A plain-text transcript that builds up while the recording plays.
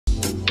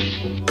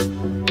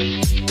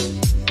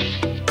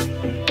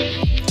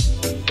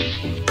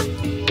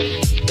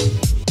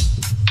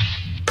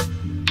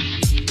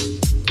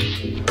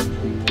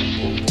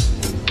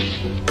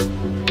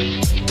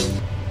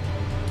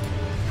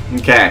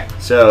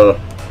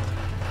So,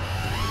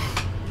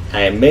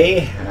 I may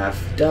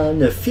have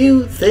done a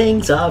few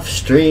things off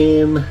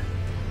stream.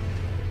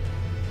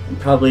 And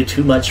probably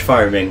too much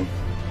farming.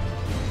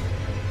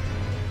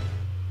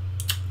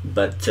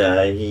 But,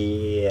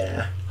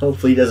 yeah.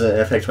 Hopefully it doesn't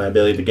affect my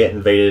ability to get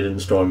invaded in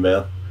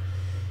Stormveil.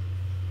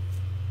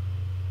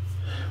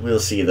 We'll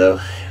see,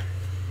 though.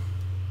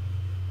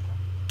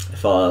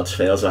 If all else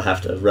fails, I'll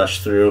have to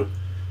rush through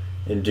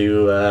and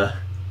do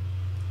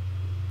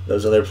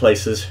those other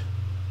places.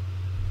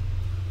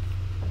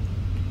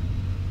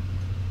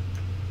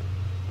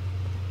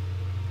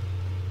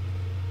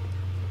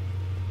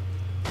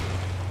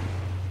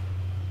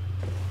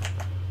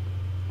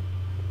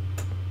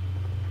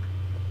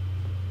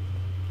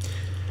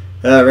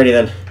 Alrighty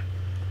then.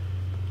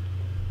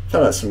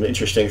 Found out some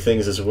interesting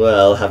things as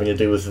well, having to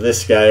do with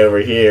this guy over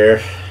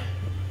here.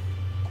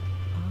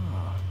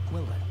 Ah,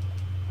 well then.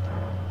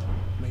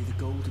 May the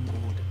Golden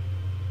Order.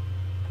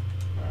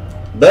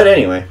 But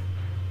anyway.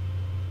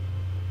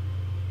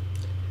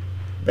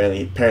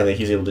 Apparently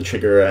he's able to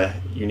trigger a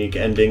unique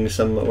ending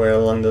somewhere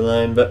along the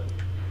line, but...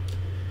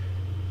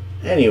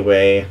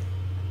 Anyway.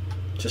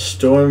 To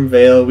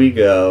Stormveil we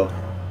go.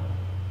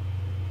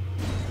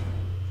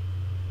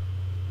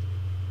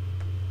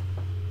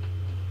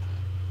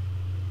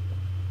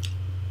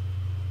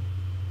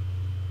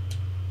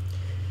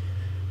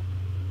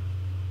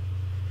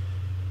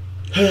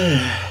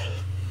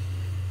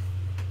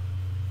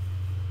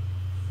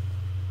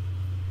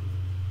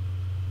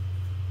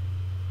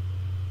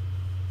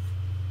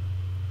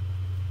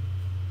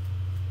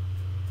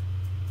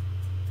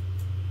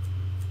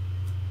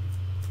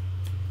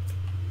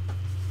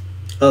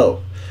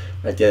 Oh,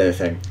 right, the other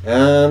thing.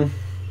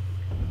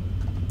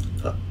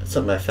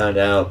 Something I found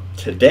out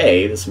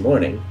today, this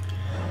morning,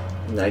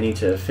 and I need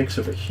to fix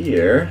over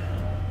here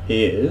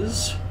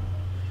is...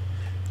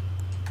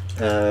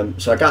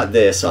 so I got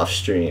this off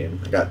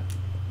stream. I got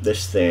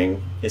this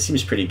thing. It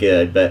seems pretty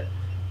good, but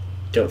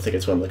don't think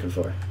it's what I'm looking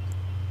for.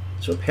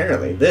 So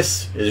apparently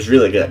this is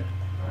really good.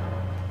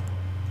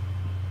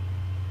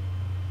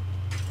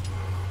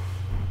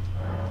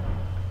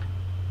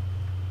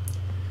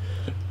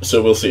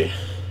 So we'll see.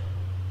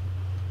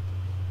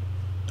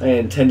 I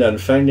intend on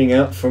finding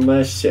out for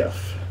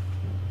myself.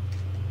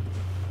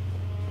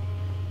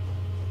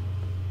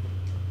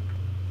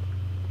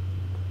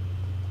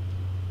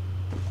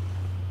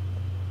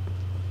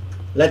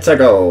 Let's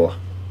go.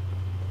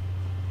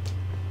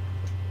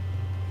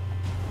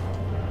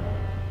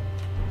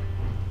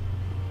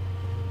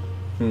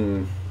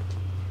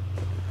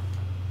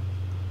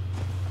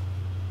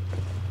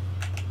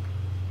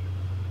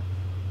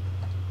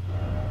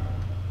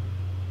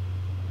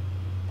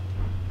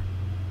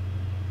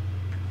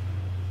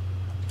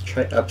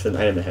 Try up to an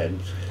item ahead.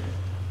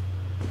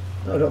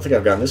 Oh, I don't think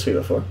I've gone this way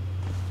before.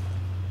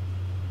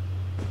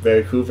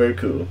 Very cool, very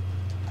cool.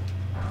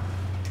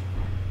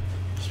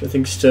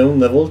 Smithing stone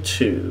level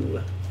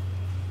 2.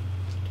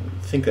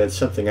 Don't think that's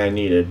something I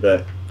needed,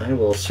 but I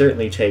will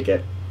certainly take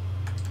it.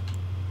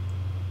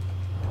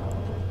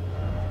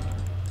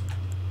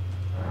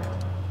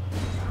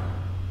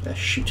 Ah,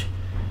 shoot.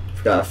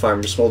 Forgot I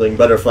farmed smoldering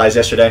butterflies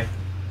yesterday.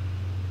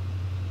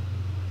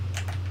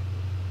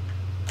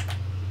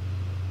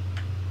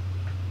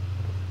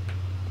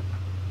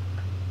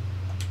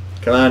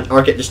 Come on,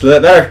 arc it just a little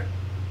bit better.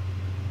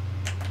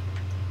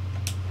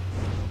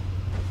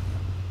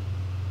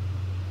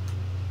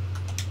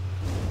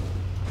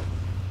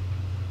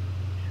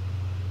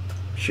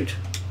 Shoot.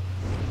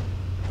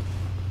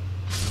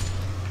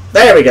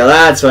 There we go,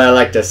 that's what I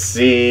like to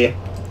see.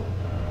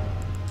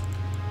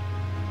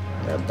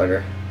 Ah,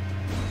 bugger.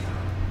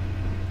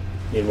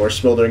 Need more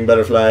smoldering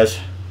butterflies.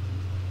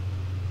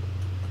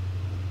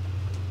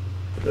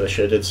 Really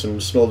should have did some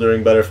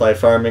smoldering butterfly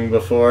farming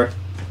before.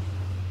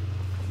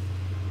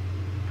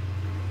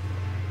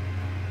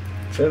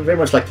 So I very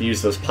much like to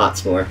use those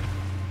pots more.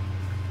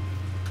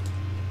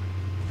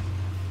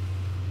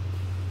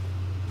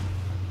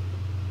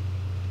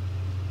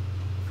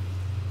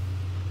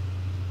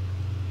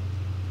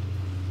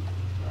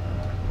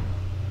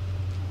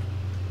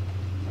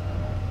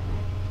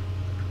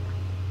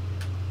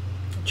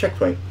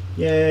 Checkpoint.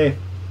 Yay!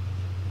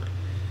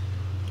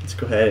 Let's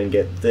go ahead and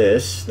get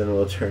this, then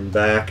we'll turn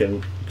back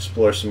and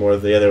explore some more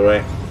the other way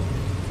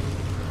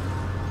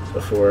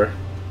before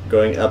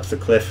going up the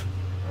cliff.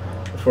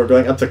 Before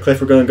going up the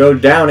cliff, we're going to go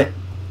down it.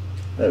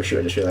 Oh shoot,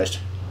 I just realized.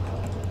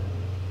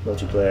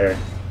 Multiplayer.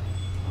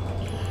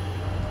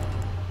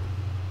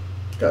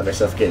 Got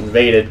myself getting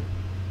invaded.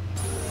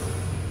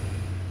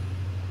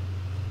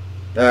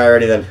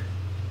 Alrighty then.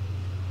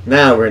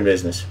 Now we're in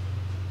business.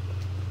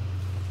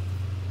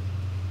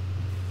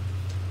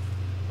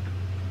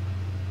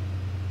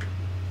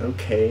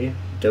 Okay,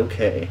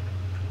 okay.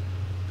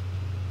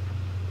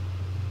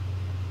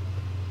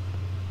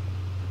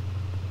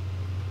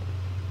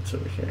 What's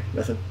over here?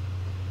 Nothing?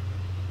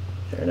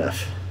 Fair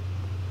enough.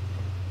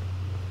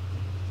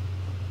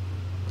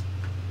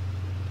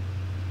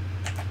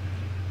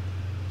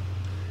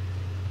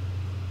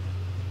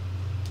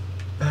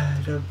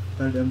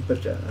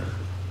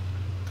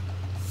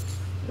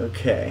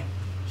 Okay,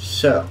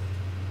 so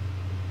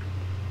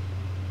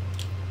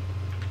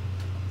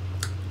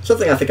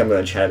something I think I'm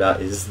going to chat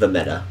about is the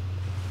meta.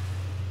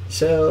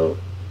 So,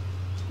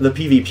 the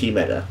PvP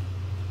meta.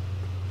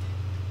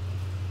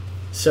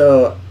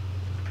 So,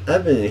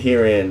 I've been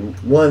hearing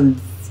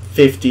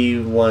 150,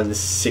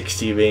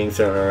 160 being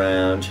thrown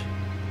around,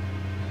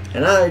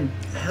 and I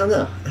don't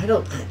know.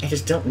 I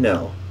just don't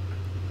know.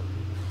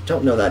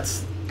 Don't know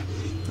that's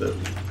the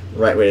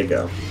right way to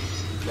go.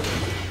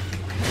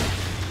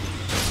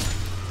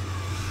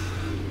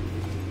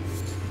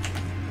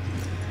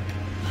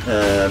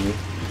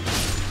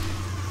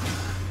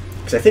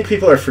 Because I think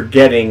people are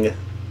forgetting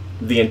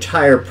the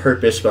entire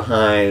purpose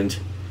behind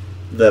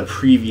the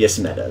previous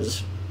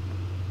metas.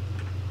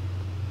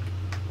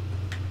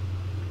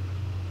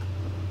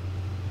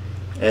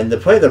 And the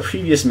point of the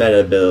previous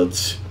meta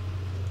builds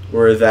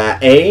were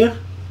that A,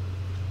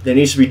 there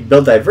needs to be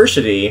build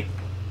diversity,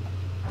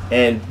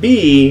 and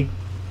B,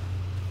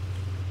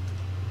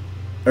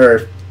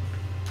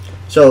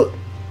 so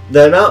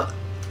the amount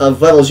of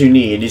levels you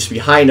need needs to be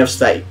high enough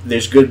so that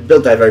there's good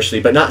build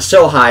diversity, but not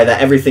so high that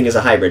everything is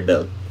a hybrid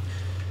build.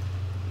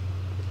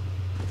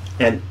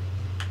 And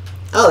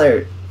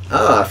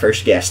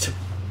first guest.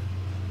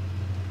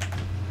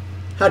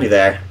 Howdy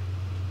there.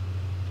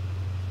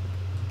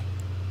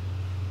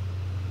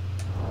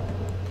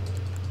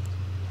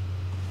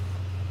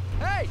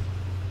 Hey!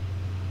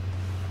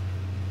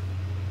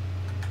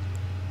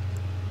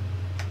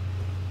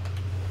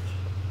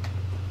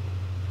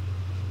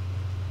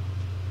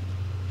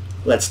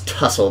 Let's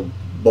tussle,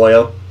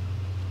 boyo.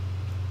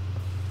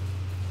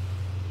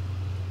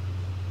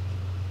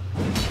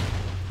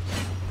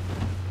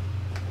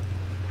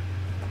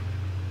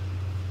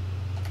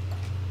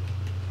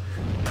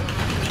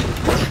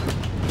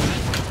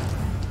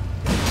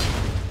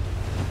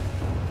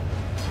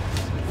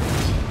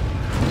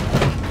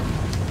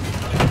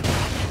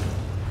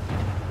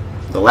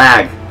 The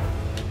lag.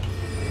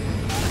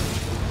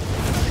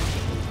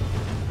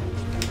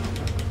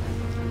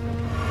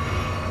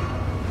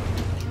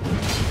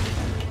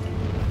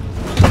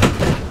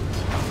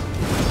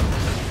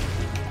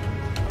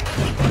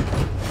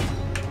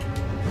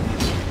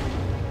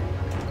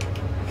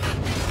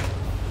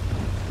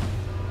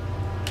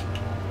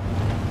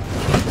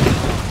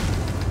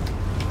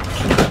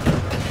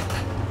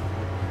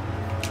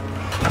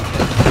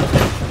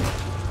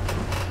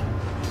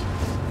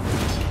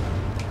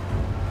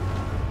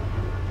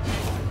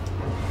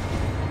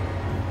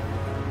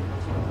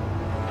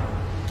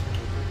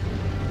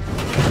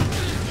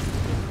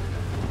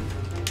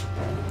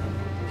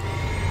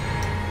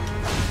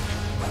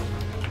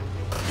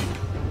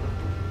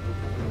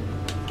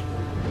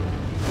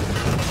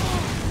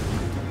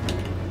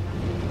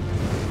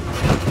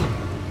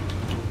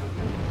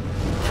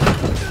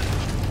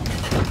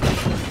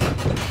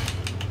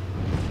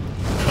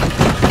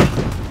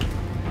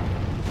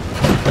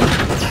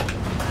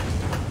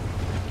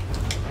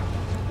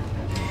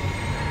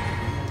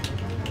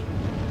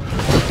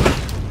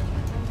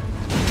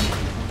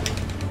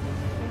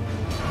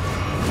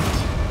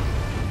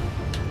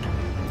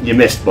 You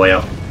missed,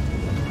 boyo.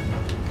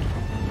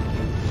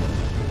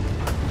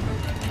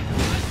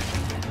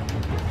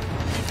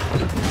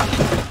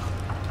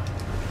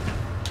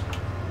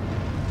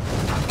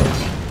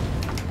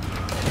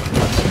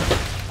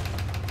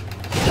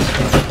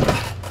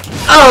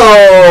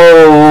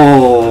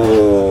 Oh!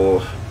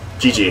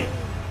 GG.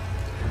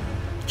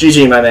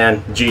 GG, my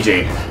man.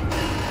 GG.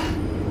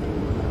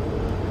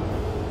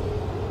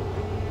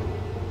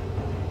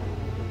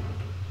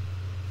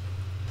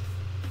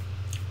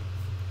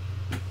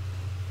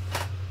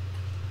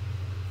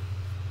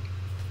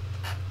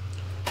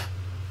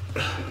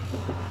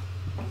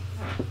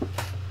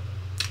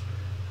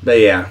 But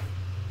yeah.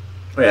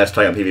 Oh yeah, let's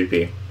talk about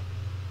PvP.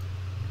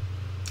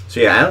 So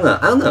yeah,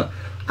 I don't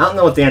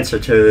know what the answer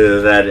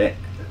to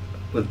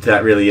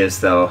that really is,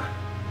 though.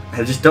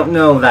 I just don't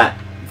know that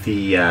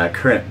the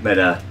current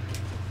meta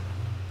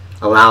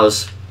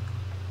allows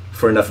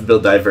for enough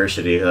build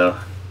diversity, though.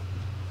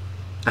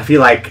 I feel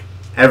like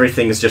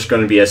everything is just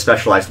going to be a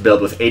specialized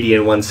build with 80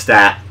 in one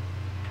stat,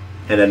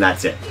 and then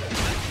that's it.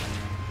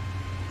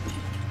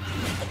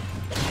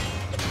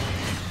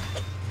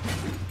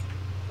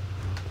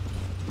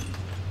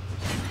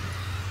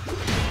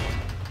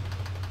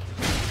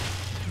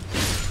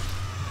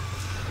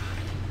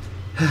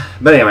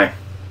 But anyway,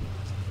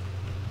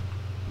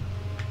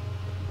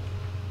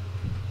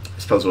 I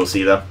suppose we'll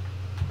see, though.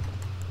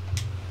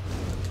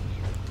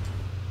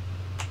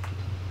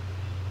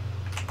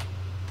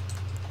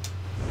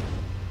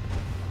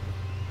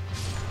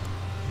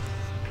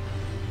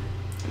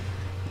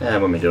 What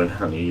am I doing? I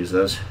don't need to use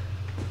those.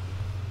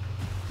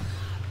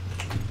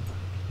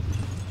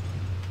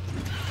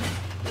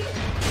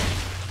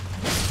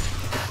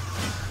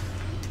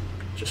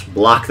 Just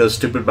block those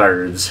stupid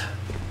birds.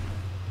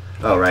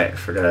 Oh, right. I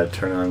forgot to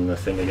turn on the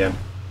thing again.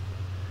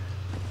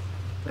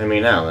 I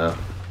mean, I don't know.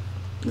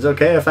 Is it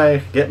okay if I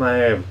get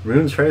my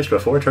runes first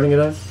before turning it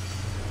on?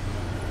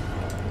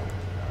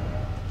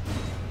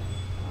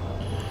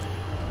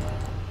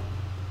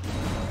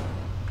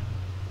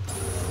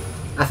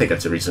 I think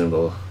that's a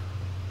reasonable.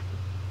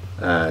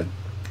 I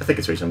think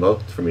it's reasonable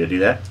for me to do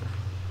that.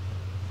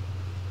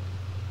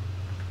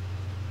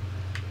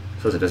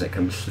 Suppose it doesn't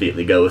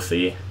completely go with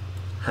the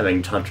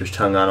having Taunter's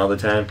tongue on all the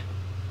time.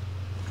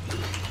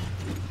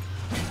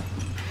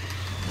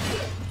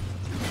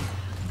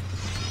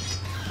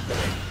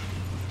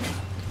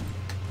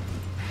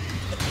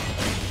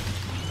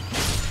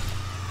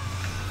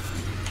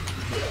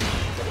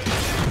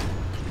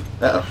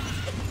 Uh-oh.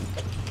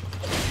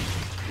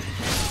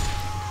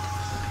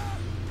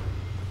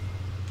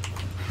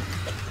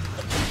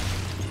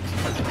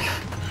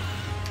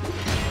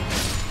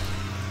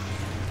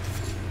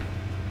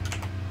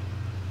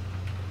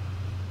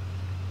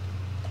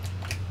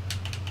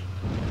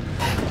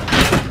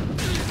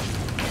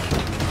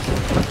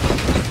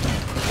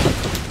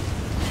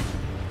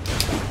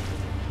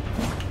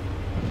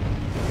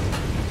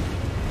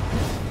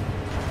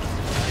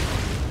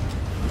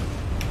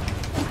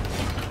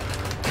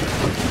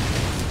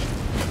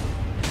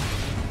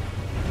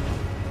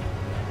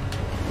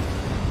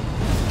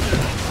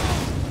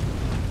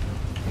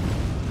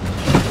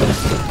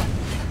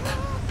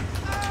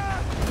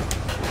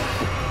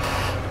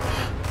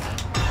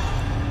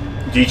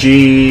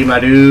 GG, my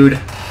dude.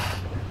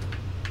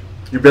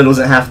 Your build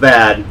wasn't half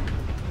bad.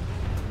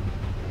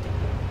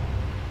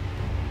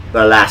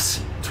 But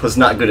alas, 'twas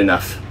not good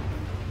enough.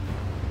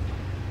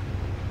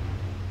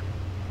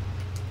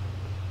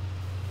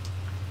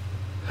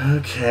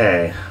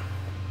 Okay.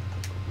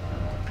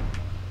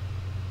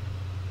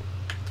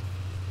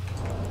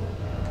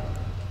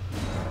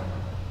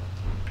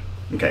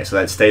 Okay, so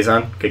that stays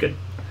on? Okay, good.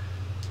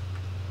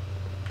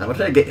 Now, what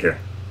did I get here?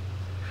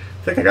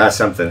 I think I got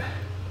something.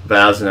 But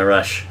I was in a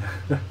rush.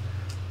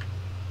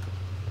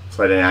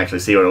 So I didn't actually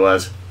see what it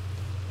was.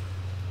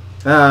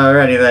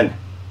 Alrighty then.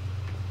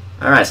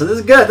 Alright, so this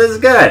is good, this is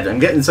good. I'm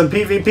getting some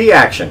PvP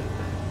action.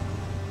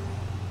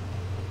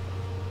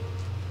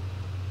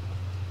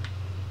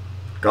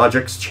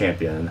 Godric's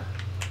Champion.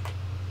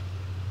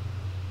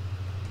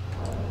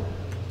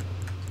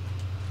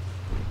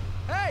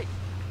 Hey!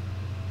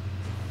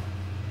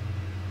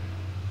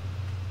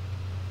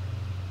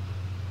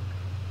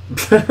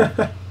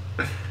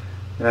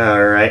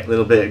 Alright, a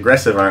little bit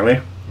aggressive, aren't we?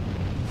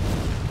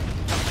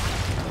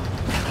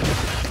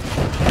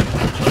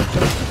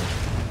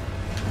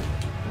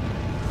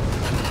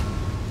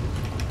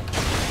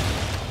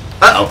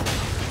 Uh-oh.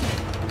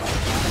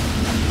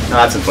 Oh,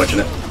 that's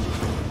unfortunate.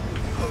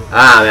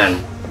 Ah,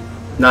 man.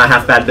 Not a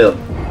half bad build.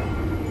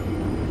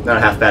 Not a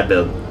half bad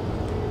build.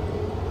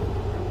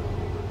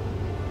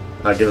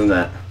 I'll give him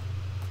that.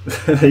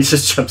 He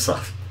just jumps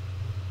off.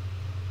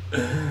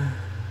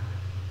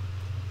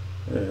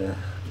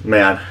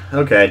 Man,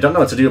 okay, don't know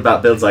what to do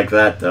about builds like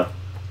that, though.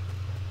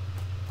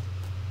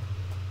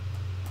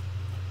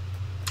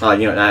 Oh,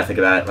 you know, now I think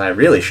about it, what I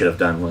really should have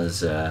done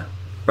was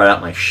brought out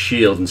my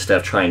shield instead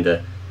of trying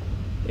to...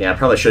 Yeah, I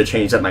probably should have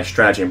changed up my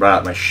strategy and brought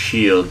out my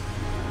shield.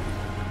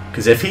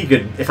 Because if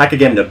I could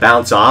get him to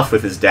bounce off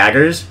with his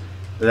daggers,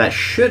 then that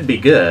should be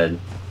good.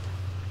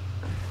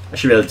 I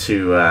should be able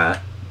to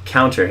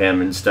counter him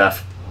and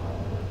stuff.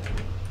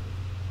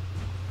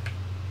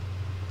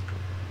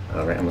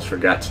 Alright, I almost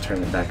forgot to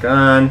turn it back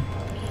on.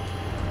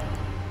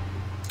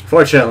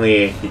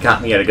 Fortunately, he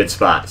caught me at a good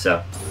spot,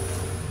 so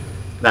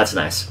that's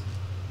nice.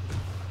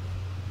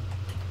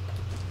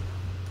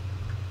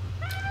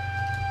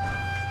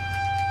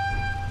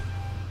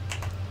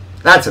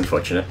 That's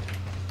unfortunate.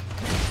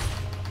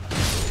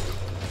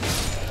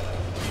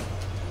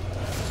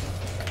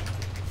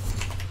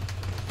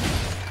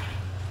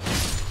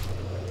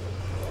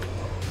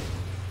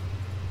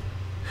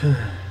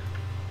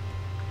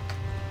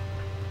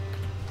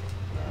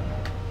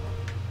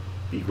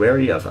 Be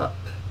wary of up.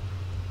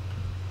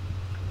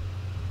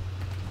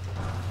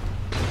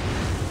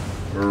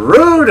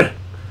 Rude!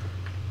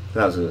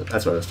 That's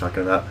what I was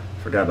talking about.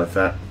 Forgot about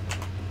that.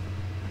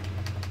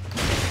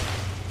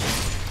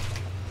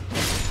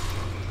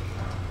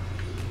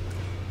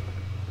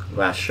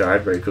 Last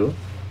shard, very cool.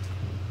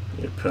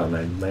 Need to put on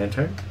my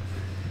lantern.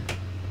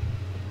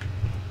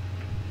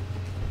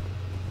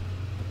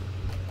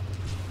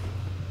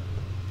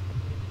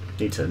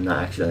 Need to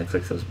not accidentally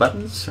click those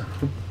buttons.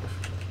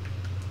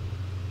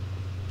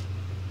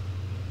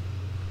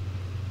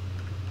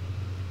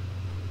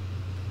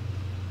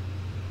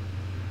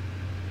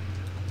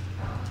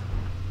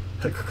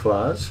 Hook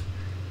claws.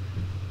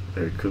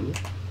 Very cool.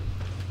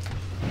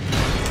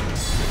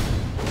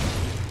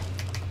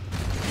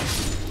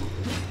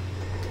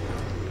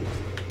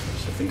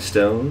 Something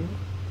stone.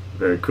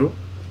 Very cool.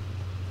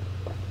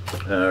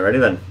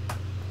 Alrighty then.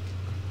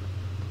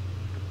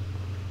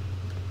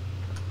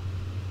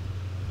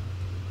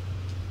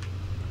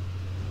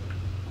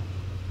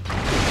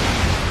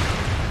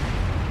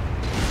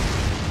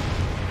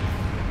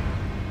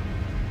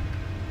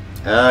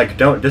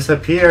 Don't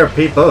disappear,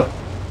 people!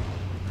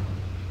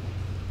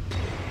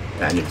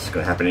 I knew this was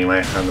going to happen anyway.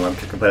 I don't know what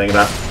I'm complaining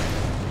about.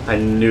 I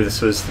knew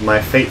this was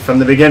my fate from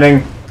the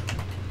beginning.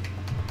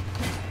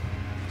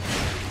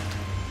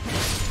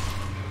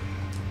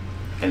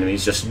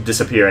 Enemies just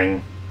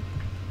disappearing.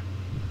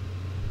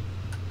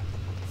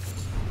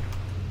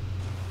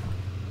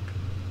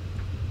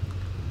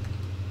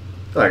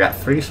 Oh, I got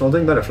 3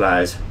 smoldering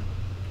butterflies.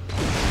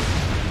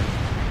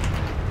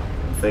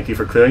 Thank you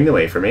for clearing the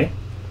way for me.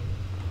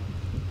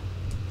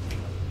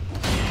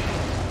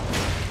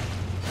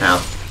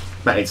 Now,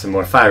 might need some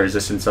more fire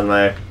resistance on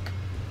my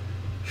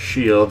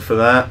shield for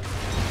that.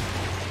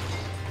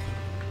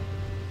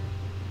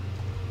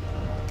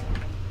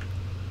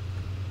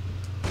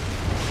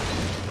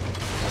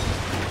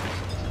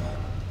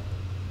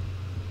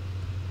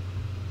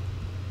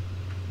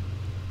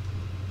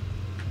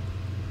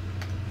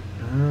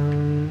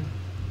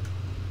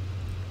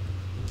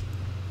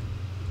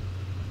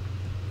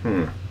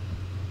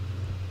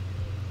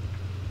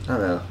 I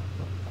don't know.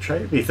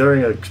 Should I be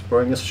throwing or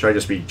exploring this, or should I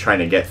just be trying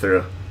to get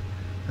through?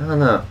 I don't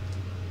know.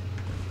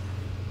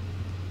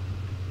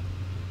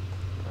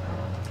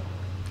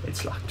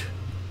 It's locked.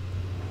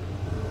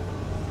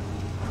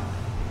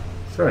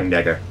 Throwing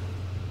dagger.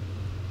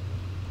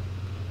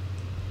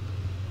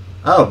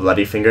 Oh,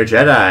 Bloody Finger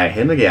Jedi.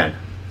 Him again.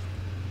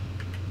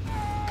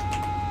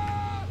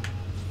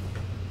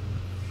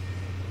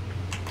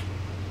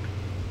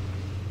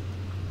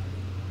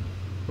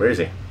 Where is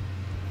he?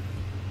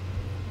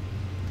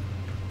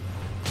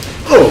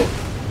 Oh!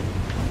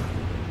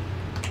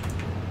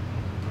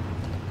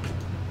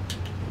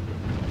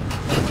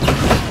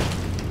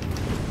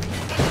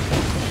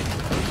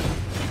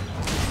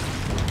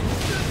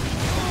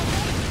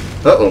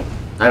 Uh-oh.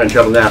 I'm in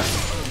trouble now.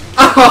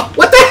 Oh!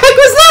 What the heck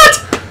was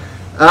that?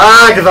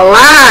 Ah, the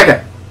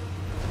lag!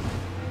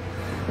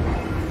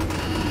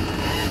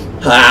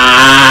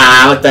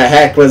 Ah, what the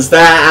heck was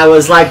that? I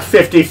was like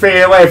 50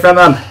 feet away from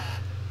him.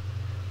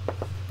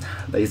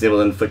 He's able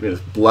to inflict me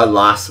with blood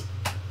loss.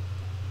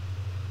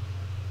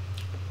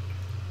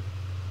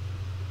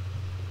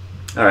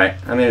 Alright,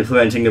 I'm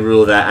implementing the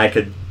rule that I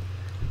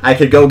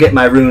could go get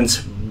my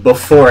runes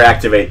before I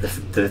activate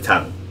the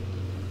tongue.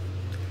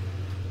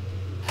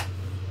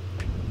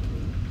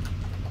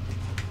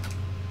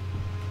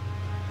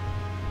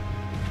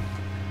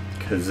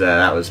 Because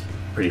that was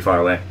pretty far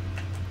away.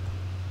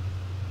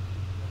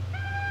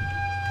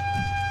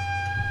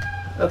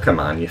 Oh, come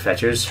on, you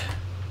fetchers.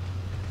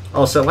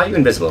 Also, why are you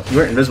invisible? You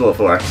weren't invisible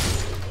before.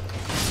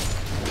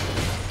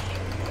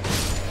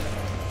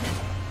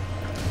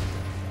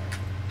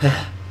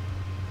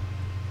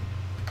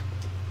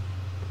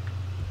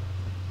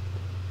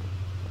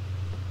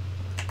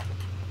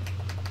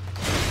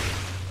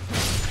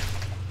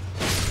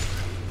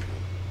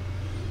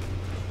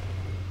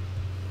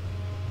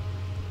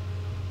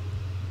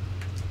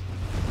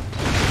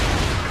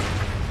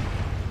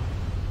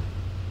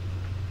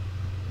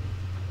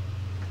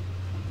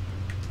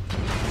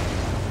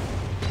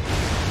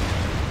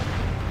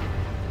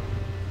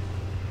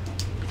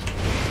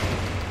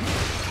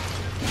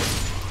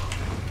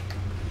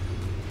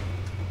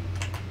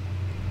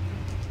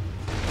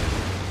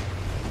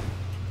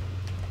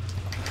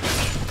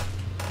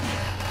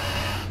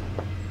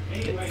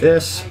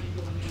 This.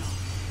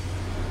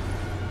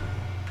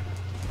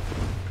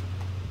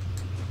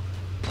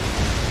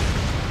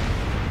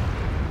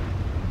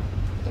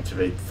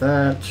 Activate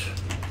that.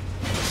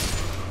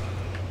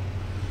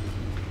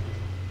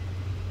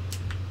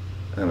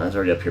 And that's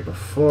already up here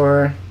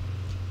before.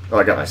 Oh,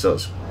 I got my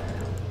souls.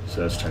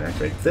 So let's try to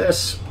activate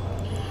this.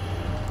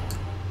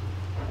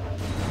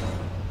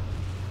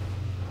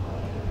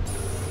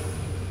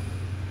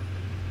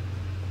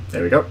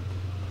 There we go.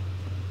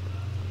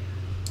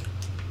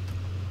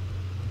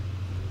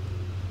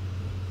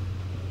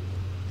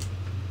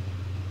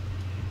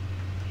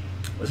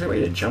 Was there a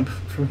way to jump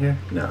from here?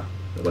 No,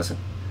 it wasn't.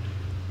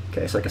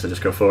 Okay, so I guess I'll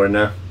just go forward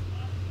now.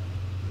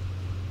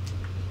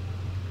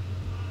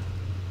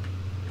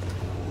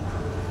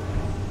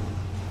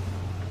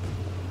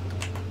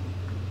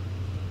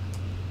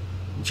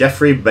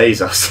 Jeffrey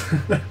Bezos.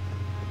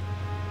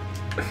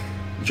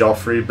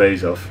 Joffrey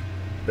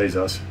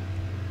Bezos.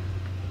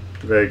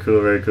 Very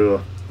cool, very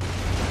cool.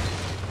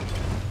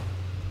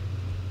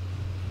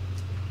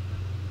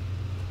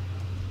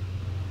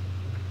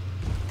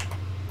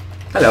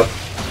 Hello.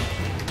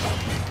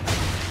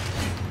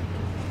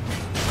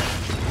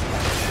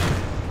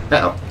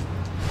 Uh-oh.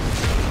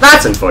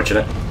 That's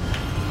unfortunate.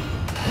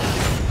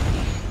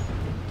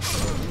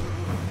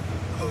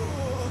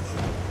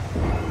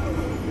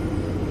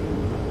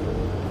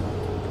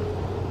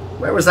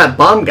 Where was that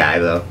bomb guy,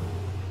 though?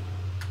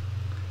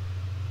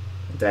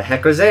 What the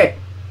heck was it?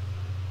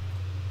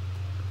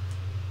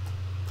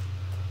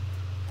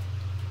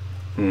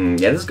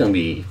 Yeah, this is gonna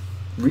be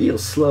real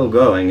slow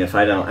going if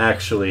I don't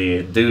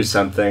actually do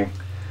something.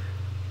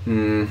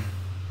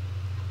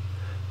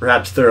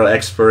 Perhaps thorough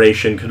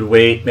exploration could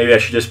wait. Maybe I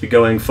should just be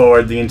going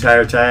forward the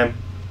entire time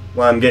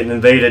while I'm getting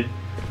invaded.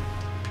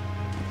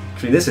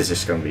 I mean, this is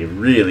just going to be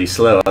really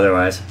slow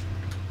otherwise.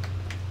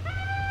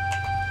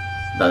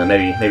 I don't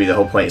know, maybe the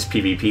whole point is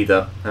PvP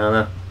though. I don't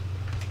know.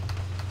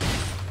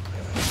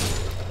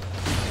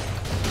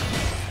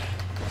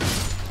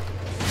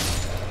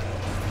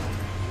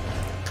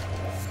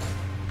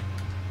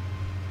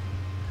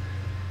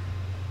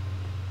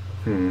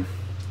 Something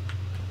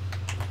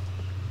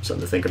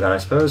to think about, I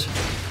suppose.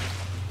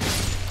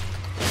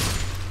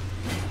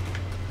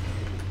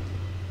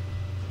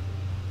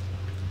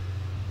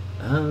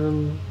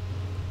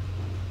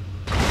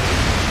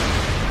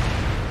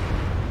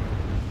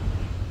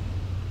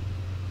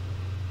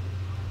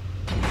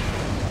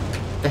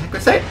 The heck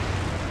was that?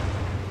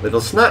 Little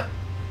snot.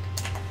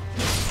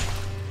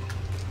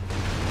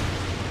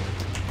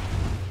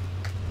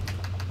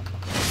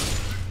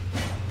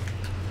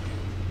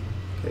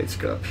 Okay, let's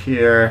go up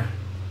here.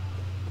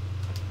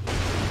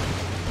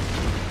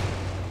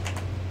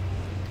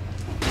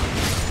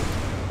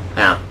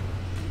 Ow.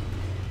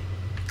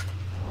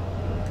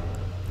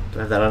 Do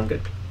I have that on?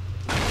 Good.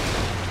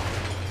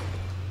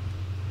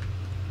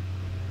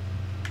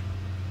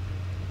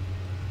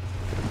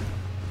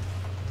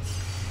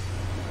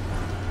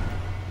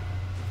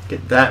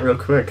 Get that real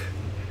quick.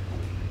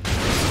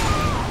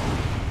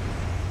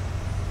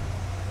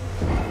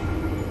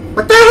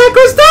 What the heck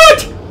was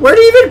that? Where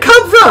did he even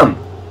come from?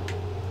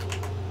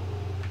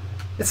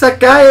 It's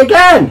that guy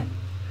again!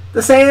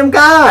 The same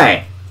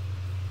guy!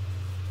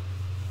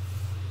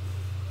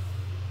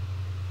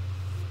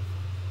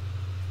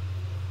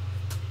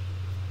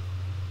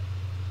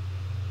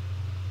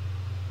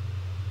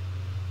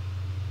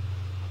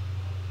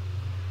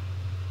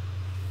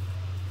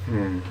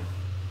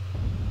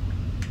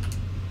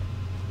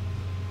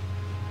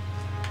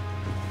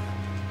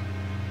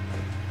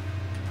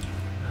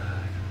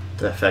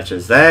 That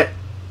fetches that.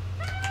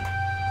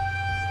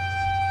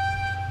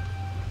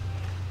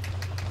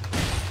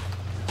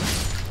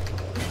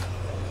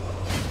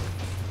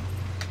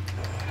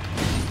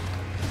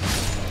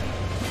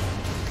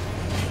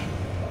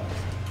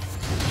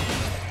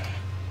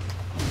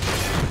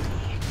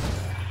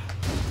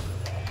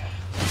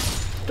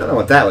 Don't know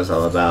what that was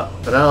all about,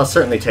 but I'll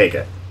certainly take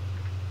it.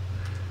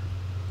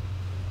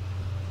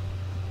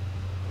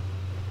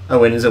 A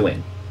win is a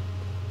win.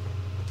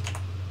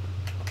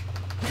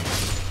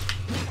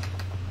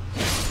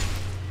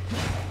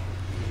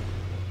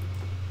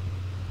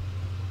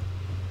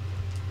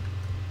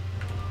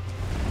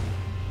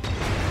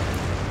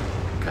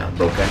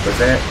 Broke that with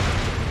that.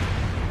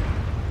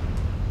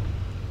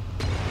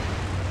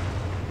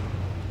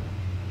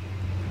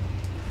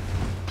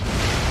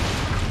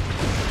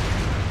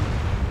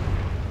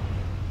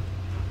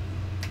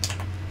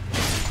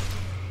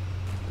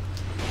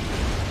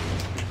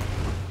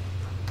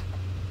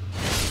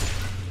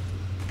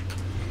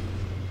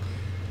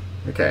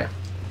 Okay.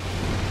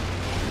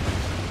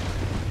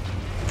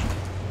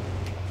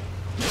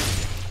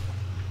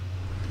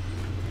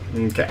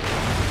 Okay.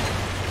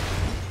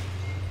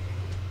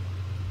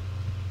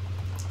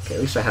 Okay,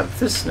 at least I have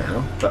this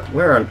now, but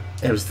where on...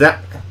 It was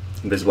that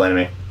invisible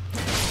enemy.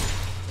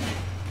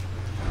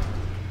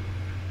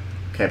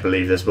 Can't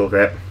believe this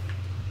bullcrap.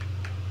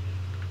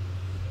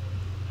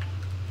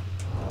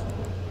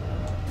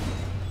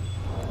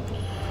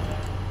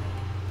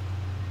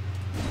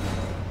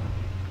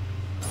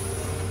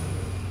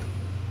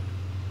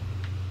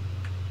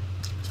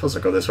 Suppose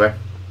I'll go this way.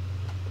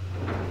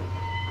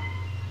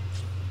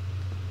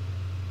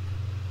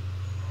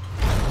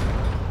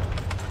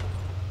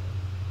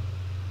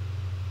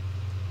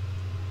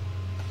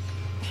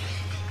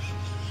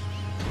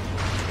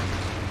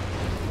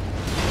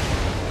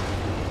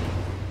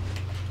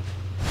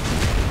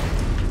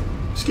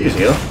 Excuse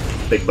you,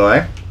 big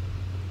boy.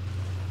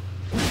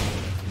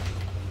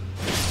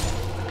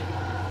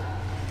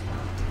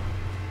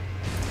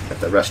 Got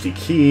the rusty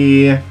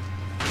key.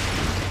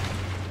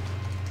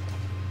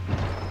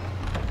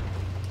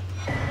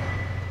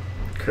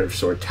 Curved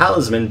sword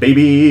talisman,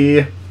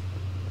 baby!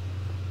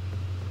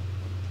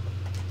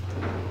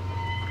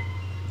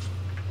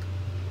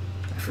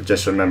 I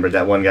just remembered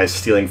that one guy's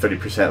stealing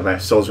 30% of my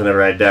souls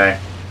whenever I die.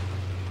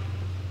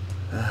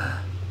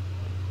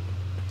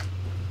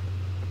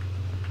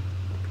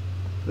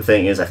 The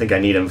thing is, I think I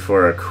need him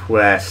for a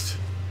quest.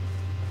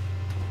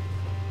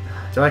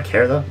 Do I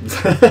care, though?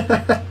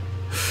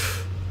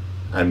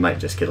 I might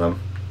just kill him.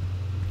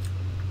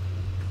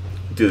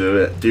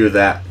 Do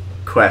that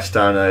quest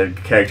on a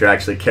character I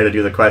actually care to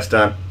do the quest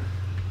on.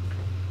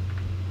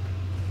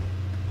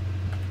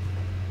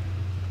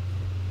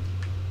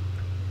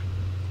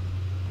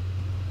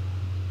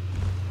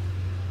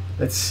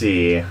 Let's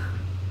see.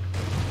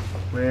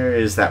 Where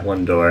is that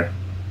one door?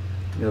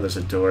 I know there's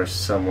a door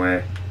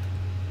somewhere.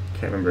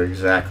 Can't remember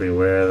exactly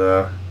where,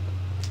 though.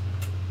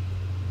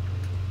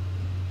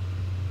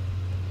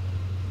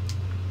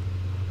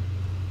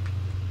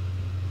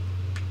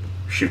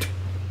 Shoot.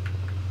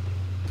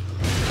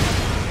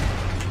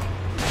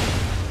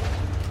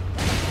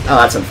 Oh,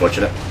 that's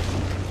unfortunate.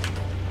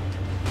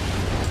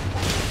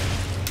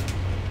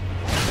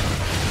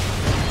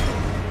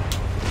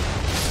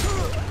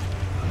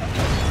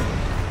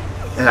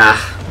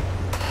 Ah.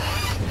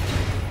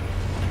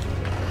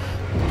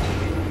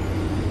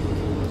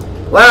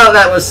 Well,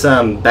 that was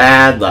some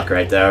bad luck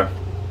right there.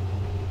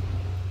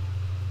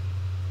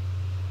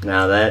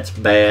 Now that's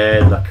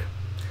bad luck.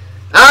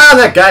 Ah,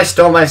 that guy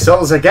stole my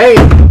souls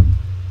again!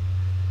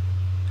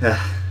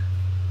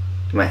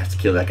 Might have to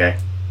kill that guy.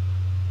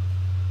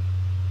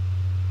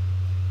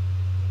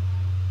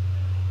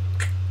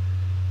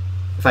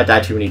 If I die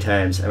too many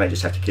times, I might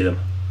just have to kill him.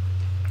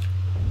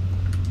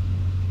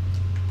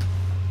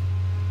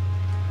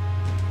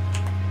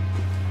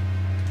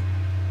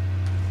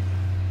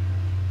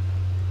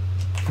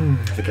 I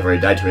think I've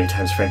already died too many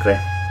times, frankly.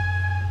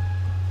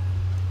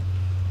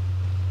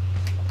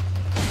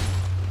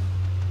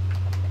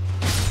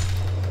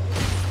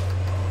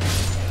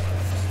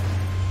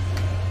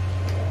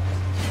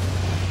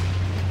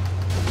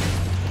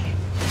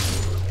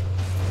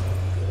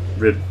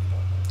 Rude.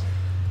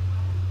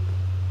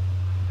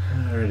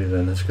 Alrighty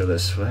then, let's go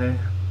this way.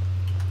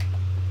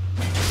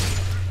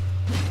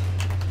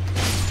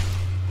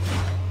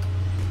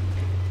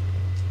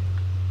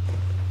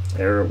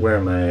 Where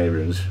are my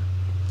runes?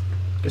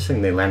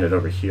 Guessing they landed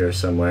over here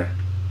somewhere.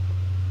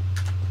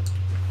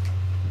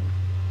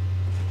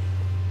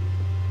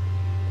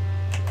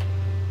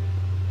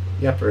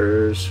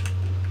 Yepers.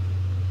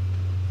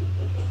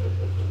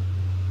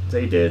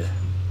 They did.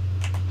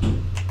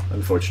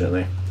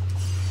 Unfortunately.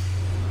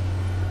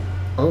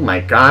 Oh my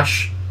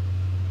gosh.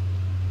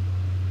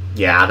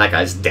 Yeah, that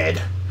guy's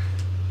dead.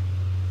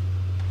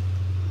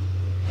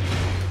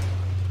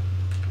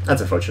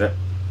 That's unfortunate.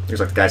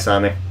 Looks like the guy saw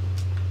me.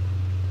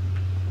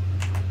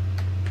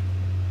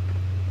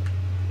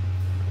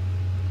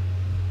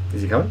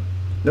 Is he coming?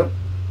 Nope.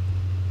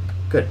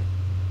 Good.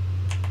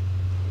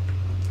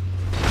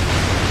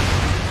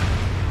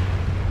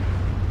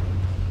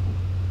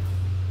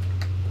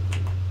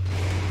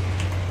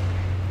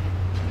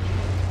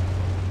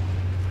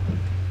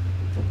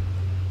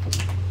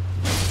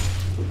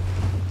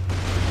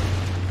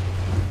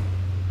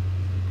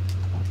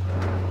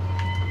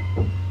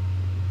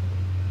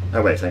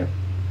 Oh, wait a second.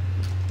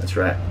 That's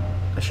right.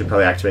 I should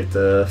probably activate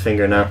the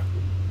finger now.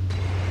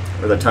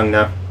 Or the tongue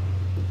now.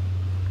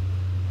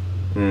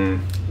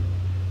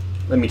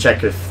 Let me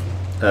check if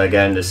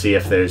again to see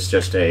if there's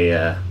just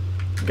a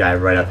guy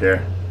right up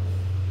here.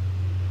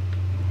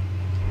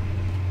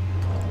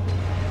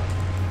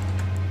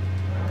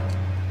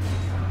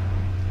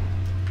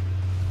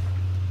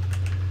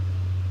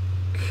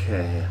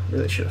 Okay,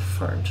 really should have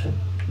farmed.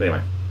 But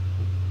anyway.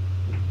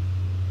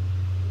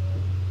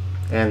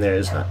 And there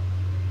is not.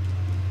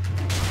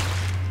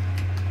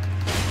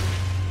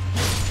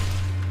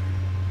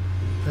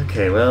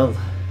 Okay, well,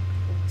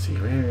 let's see,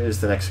 where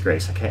is the next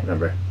grace? I can't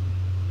remember.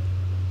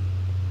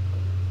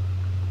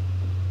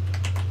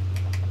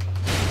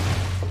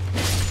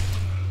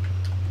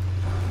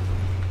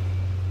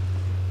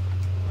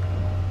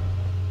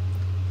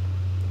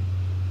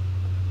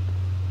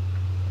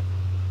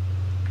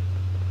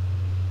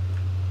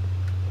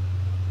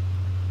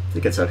 I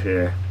think it's up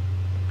here.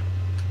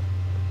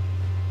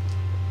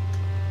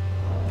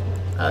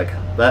 Ugh,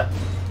 but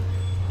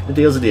the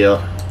deal's a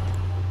deal.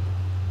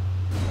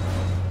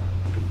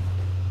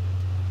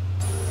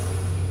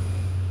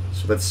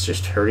 So let's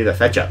just hurry the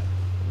fetch up.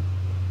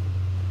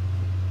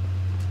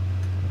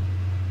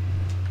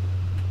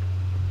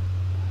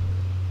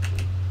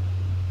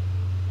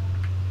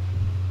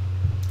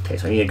 Okay,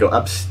 so I need to go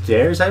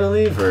upstairs, I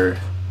believe, or...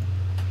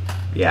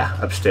 Yeah,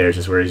 upstairs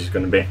is where he's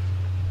going to be.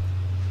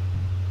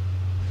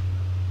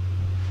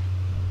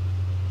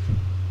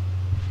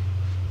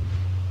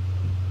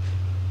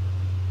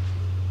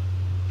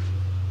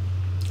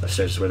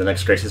 Upstairs is where the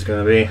next grace is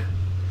going to be.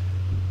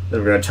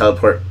 Then we're going to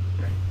teleport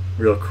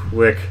real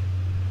quick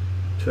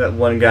to that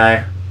one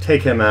guy,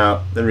 take him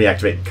out, then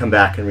reactivate, come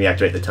back and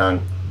reactivate the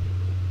tongue.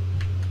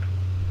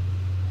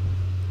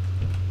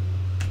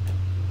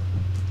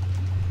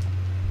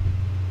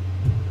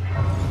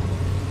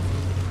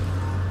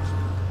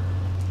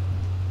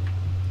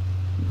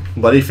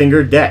 Bloody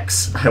Finger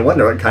Dex. I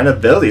wonder what kind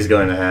of build he's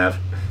going to have.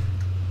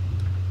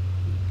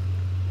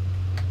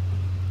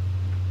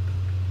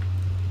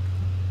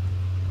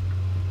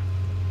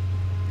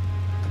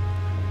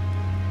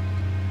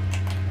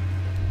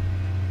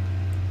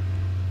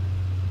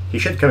 He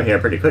should come here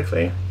pretty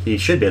quickly. He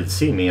should be able to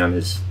see me on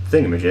his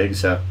thingamajig,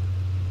 so...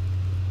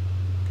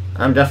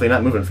 I'm definitely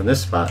not moving from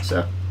this spot,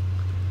 so...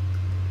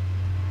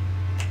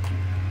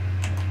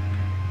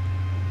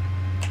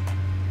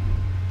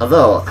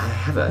 Although, I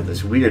have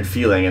this weird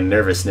feeling and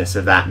nervousness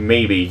of that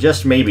maybe,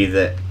 just maybe,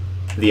 that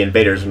the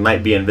invaders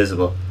might be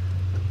invisible.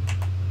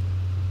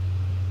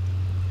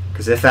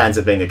 Because if that ends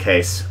up being the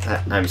case,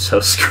 I'm so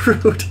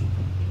screwed.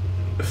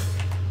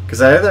 Because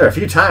there are a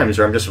few times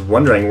where I'm just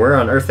wondering where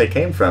on earth they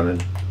came from,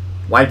 and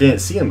why I didn't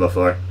see him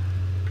before.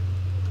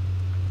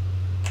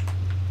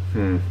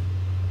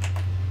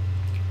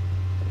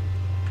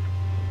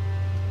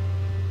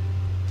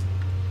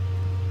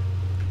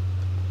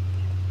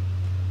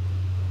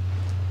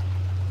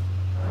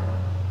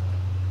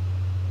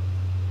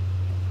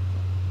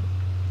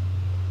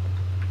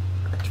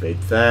 Activate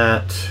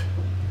that.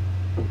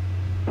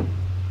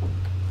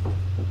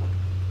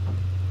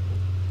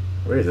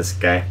 Where is this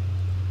guy?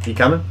 He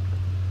coming?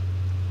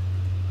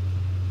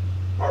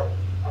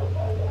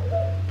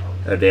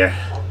 Oh dear.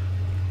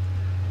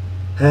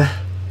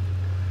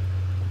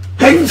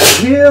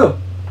 Thank you!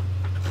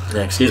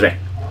 Yeah, excuse me.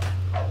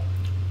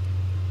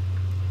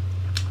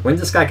 When's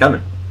this guy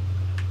coming?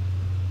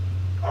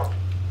 Hope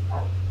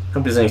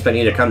he doesn't expect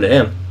me to come to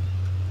him.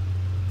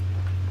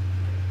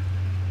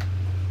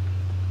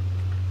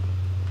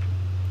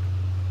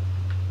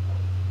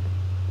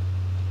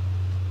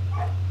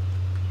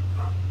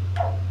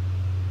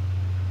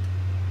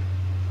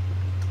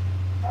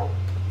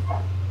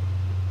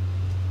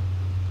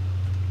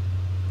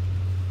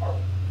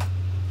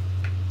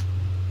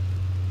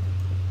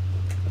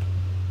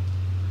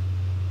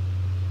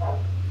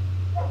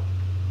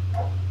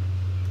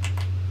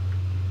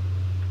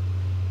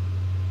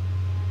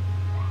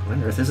 Where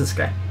on earth is this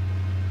guy?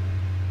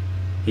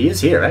 He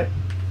is here, right?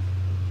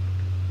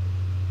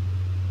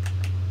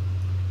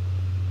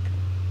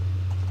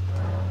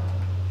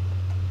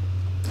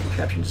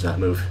 Caption does not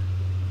move.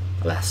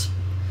 Alas.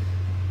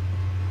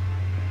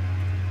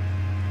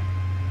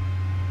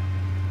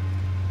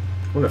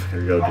 I wonder if I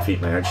can go defeat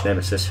my arch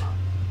nemesis.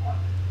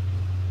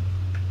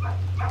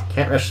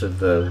 Can't rush to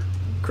the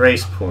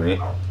grace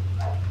point.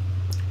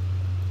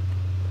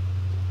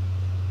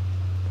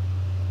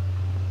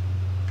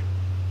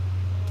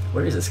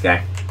 Where is this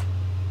guy?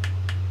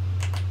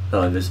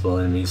 Oh, invisible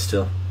enemies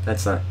still.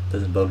 That's not,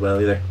 doesn't bode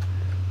well either.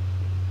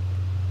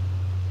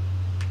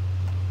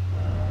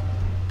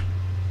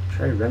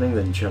 Try running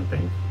then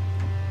jumping.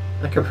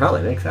 I could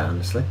probably make that,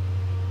 honestly.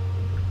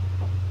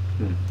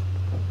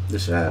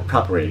 There's a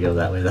proper way to go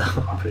that way though,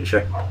 I'm pretty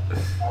sure.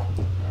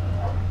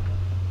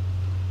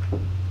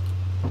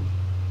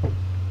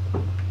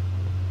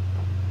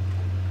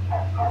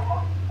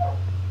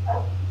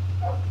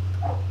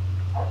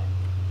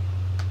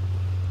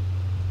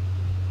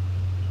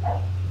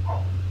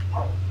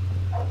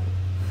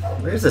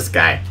 Where's this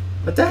guy?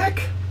 What the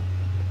heck?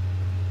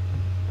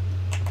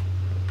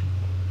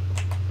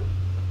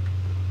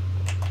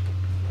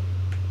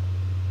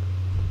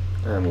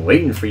 I'm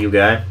waiting for you,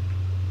 guy.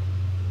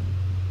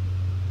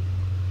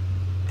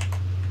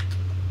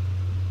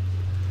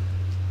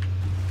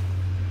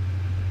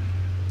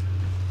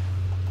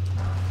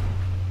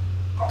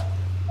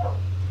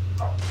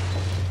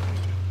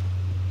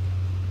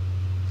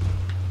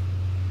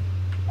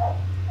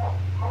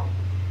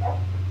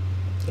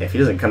 Yeah, if he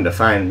doesn't come to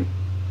find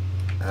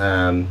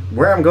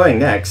where I'm going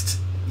next,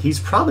 he's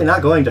probably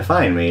not going to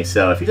find me,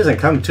 so if he doesn't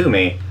come to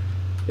me,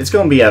 it's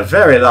going to be a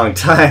very long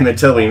time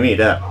until we meet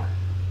up.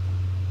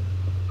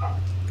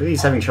 Maybe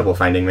he's having trouble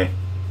finding me.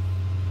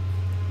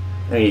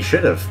 I mean, he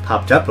should have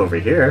popped up over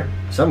here,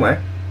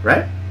 somewhere,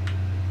 right?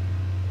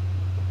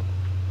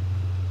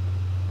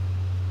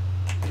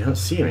 I don't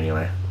see him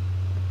anywhere.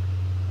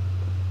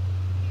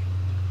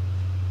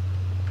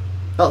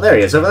 Oh, there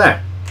he is, over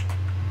there.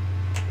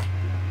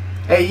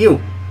 Hey,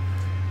 you!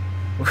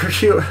 Where are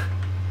you?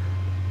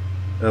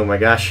 Oh my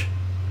gosh.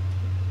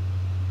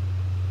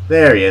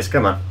 There he is,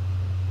 come on.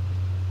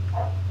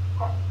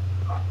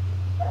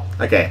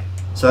 Okay,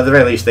 so at the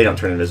very least they don't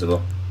turn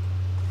invisible.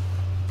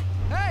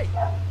 Hey!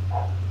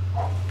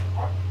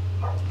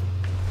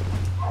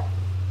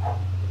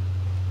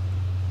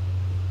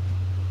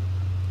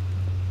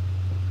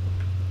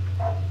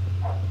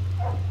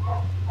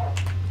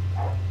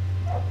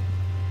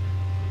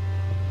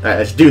 Alright,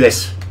 let's do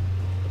this.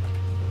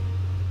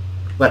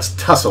 Let's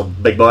tussle,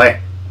 big boy.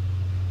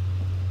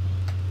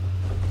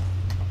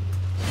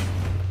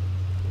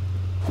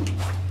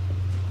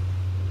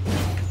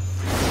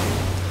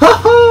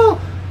 Ho-ho!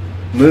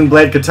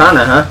 Moonblade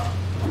katana, huh?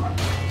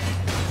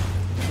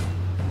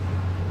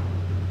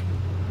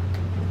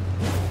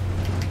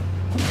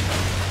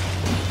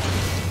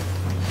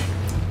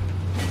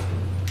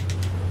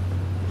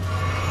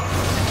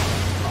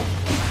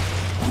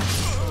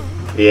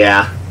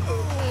 Yeah.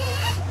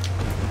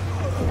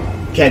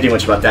 Can't do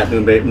much about that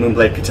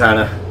Moonblade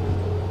katana.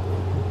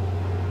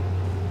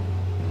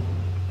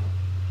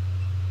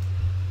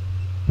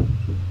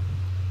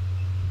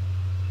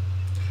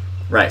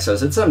 Right, so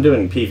since I'm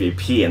doing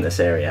PvP in this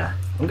area,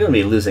 I'm going to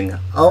be losing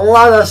a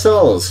lot of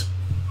souls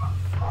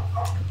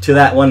to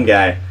that one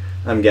guy,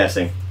 I'm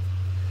guessing.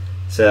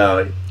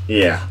 So,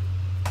 yeah.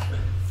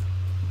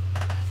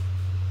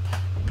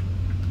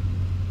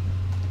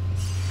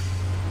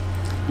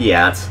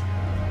 Yeah,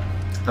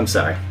 I'm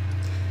sorry.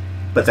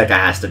 But that guy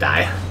has to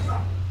die.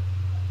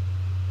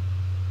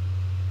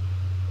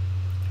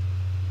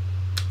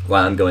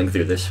 While I'm going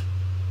through this.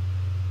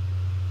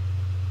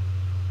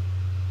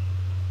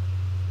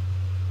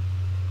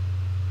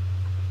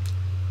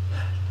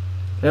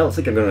 I don't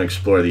think I'm going to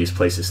explore these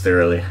places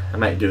thoroughly. I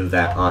might do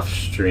that off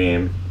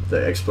stream,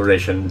 the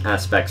exploration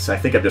aspects. I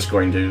think I'm just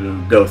going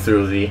to go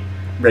through the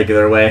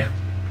regular way.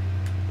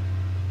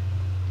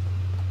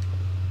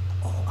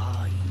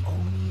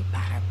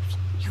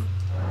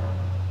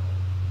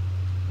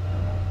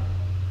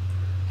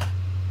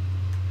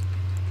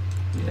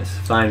 Yes,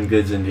 fine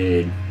goods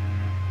indeed.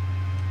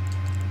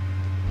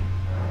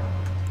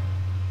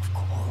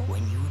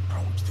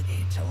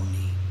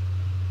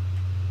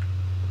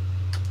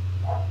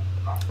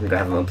 I'm gonna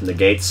have him open the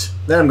gates,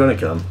 then I'm gonna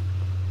kill him.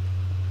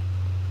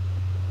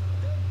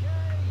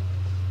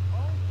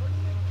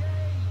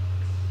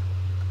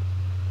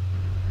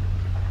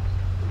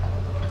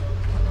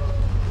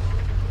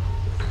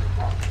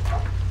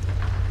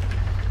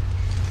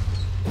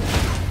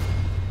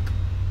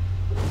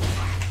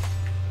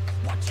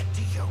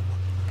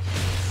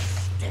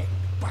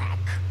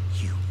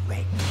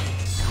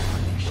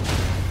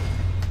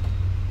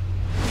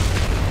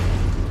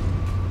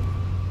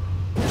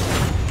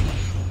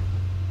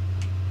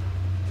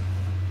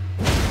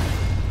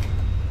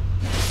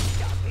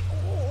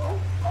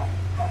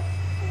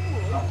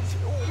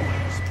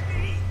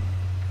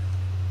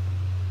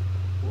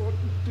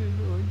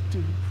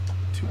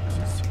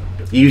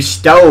 You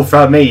stole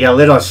from me, you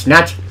little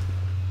snot!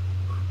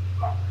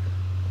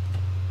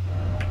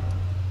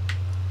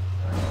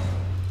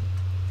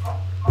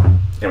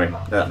 Anyway,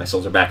 my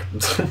souls are back.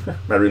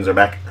 My runes are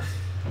back.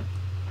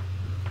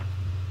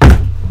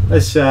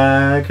 Let's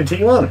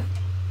continue on.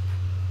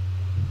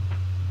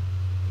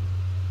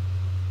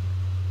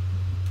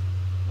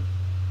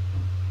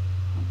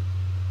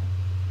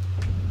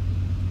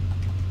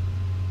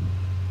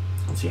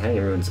 Let's see, how many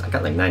runes? I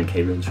got like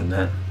 9k runes from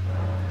that.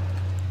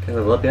 Can I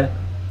level up yet?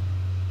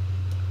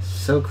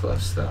 So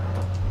close, though.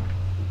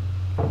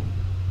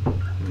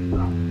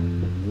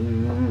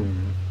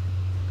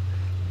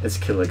 Let's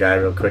kill a guy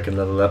real quick and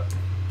level up.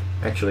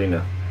 Actually,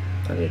 no.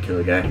 I need to kill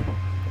a guy. I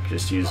can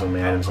just use all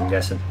my items, I'm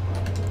guessing.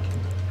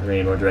 How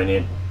many more do I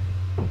need?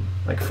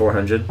 Like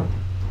 400?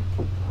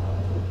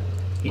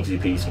 Easy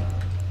peasy.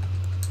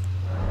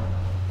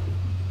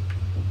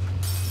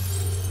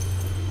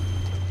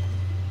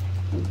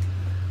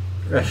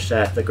 Rush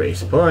at the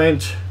Grace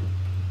Point.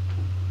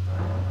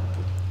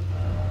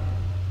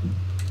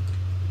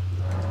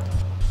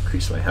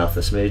 Increase my health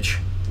a smidge.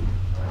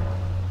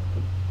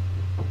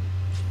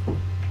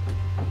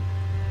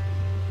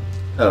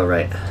 Oh,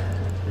 right.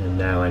 And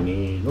now I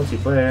need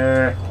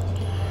multiplayer.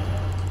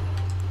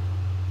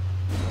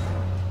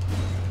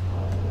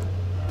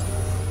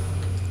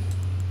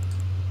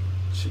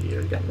 So you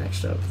already got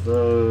maxed out of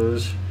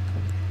those.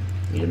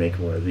 Need to make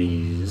more of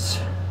these.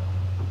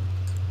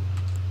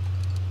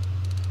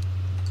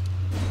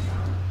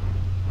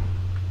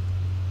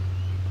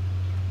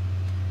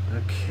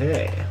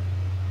 Okay.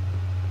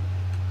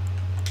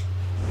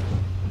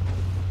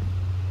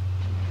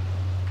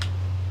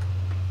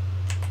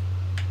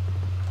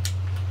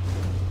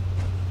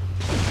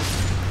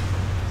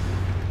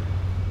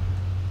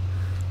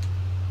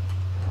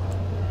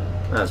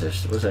 I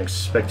just wasn't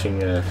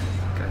expecting a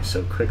guy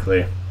so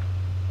quickly.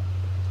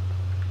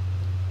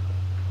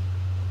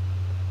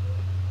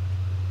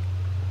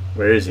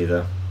 Where is he,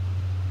 though?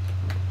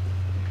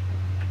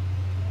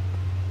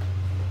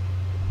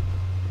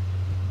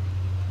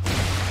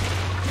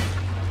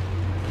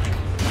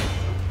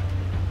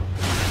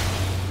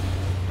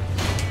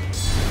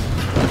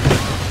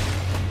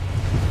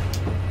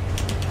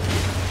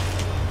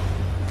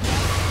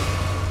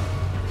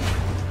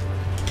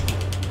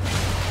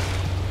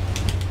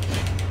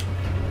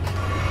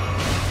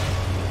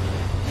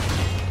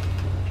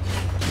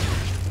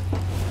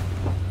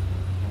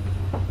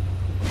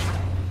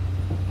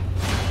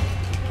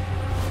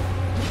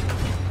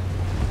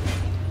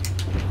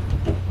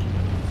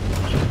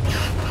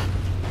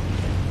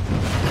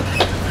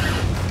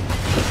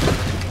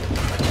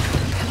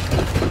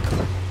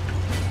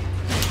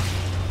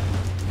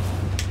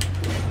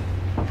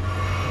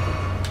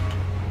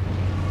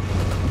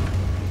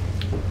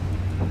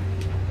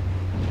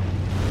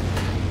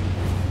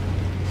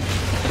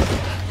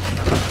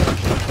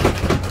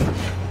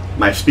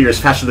 My spear is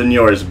faster than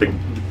yours, big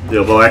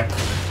deal boy.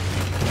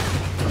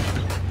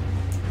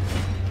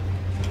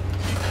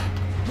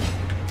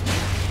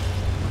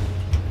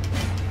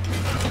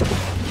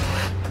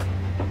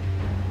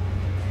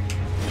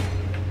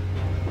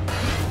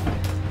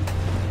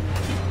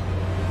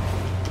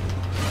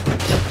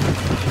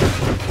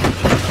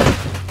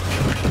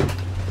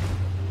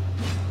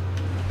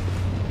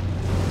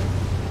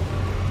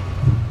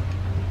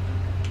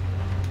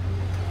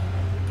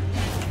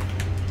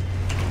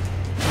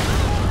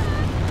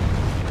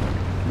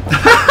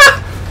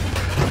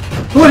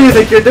 What do you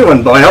think you're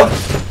doing, Boyle?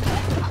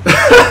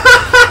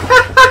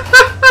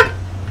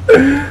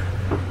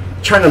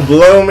 Trying to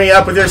blow me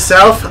up with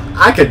yourself?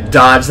 I could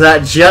dodge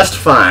that just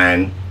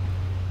fine.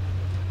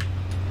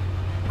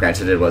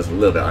 Granted, it was a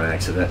little bit on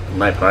accident on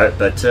my part,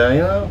 but, you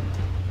know.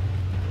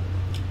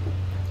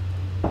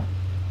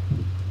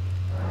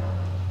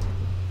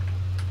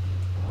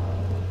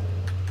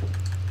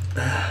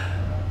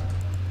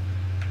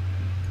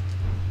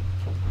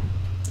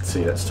 Let's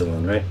see, that's still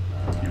on, right?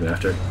 Even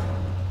after.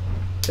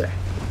 Okay.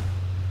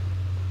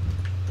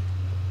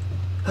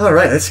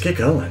 Alright, let's get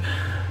going.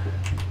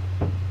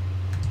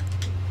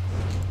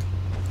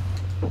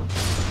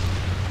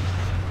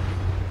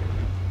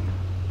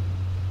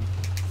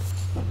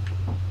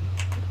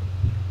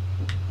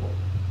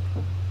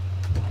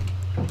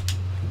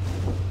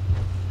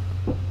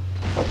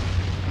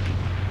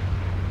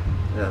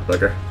 Yeah,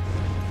 bugger.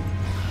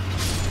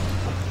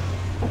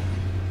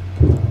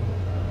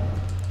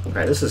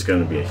 Alright, this is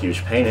going to be a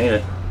huge pain, ain't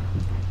it?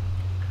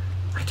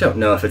 I don't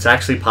know if it's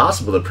actually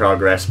possible to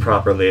progress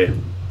properly.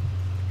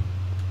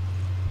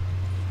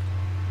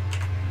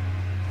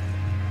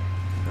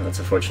 Oh, that's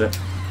unfortunate.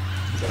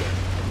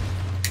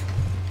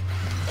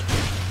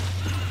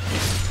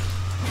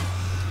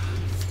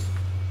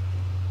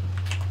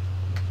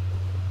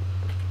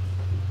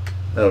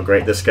 Oh,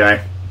 great, this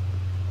guy.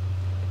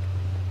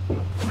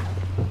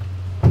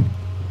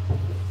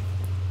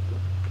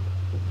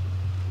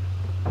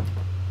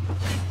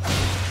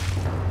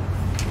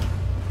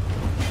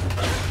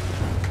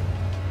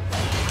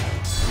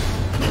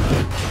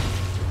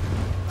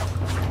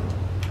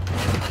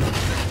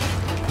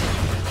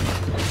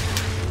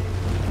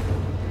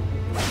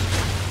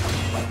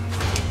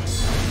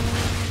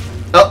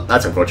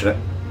 that's unfortunate.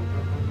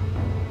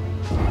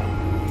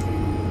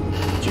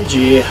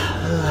 GG.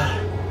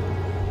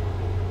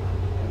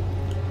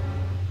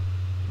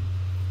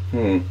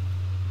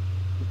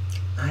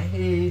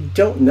 I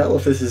don't know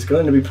if this is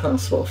going to be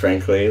possible,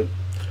 frankly.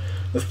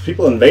 With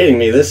people invading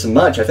me this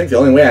much, I think the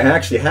only way I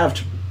actually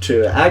have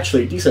to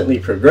actually decently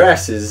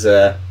progress is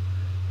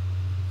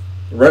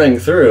running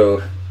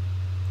through.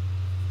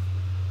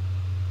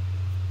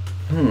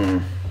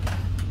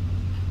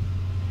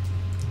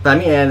 But I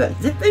mean,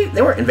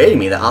 they weren't invading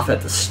me that often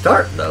at the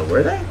start, though,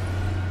 were they?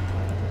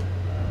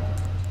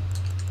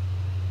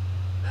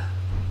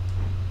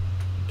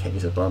 Can't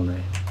use a bomb,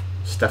 right?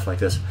 Stuff like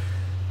this.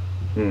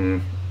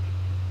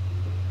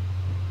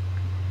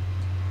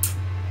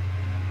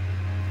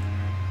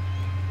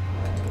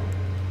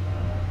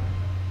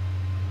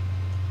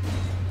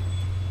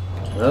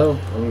 Well,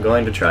 I'm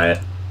going to try it.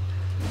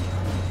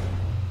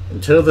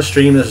 Until the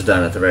stream is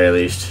done, at the very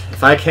least.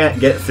 If I can't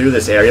get through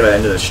this area by the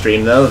end of the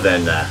stream, though,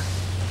 then I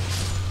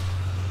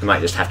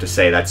might just have to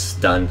say that's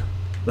done.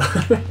 I'm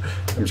just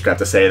going to have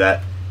to say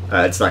that.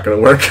 It's not going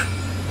to work.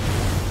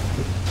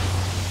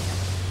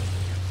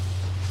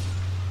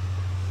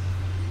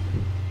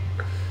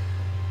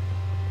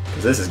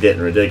 Because this is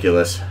getting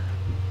ridiculous.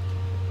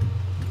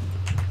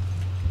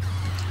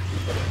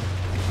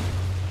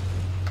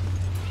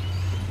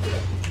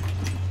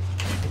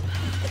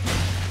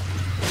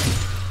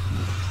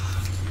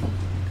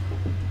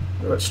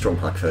 What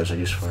Stormhawk feathers are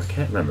used for? I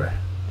can't remember. I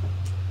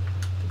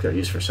think they're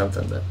used for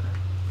something, but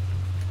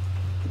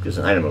there's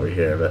an item over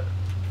here, but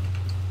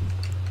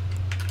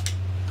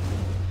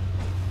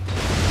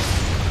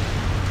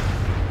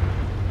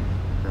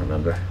I don't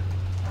remember.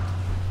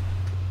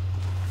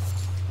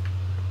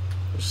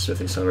 There's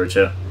smithing somewhere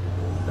too.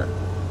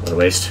 What a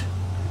waste.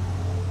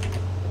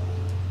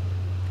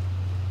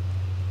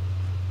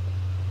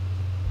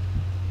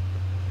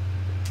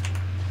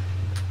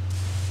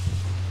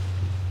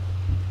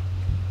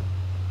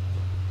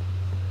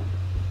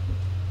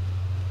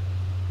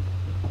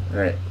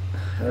 Alright,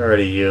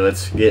 alrighty you,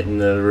 let's get in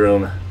the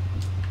room.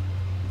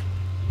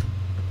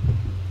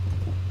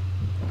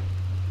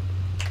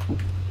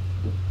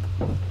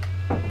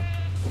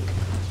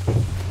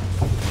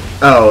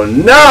 Oh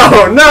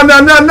no! No,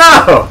 no, no,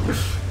 no!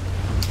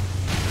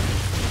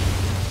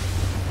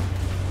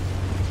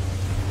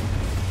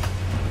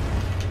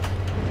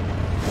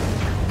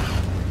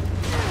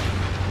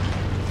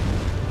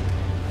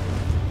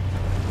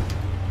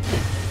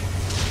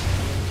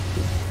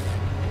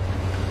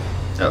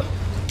 Oh.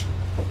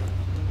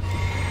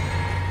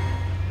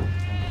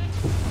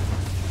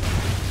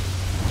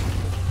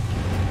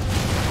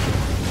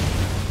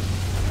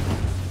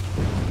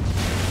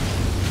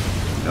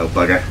 Oh,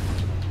 bugger.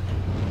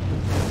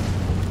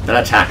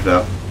 That attack,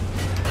 though.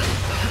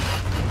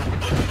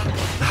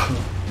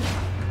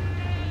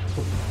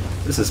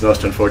 This is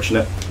most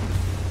unfortunate.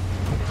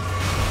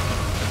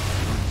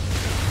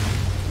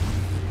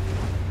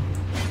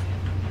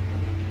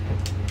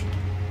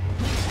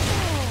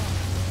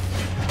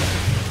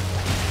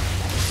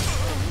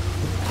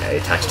 Yeah, he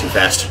attacks too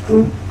fast.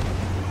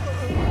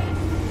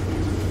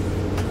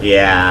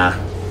 Yeah.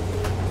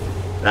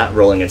 That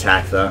rolling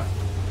attack, though.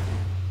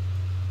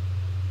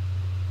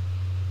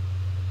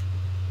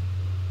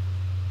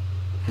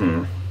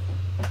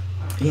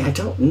 Yeah, I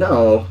don't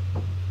know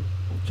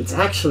if it's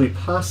actually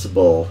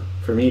possible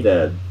for me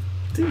to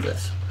do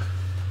this.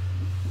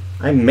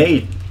 I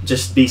may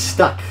just be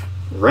stuck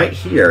right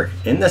here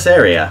in this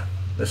area,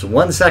 this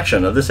one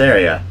section of this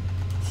area,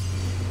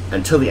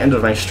 until the end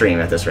of my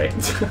stream at this rate.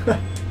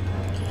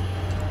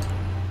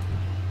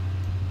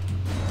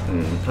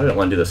 Probably don't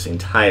want to do this the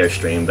entire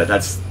stream, but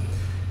that's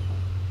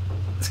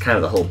kind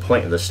of the whole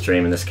point of this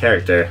stream and this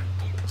character.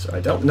 So I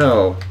don't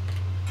know.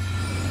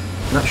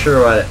 I'm not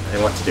sure what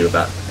I want to do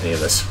about any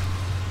of this.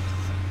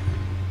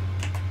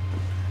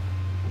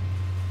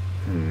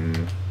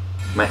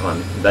 Might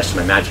want to invest in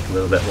my magic a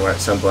little bit more at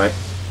some point.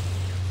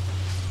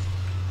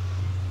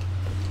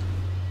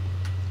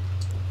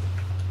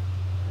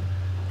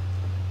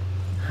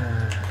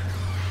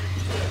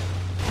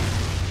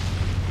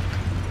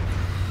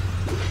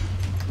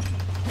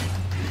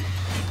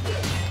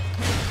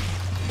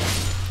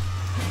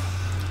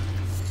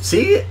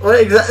 See what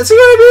exactly? See what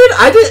I mean?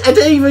 I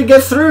didn't even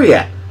get through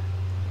yet.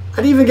 I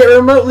didn't even get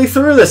remotely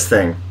through this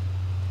thing.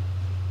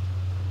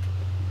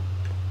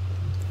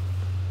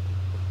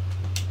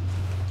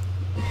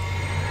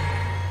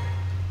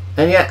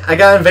 And yet I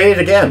got invaded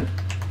again.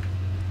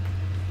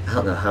 I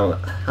don't know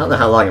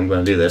how long I'm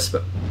going to do this,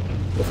 but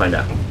we'll find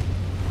out.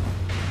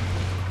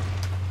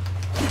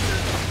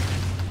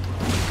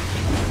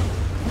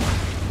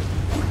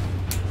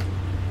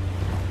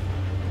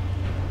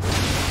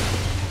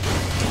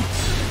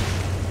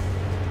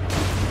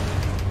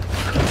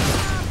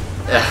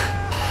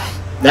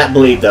 That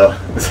bleed, though.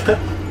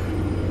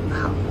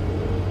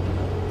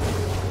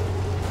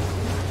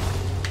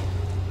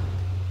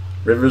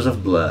 Rivers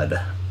of blood.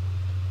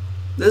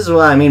 This is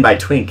what I mean by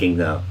twinking,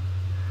 though.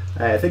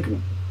 I think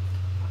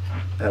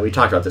we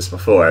talked about this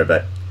before,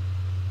 but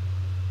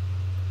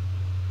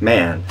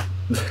man,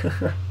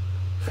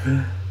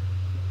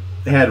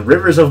 They had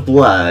rivers of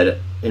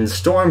blood in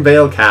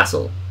Stormveil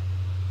Castle.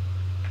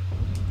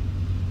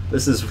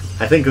 This is,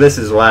 I think this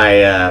is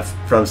why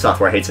From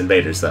Software hates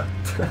invaders, though.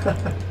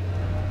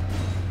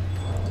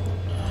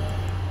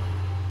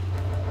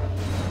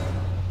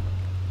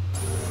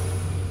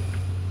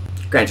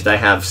 Granted, I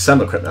have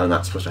some equipment I'm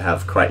not supposed to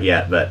have quite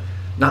yet, but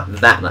not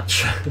that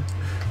much.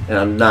 And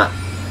I'm not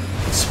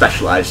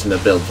specialized in the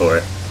build for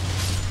it.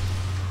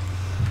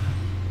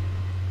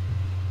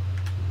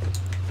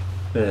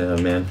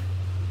 Oh, man.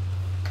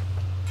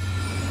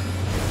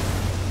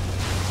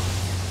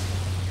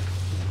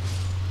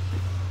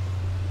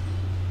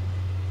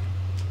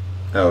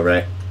 Oh,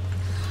 right.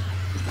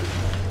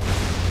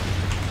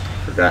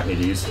 Forgot me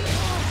to use it.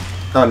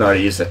 Oh, no, I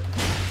use it.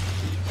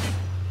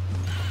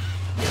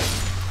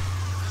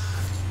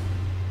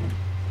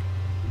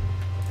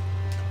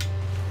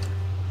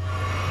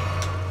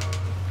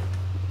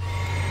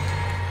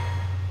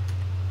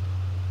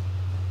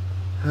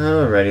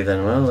 Alrighty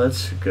then, well,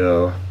 let's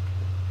go.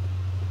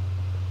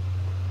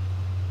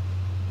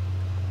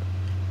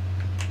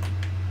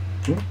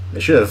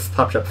 It should have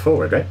popped up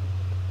forward, right?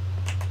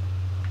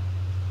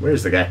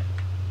 Where's the guy?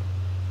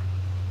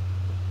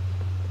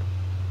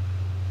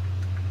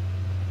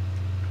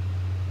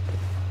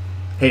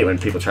 Hate when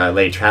people try to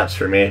lay traps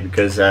for me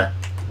because as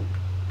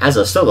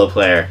a solo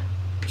player,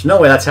 there's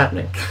no way that's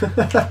happening.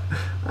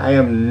 I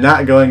am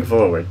not going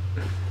forward.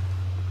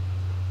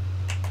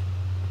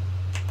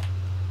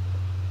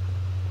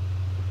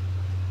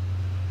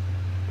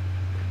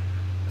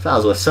 If I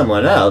was with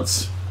someone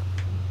else,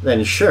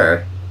 then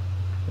sure,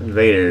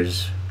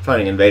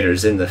 fighting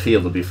invaders in the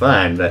field would be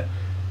fine, but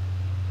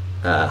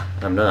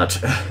I'm not.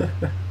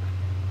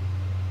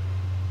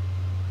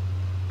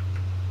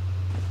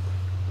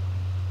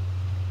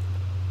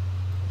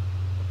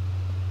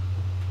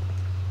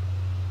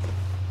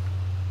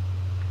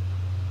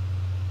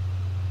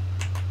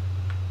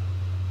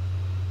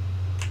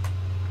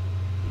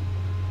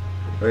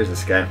 Where's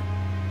this guy?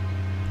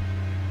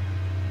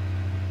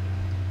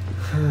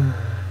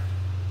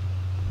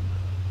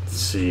 Let's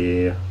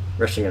see.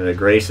 Rushing into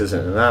Grace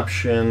isn't an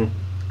option.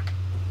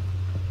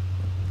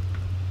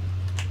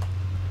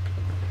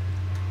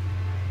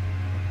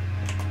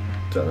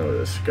 Don't know where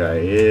this guy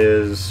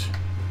is.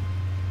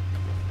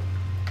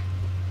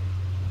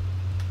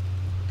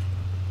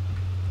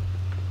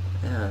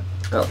 Yeah.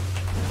 Oh.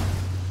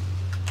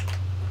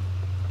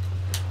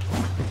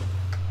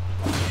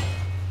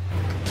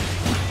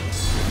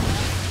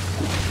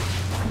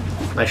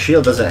 My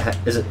shield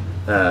isn't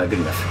good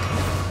enough.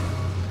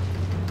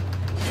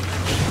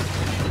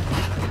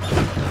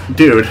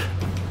 Dude.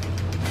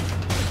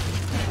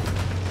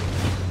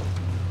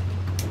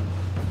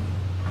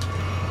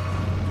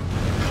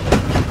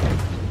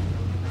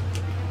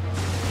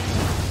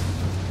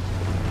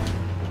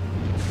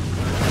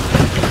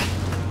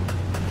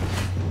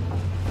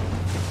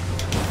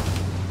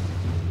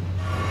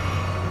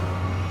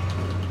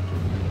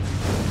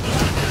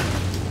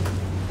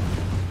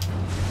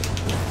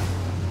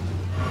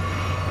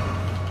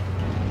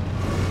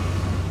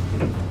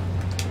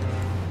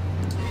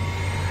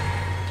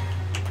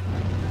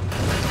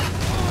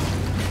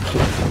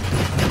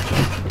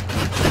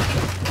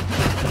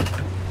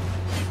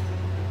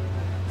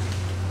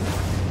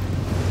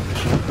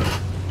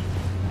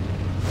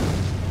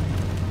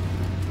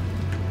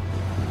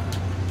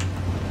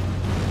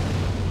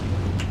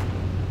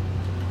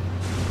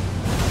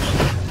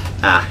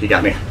 Ah, you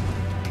got me.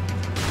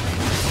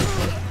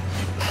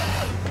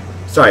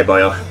 Sorry,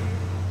 boyo.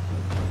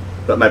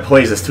 But my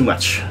poise is too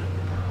much.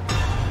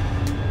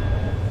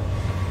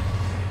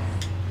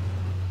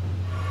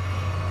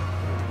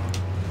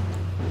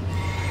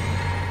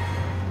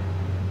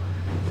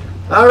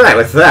 Alright,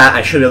 with that,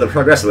 I should be able to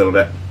progress a little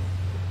bit.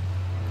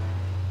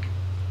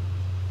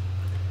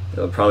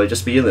 It'll probably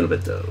just be a little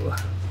bit, though.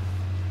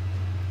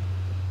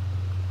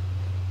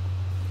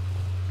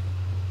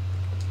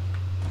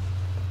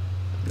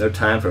 No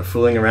time for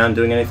fooling around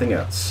doing anything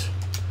else.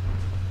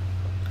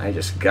 I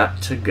just got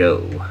to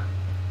go.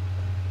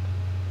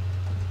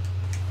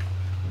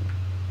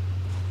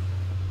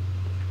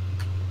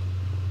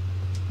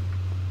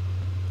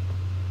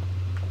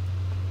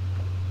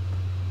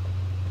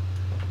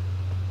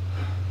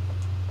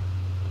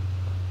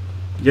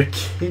 You're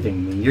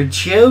kidding me. You're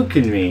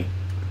joking me.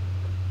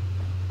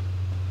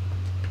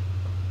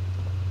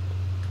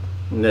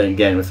 And then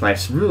again, with my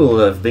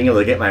rule of being able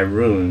to get my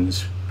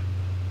runes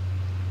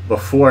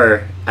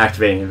before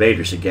activating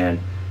invaders again,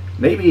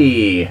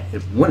 maybe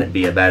it wouldn't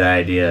be a bad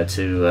idea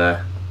to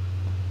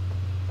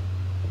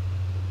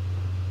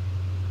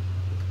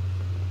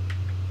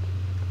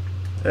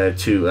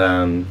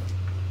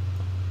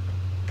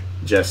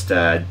just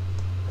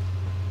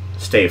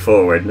stay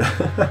forward.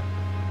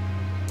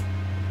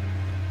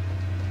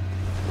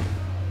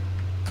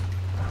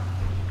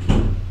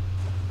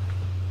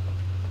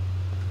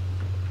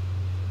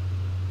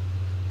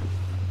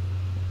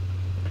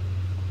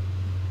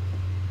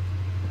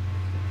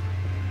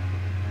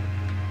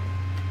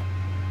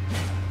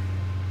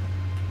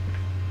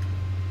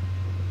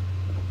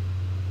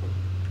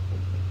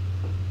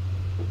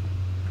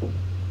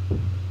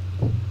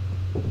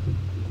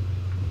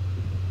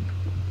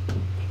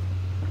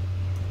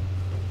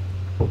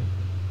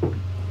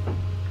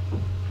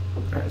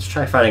 Alright, let's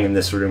try fighting in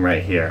this room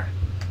right here.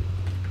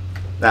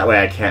 That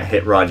way I can't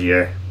hit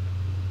Rogier.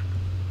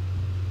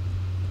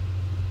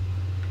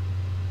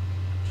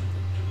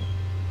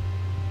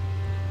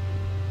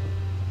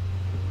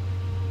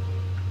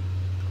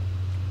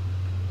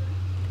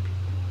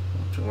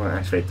 Don't want to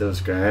activate those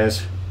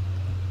guys.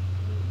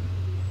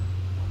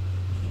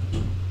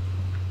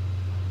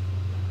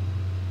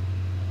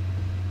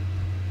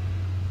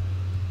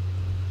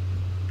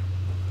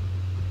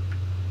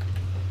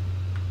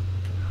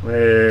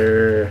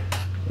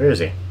 Where is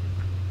he?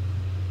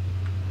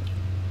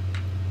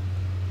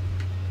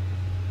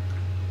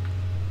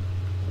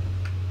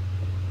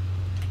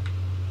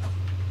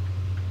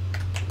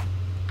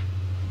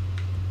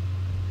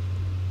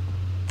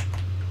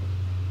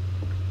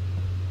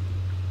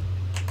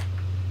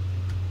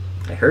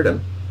 I heard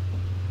him.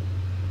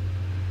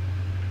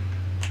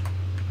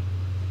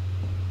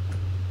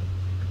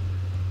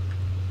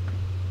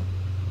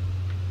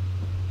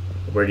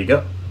 Where'd he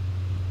go?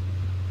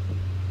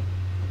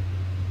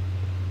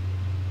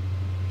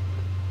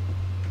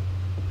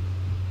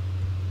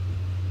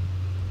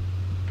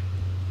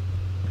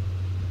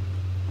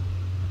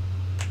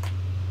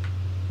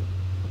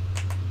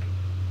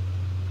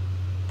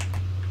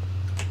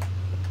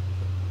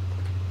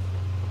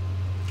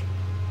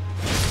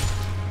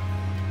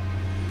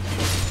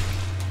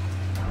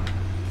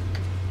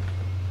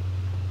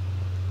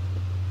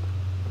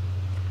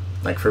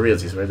 Like, for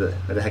realsies, where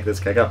the heck did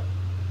this guy go?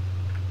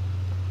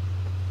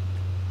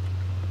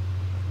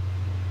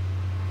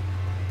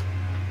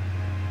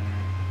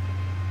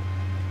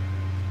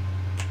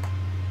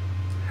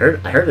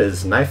 I heard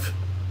his knife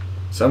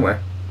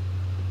somewhere.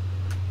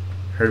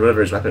 Heard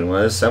whatever his weapon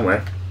was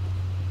somewhere.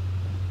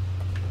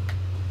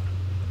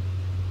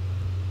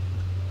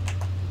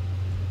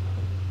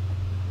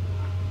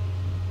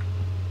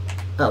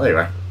 Oh, there you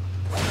are.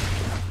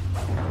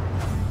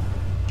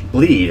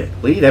 Bleed.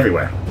 Bleed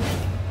everywhere.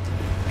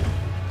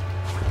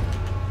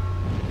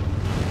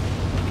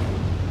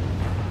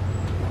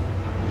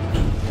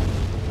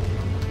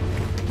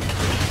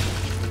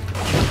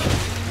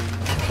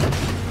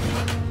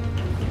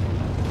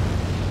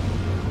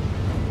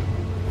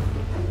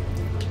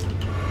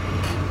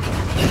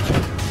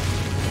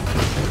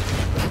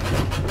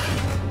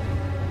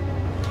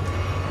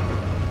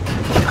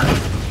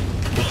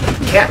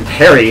 Can't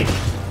parry.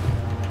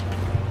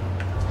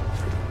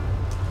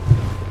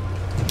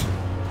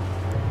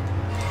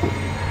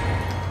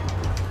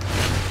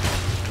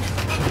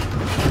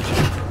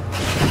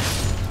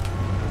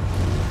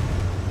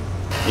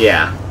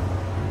 Yeah.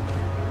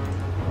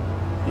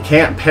 You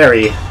can't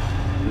parry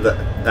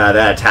that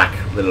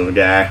attack, little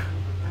guy.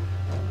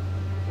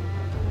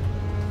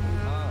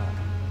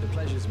 The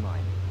pleasure's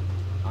mine.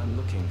 I'm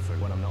looking for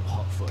when I'm not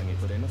hot-footing it,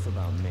 but enough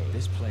about me.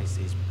 This place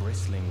is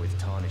bristling with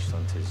tarnished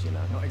hunters, you know.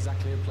 Not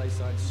exactly a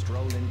place I'd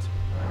stroll into.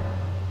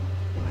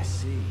 I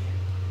see.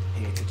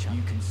 Here to chat.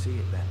 You can see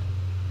it then.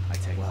 I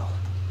take. Well,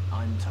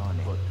 I'm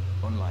tarnished, but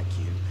unlike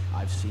you,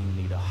 I've seen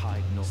neither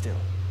hide nor still.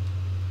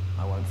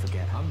 I won't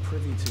forget. I'm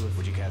privy to it.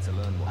 Would you care to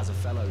learn more? As a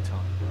fellow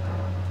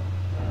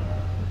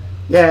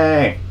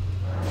Yay!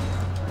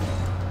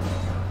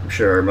 I'm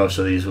sure most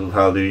of these will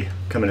probably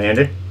come in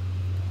handy.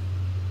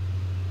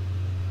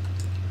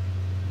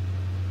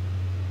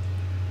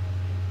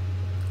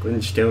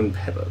 Glintstone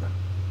pebble.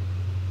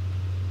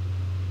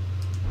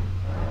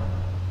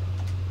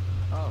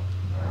 Oh.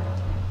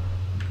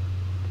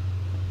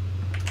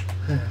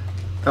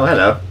 Oh,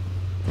 hello.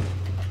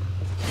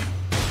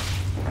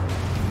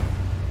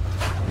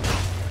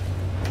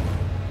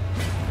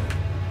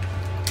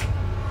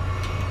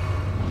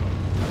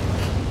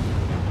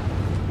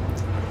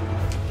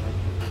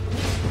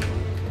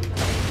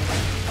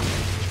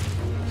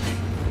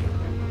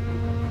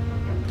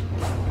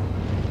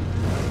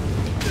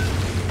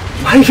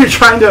 Why are you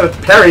trying to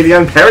parry the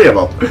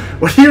unparryable?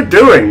 What are you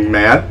doing,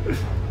 man?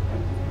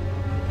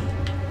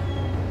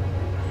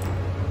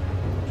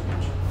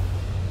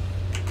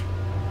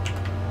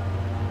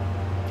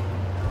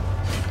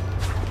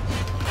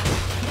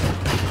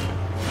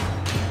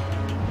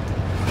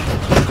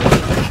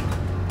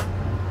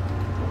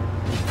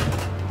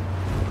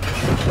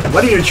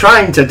 What are you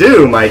trying to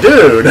do, my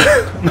dude?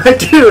 My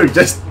dude,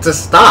 just to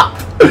stop.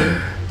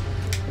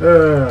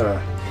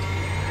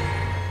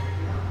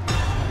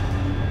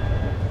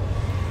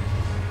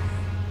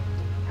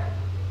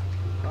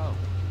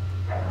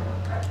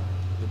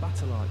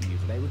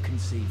 They were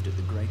conceived at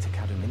the Great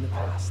Academy in the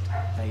past.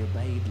 They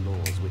obeyed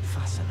laws which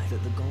fascinate.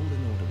 That the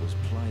Golden Order was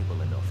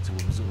pliable enough to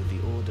absorb the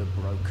Order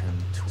broken.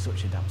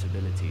 Such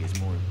adaptability is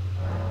more...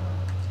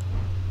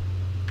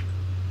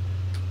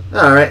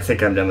 Alright,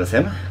 think I'm done with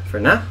him for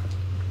now.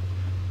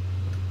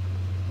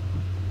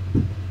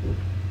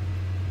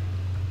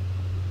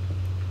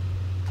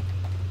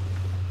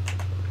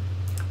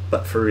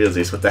 But for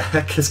realsies, what the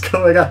heck is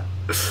going on?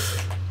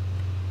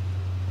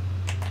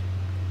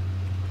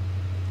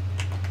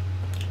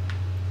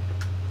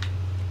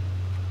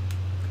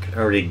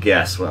 already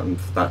guess what I'm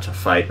about to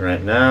fight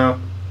right now.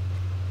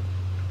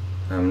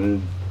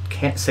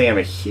 Can't say I'm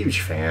a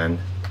huge fan.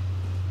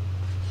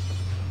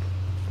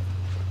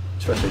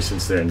 Especially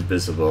since they're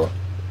invisible.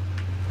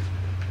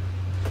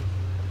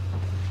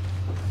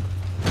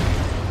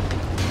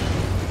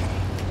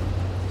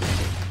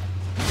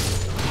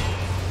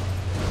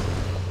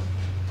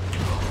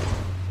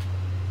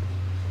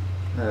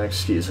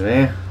 Excuse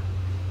me.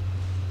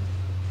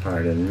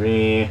 Pardon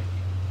me.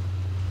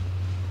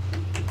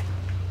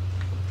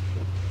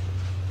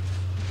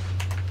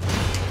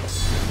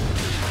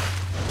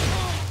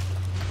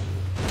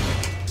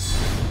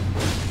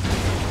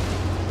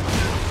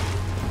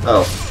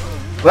 Oh.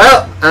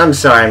 Well, I'm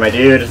sorry, my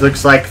dude. It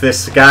looks like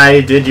this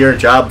guy did your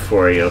job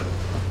for you.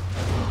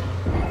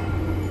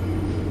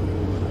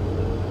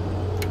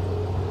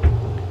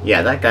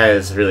 Yeah, that guy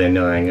is really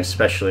annoying,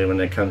 especially when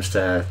it comes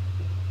to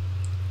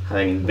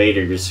having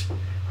invaders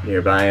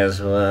nearby as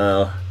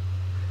well.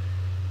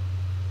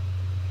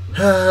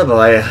 Oh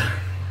boy.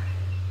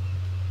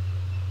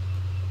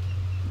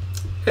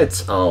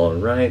 It's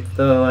alright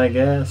though, I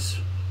guess.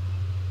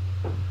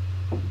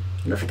 I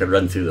wonder if I could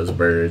run through those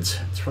birds.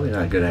 It's probably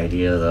not a good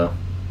idea though.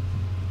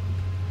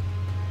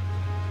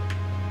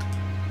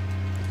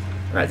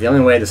 Alright, the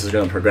only way this is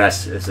going to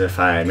progress is if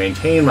I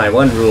maintain my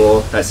one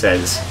rule that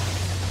says,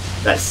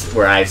 that's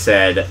where I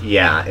said,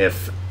 yeah,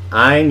 if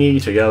I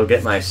need to go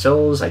get my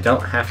souls, I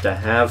don't have to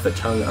have the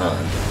tongue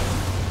on.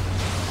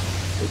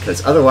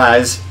 Because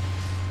otherwise,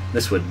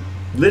 this would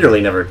literally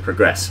never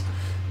progress.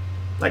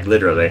 Like,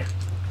 literally.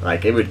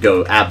 Like, it would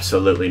go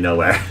absolutely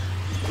nowhere.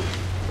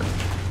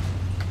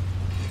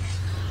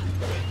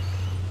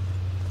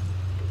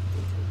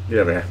 Get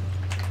over here.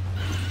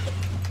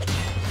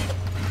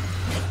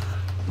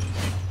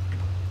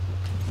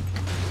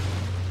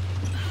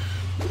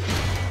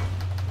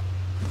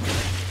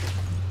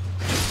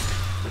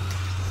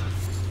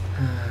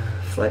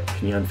 Flight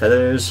pinion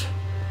feathers.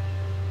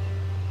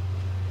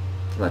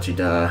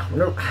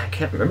 Lachida. I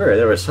can't remember.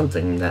 There was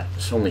something that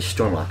only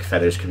Stormlock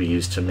feathers could be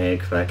used to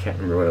make, but I can't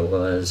remember what it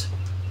was.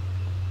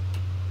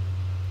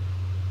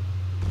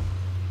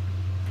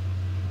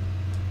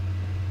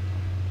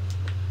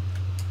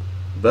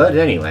 But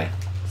anyway.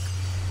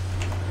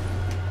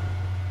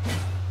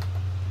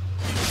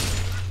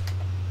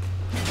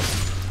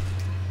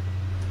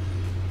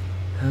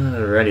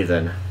 Alrighty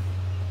then.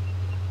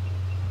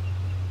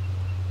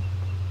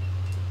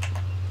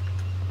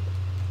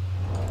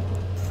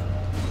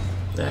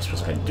 I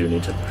suppose I do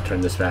need to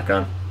turn this back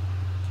on.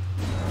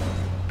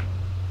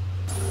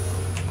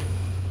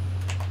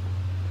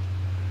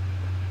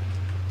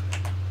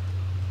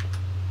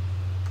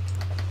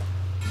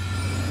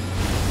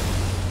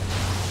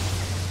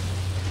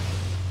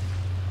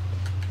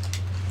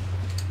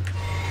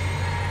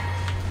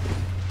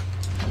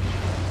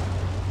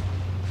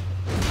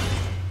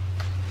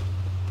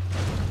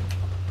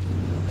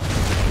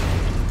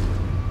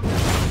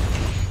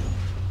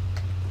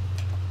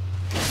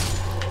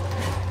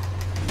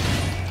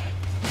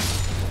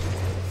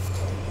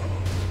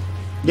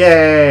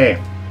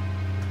 Yay!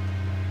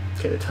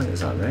 Okay, the tongue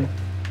is on, right?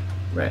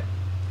 Right.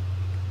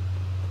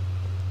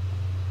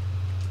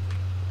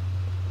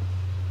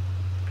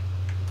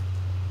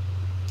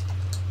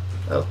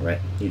 Oh, right.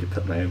 Need to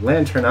put my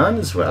lantern on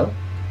as well,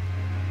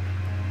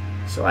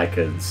 so I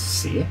could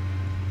see.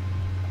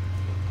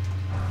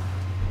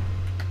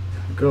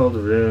 Gold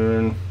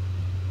rune.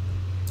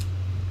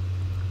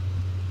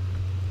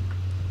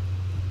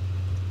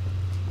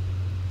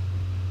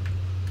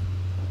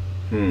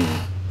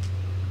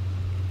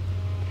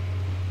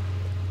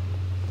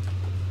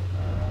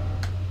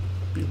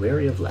 Be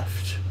wary of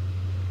left.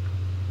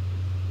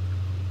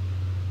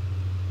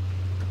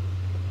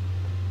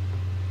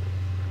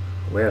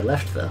 Where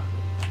left, though?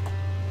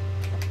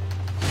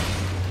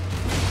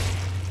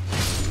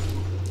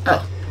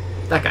 Oh,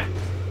 that guy.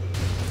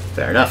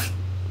 Fair enough.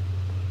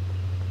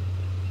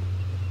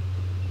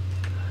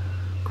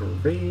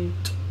 Great.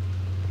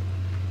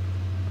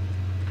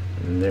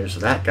 And there's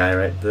that guy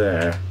right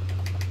there.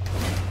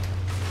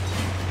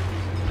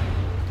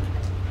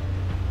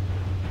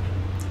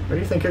 Where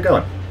do you think you're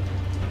going?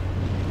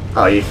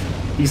 Oh,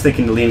 he's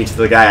thinking to lead me to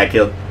the guy I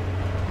killed.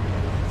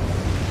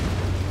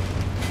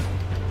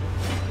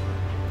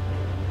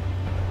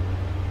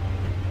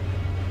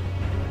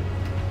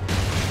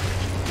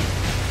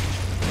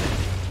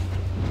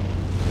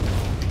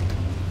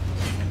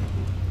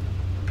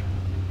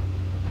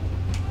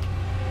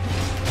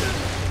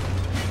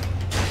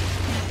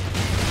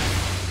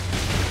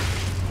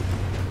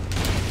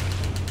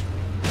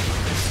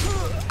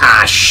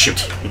 Ah, shoot!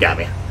 He got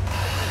me.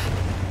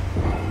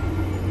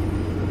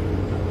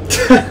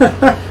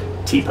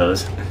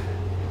 T-pose.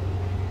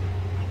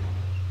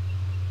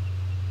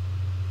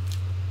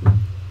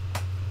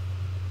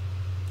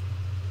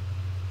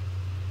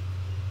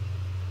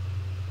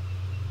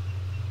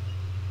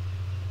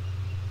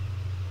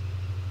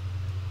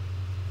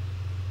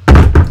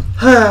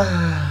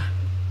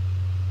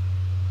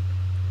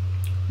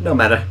 No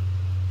matter.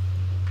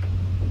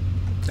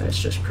 Let's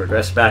just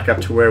progress back up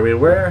to where we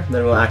were,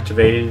 then we'll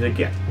activate it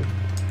again.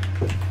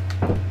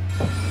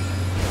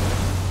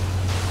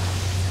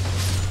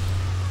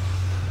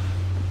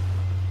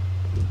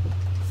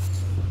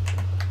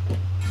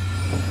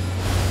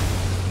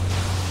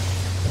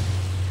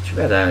 Too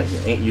bad I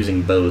ain't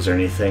using bows or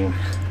anything.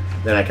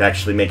 Then I can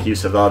actually make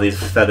use of all these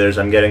feathers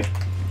I'm getting.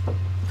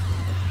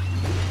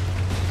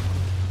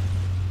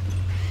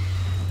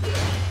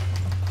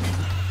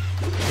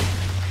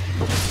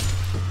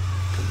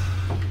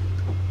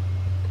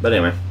 But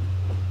anyway.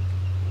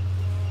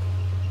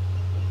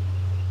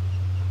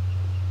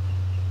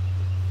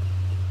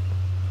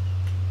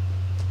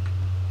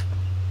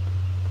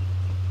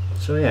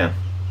 So yeah.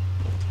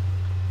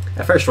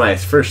 At first, when I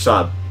first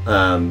saw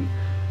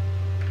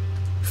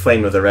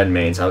Flame of the Red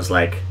Mains, I was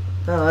like,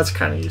 oh, that's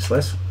kind of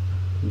useless.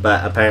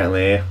 But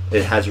apparently,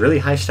 it has really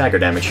high stagger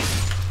damage.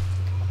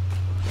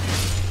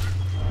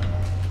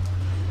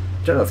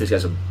 Don't know if these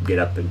guys will get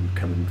up and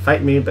come and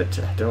fight me, but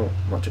I don't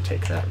want to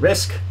take that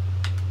risk.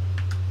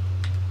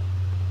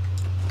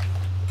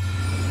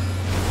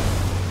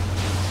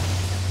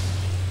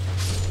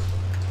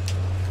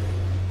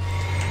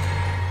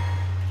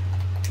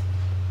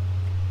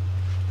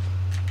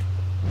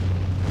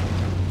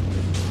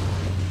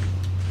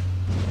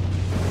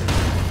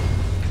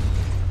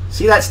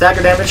 See that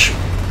stagger damage?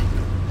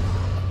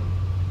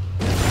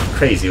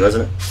 Crazy,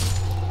 wasn't it?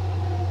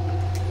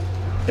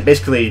 It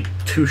basically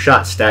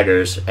two-shot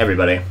staggers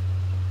everybody.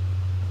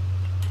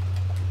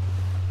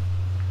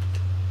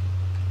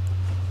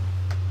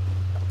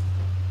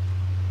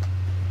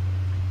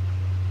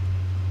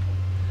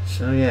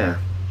 So yeah.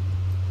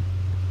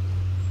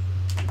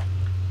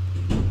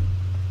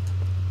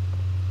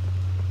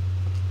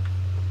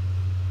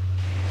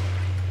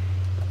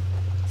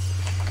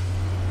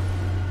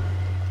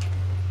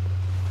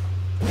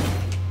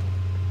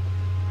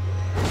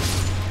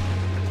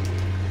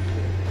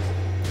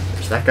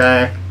 That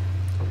guy.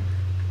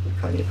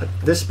 Probably need to put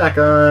this back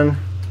on.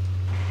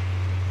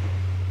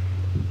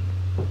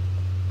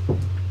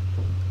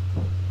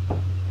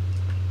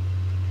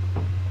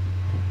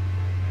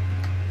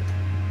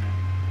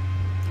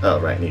 Oh,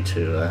 right, need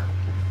to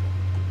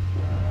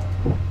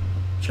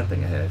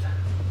jumping ahead.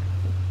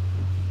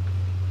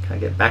 Can I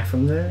get back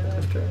from there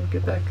after I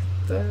get back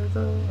there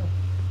though?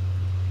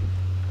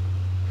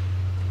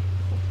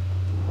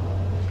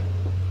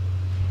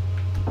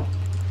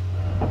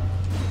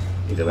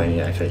 Either way, I need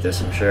to activate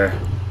this, I'm sure.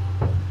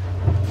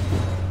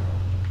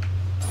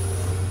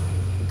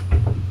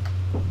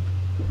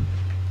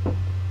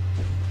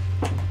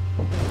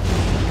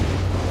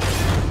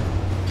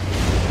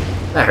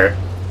 That hurt.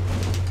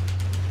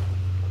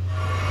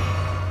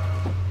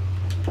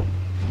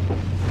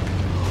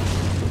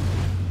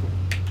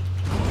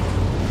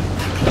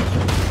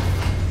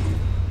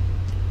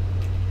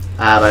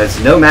 But it's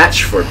no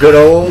match for good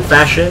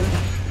old-fashioned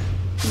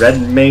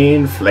Red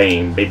Mane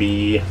Flame,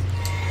 baby.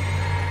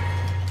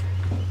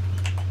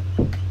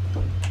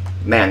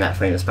 Man, that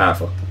flame is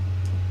powerful.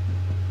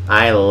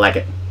 I like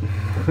it.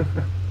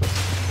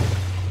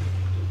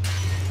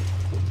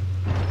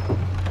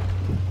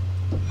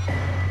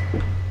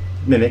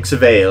 Mimics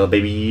Veil,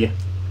 baby.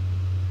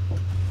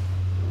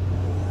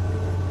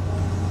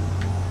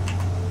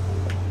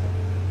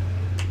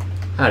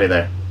 Howdy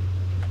there.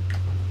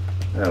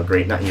 Oh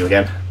great, not you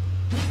again.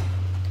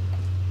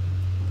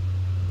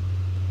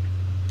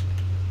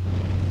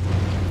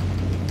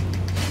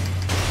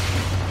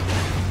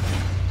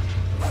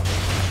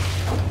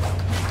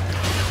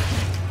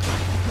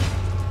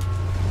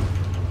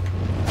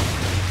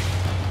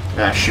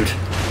 Ah, shoot.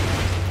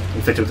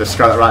 Infected with the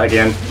Scarlet Rot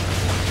again.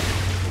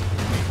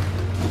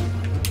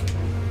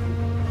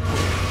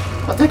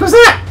 What the heck was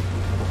that?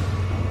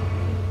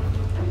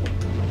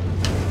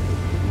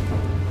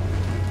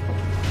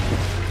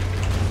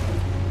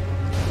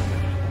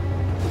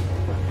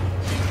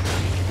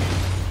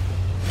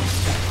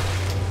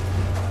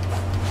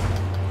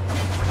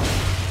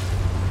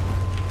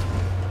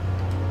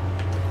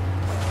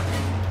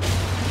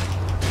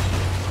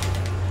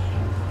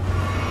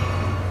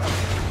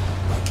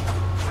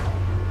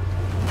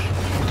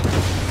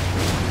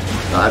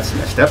 Oh, that's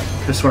messed up.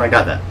 Just when I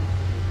got that.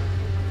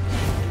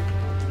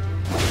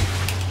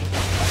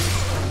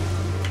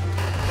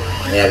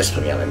 Yeah, just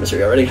put me out of my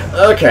misery already.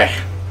 Okay.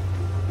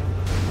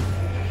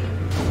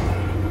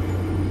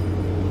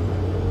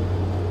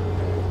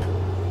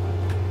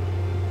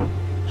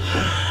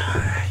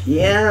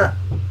 Yeah,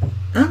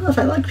 I don't know if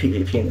I like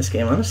PvP in this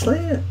game, honestly.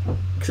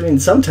 Because, I mean,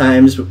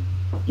 sometimes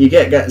you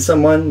get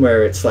someone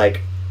where it's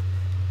like,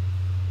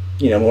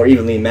 you know, more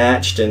evenly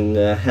matched and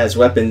has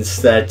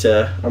weapons that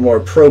are more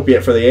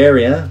appropriate for the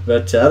area,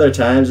 but other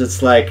times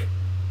it's like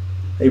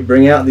they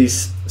bring out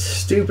these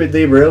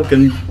stupidly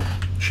broken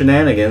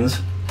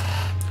shenanigans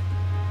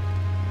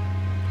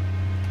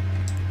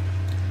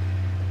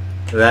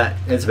that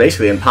it's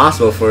basically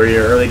impossible for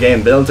your early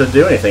game build to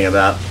do anything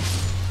about.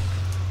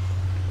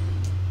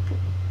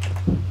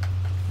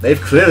 They've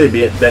clearly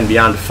been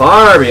beyond,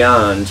 far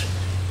beyond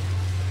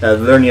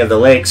learning of the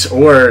lakes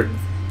or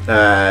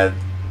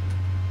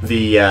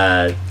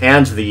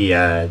Stormveil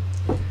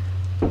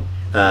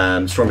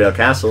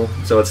Castle,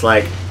 so it's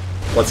like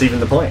what's even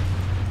the point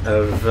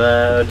of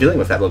dealing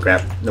with that little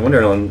crap? No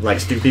wonder no one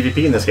likes to do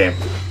PvP in this game.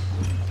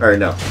 Or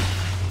no.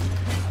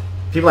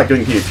 People like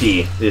doing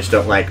PvP, they just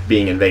don't like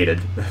being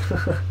invaded.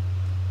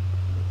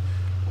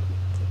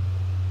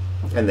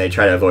 And they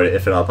try to avoid it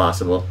if at all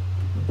possible.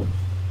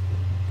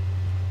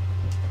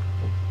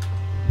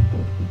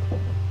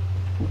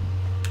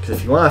 Because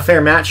if you want a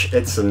fair match,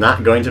 it's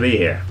not going to be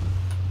here.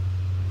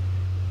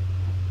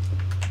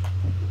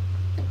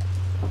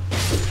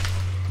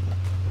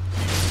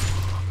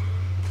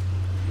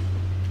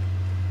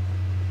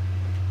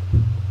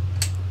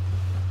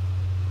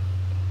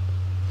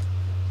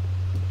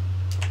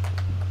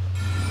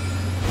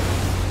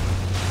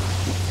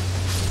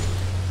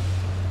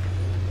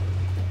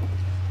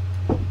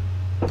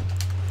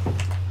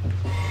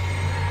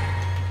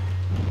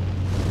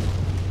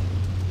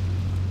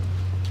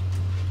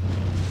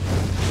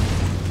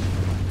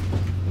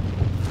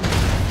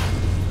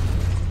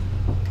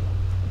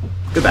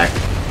 Goodbye.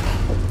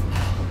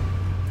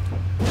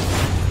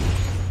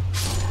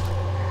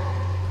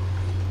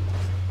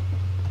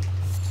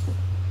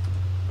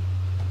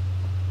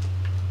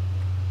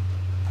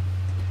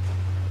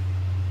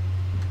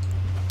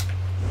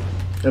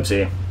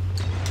 Oopsie.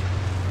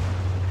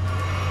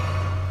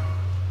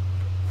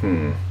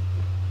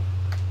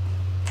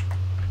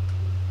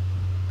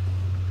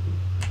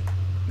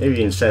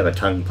 Maybe instead of a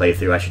tongue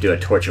playthrough, I should do a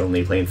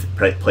torch-only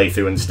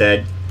playthrough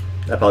instead.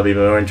 That'd probably be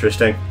more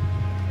interesting.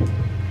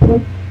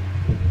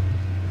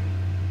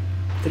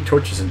 I think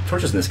torches in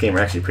this game are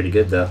actually pretty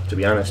good, though, to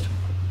be honest.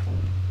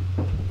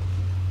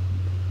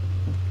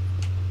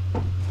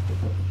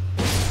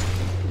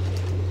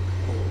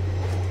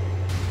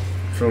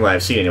 From what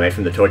I've seen, anyway,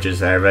 from the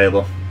torches that are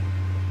available.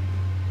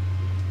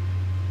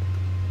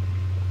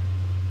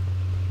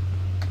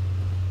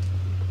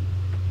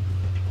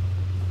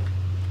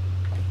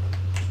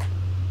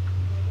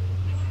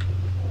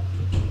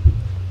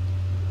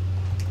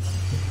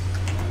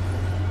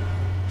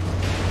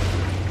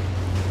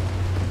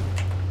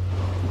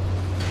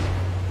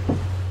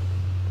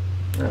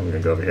 I'm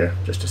gonna go over here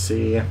just to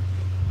see.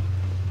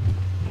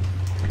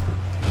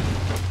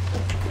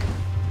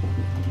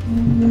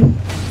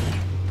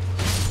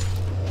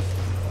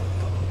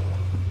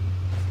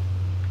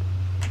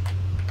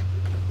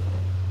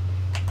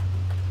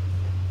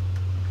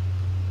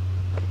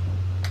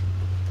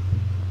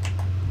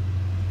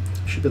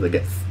 Should be able to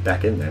get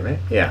back in there, right?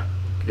 Yeah,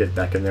 get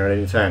back in there at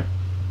any time.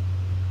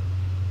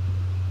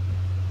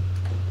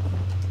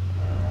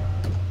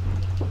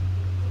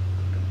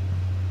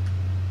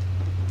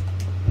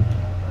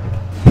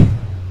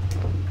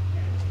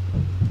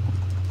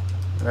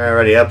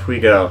 Alrighty, up we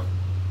go.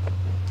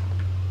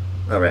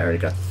 Alright, I already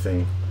got the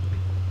thing.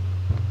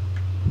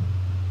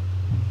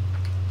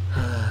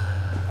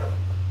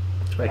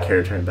 Let's my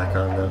camera turn back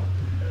on, though.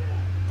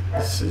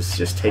 This is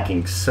just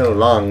taking so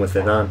long with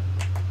it on.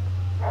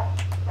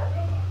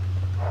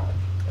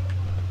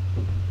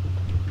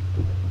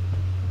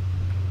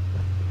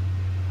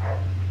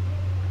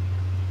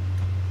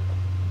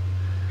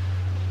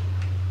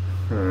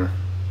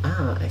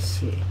 Ah, I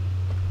see.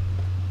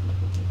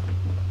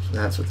 So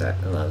that's what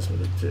that allows me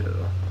to do.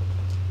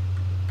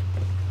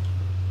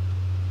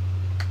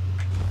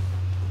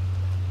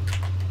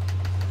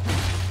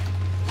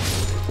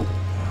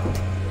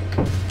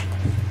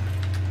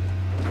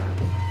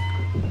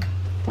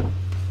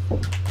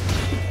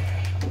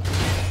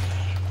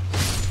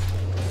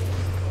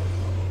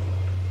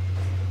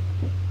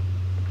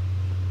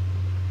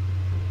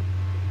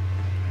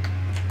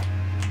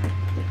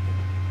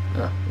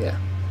 Oh, yeah.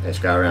 I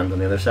just got around on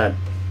the other side.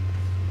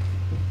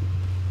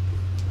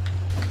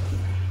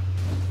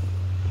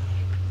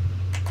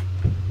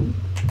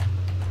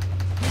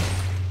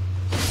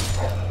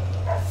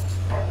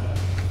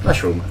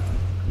 Mushroom.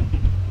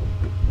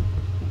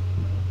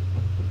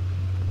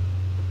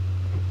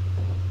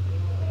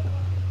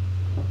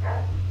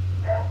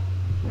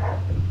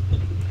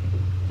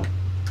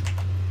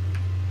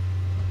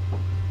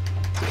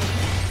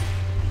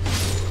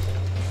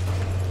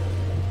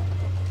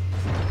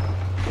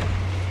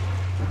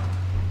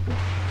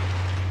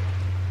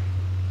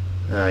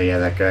 Oh yeah,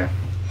 that guy.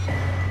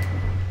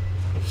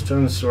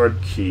 Stone sword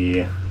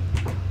key.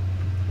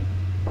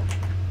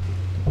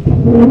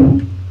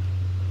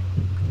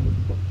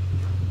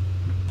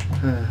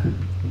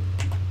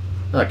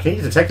 Oh, can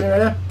you detect me right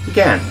now? You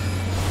can.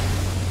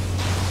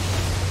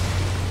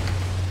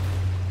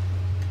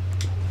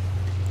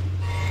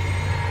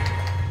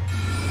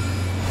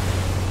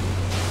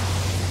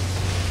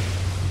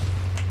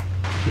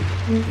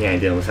 Yeah, I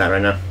ain't dealing with that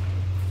right now.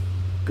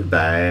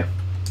 Goodbye.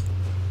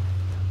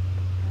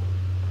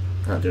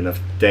 Not do enough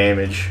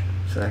damage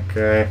to that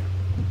guy.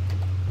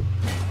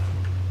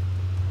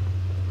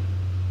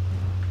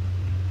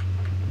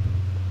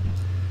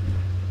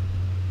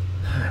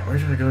 Where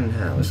do I go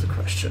now is the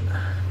question.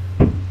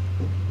 I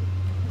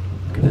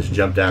can just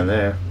jump down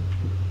there.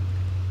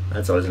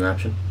 That's always an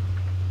option.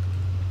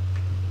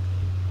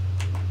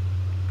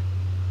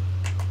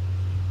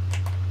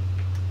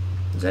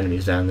 There's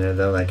enemies down there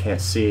though that I can't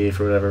see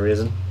for whatever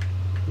reason.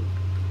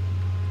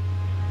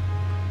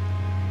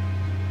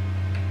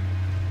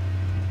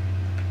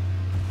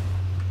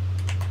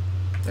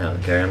 I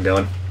don't care, I'm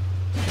going.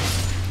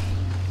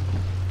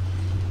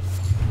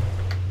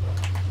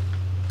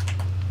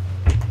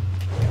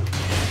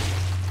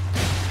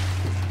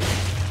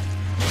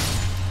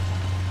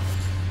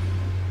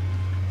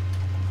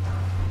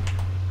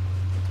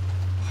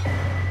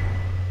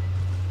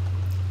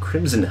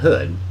 Crimson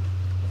Hood?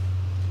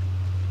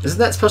 Isn't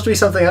that supposed to be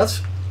something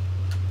else?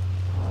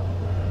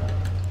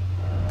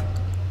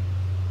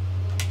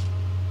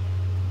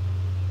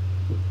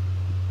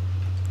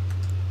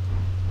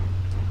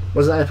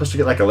 Wasn't I supposed to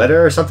get like a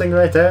letter or something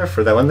right there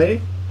for that one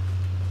lady?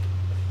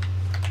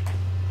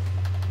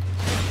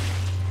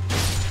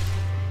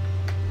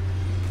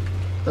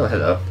 Oh,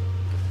 hello.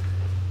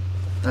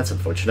 That's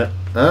unfortunate.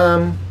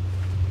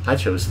 I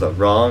chose the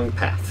wrong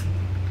path.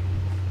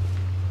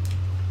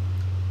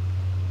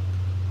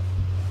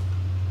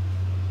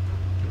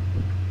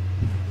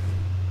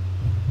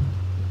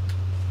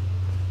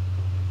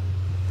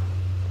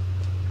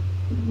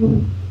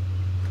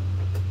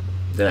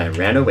 Then I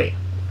ran away.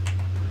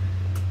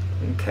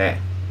 Okay.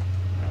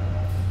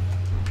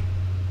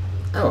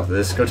 Oh, did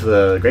this go to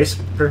the Grace,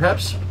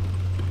 perhaps?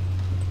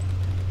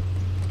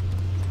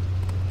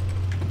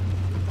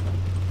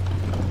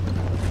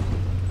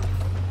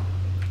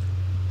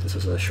 If this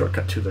was a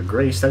shortcut to the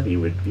Grace, that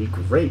would be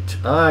great.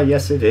 Ah,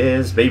 yes it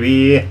is,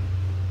 baby!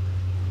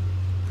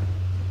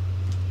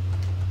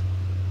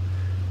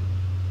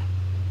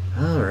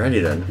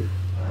 Alrighty then.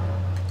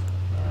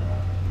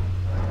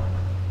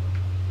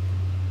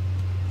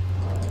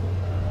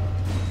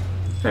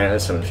 Alright,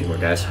 let's summon a few more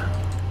guys.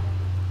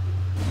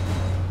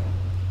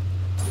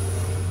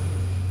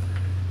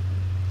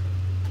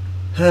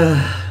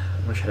 I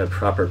wish I had a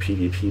proper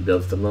PvP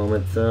build at the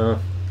moment, though.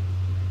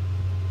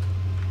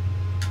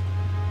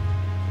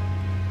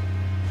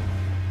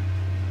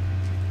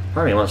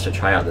 Part of me wants to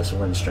try out this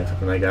one strength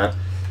weapon I got.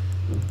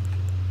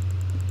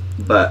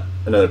 But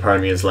another part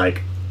of me is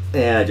like,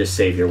 yeah, just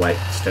save your white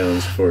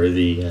stones for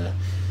the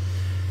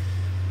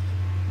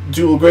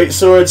dual great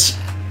swords.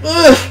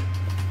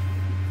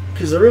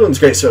 Because the Ruin's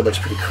greatsword looks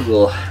pretty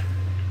cool.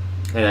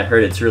 And I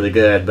heard it's really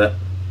good, but I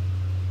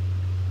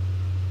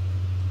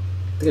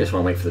think I just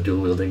want to wait for the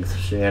dual wielding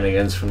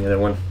shenanigans from the other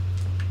one.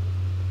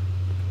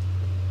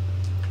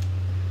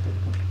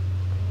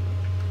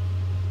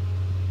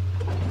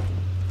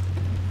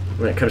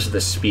 When it comes to the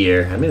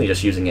spear, I'm mainly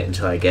just using it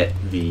until I get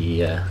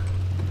the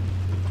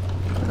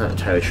I'm not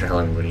entirely sure how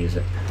long I'm going to use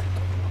it.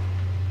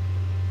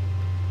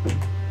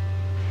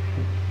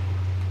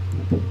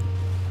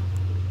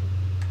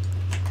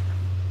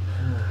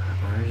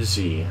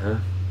 RZ, huh?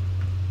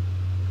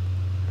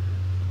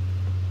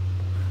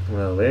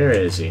 Well, where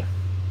is he?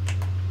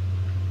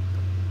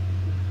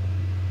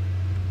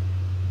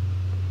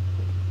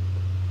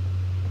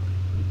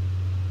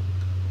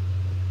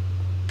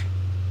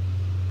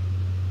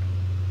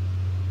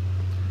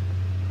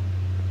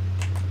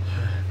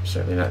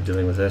 Certainly not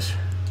dealing with this.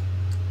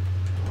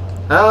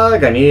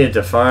 Ugh, I needed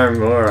to farm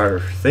more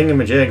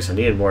thingamajigs. I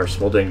needed more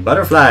smoldering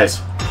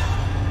butterflies.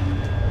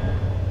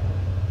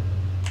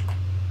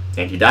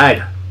 And he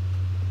died.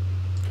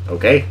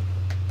 Okay.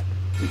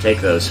 We take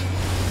those.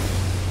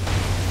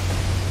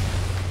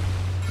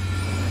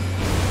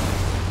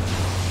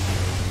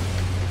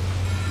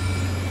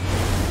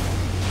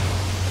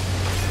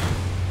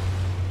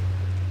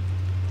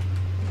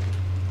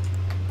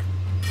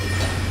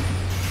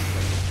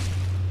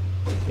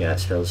 Yeah, that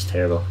smells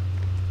terrible.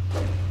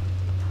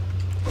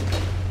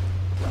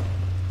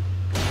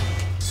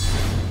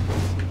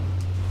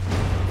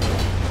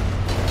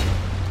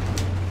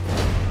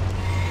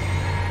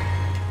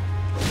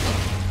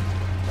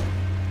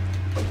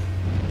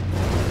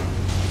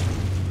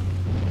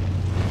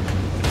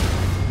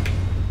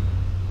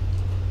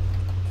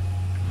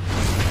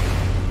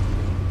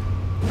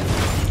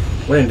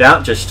 When in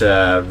doubt, just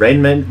raid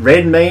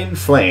main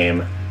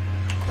flame.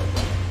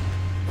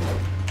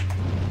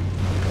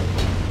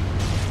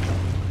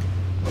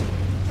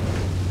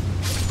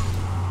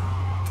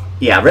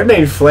 Yeah, Red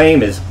Main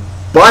Flame is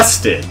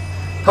busted.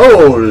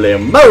 Holy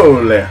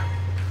moly.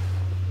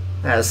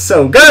 That's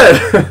so good.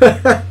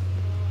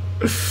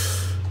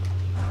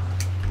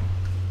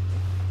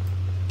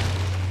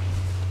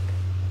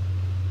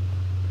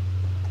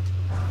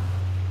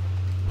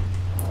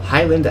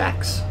 Highland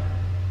Axe.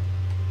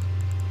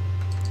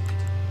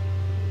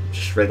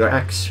 Just regular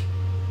axe.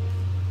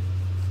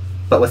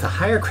 But with a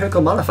higher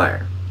critical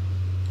modifier.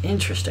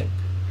 Interesting.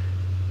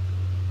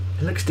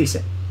 It looks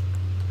decent.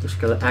 Looks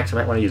like an axe I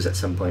might want to use at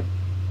some point.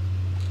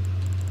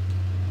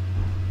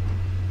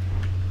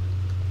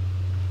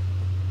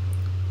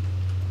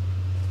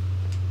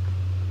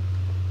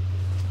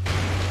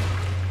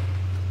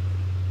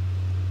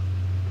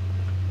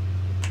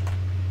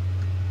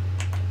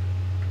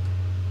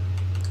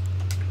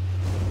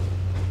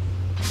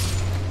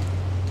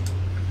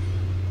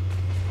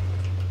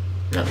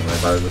 Not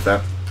really bothered with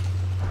that.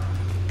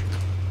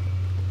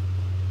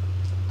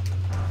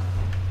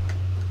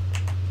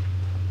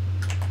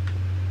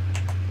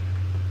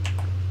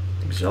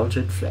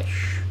 Exalted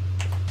flesh.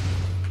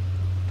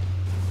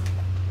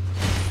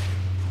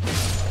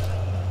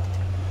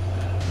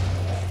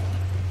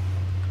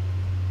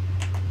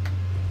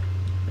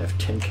 I have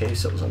 10k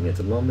souls on me at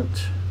the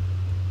moment.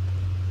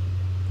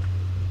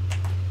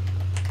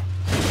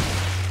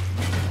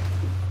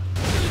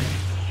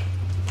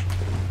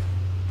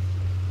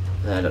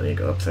 I don't need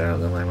to go up there. I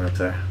don't know why I went up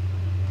there.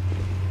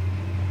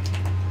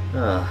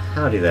 Oh,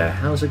 howdy there.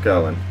 How's it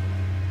going?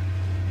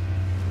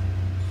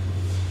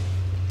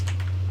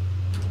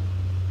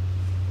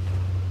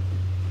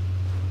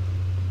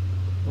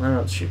 Why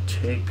don't you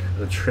take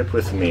the trip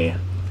with me?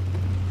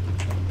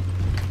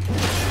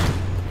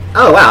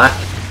 Oh, wow.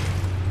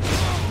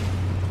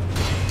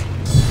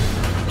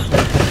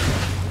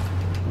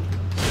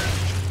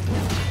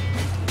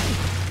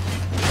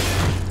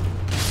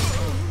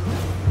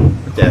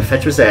 What the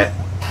fetch was that?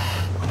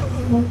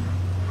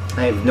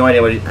 I have no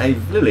idea what I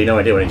have literally no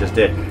idea what he just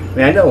did. I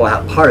mean, I know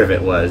what part of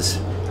it was.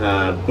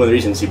 One of the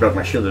reasons he broke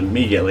my shield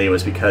immediately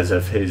was because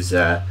of his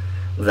that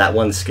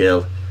one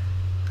skill.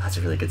 That's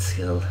a really good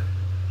skill.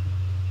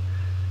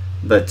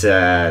 But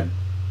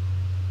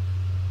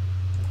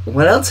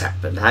what else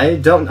happened? I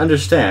don't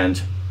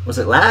understand. Was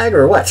it lag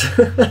or what?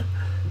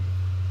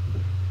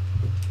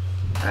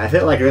 I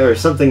feel like there was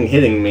something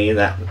hitting me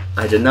that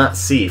I did not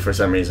see for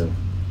some reason.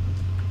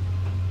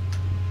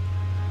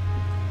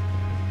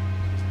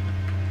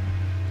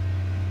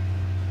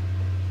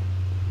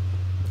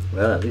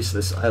 Well, at least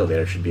this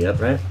elevator should be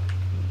up, right?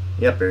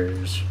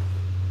 Yuppers.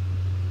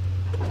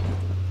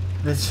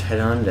 Let's head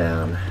on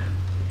down.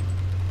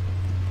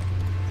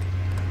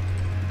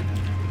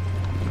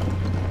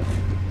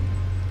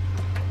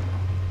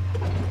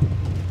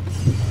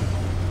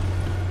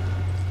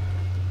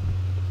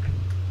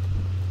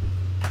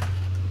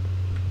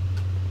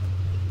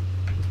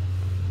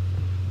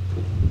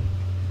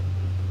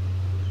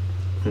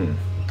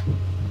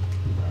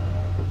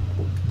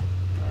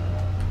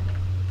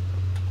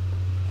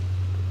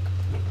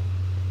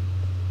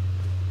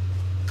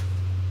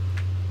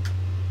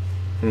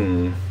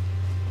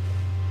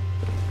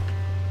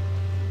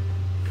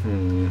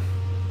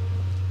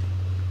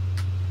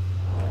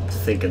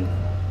 Thinking.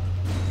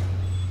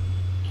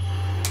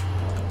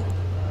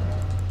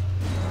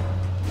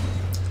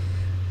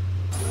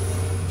 I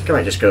think I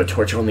might just go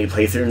torch only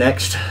playthrough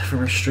next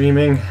for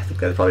streaming. I think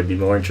that'd probably be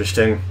more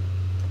interesting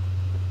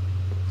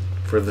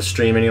for the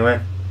stream anyway.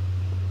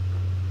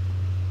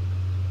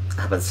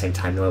 How about the same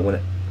time though, I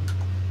wouldn't.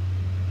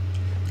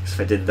 Because if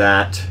I did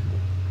that,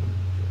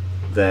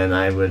 then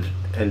I would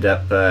end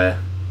up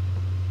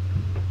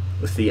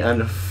with the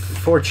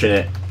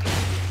unfortunate.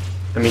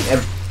 I mean,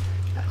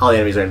 all the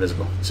enemies are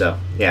invisible, so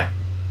yeah.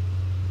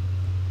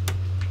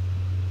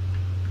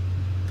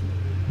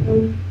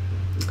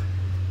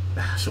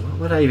 So what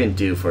would I even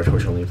do for a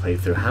torch only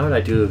playthrough? How would I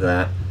do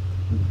that?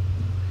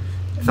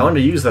 If I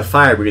wanted to use the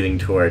fire breathing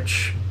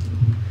torch,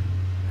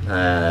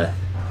 the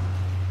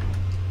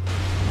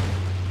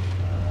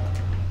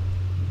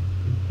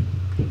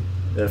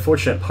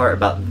unfortunate part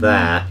about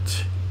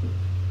that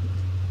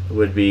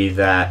would be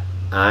that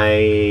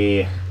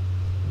I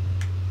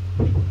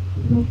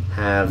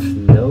have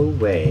no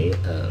way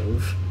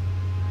of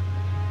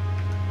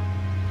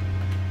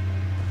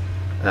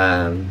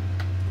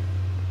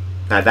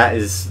that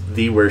is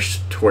the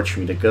worst torch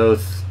for me to go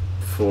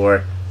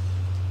for.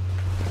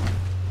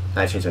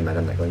 I changed my mind,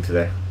 I'm not going through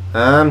there.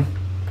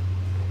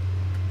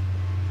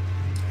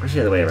 Where's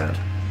the other way around?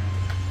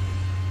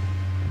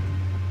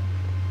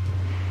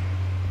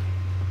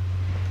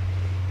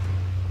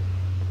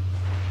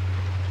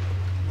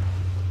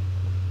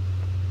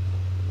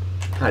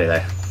 Howdy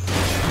there.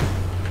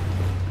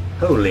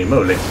 Holy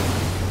moly.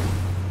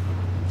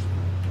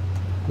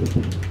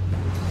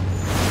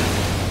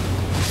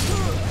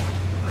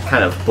 What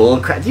kind of bull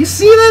crap? Do you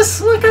see this?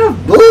 What kind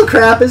of bull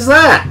crap is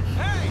that?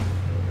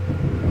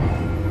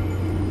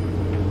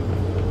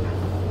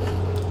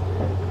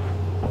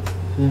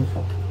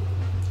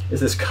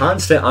 It's this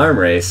constant arm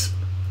race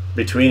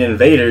between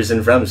invaders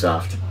and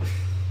FromSoft,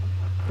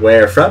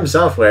 where From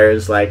Software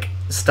is like,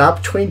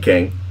 stop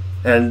twinking.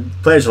 And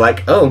players are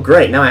like, oh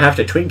great, now I have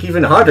to twink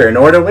even harder in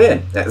order to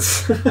win.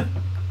 That's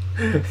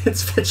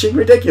it's fetching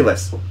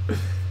ridiculous.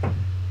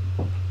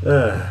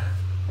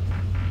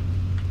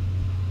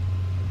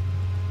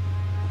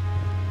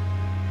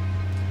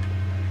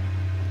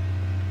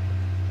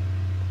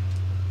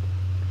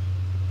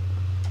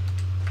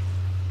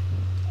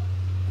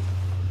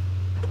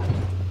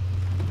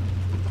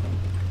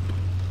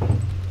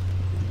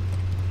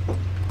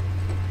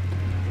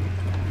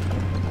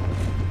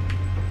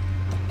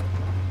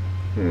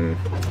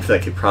 I feel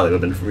like he probably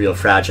would have been real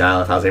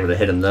fragile if I was able to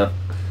hit him, though.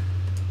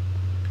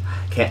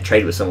 I can't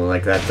trade with someone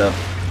like that, though.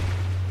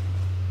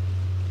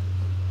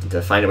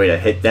 To find a way to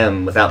hit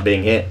them without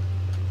being hit.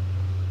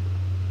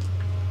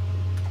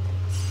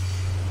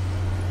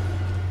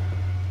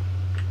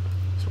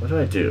 So what do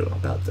I do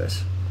about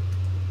this?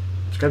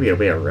 There's gotta be a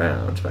way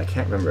around, but I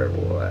can't remember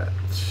what.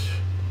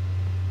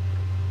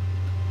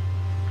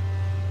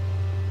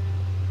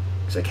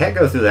 Because I can't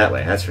go through that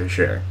way, that's for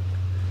sure.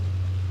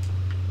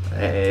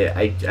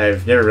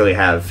 I've never really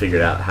have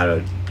figured out how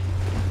to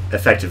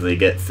effectively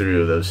get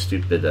through those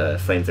stupid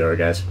flamethrower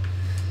guys.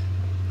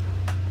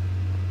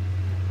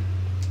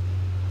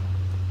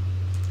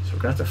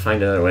 gonna have to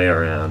find another way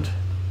around.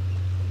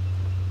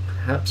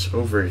 Perhaps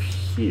over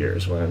here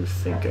is what I'm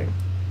thinking.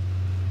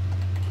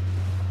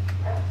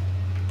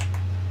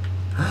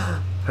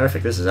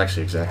 Perfect, this is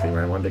actually exactly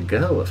where I wanted to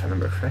go, if I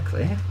remember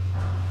correctly.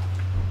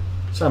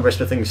 Somber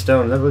Smithing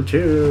Stone level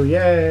 2,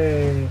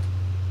 yay!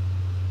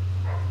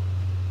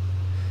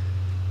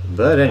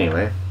 But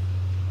anyway.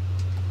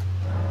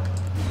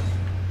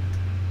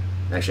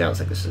 Actually, I don't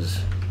think this is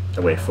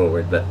the way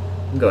forward, but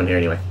I'm going here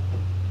anyway.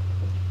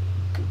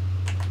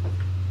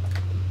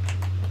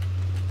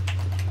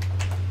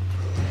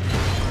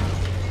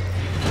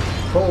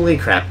 Holy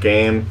crap,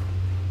 game.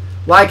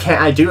 Why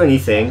can't I do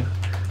anything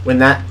when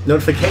that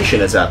notification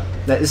is up?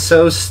 That is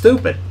so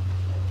stupid.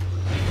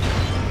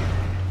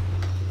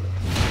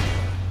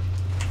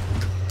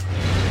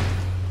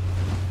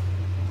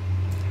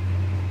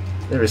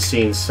 Never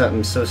seen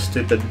something so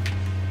stupid.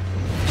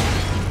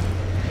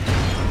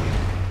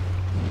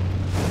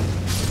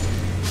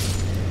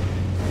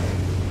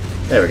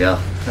 There we go.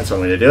 That's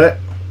one way to do it.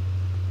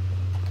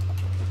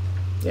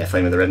 Yeah,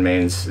 Flame of the Red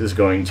Mains is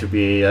going to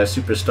be a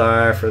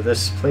superstar for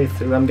this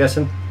playthrough, I'm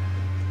guessing.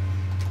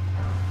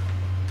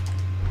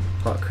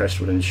 Hot Crushed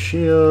Wooden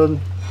Shield.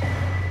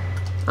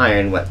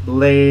 Iron Wet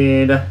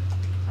Blade.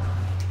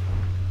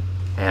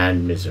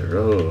 And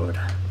Miserode.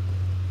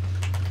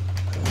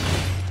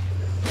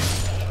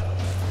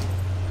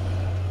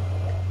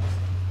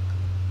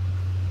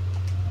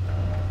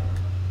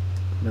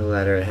 No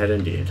ladder ahead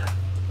indeed.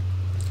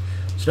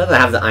 So now that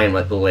I have the Iron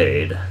Wet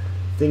Blade,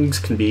 things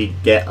can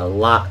get a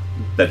lot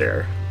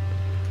better.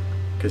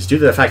 Because due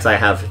to the fact that I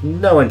have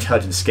no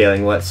intelligence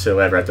scaling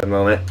whatsoever at the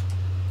moment,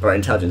 or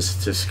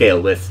intelligence to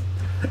scale with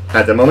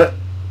at the moment,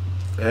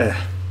 that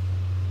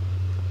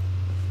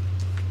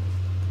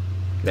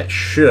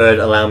should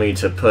allow me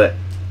to put...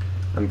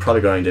 I'm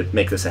probably going to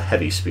make this a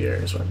heavy spear,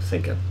 is what I'm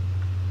thinking.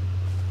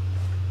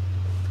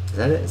 Is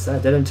that it? Is that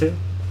a dead end too?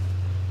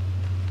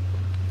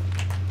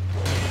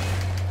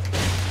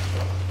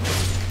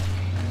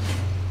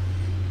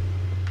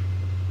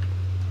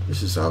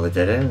 This is all a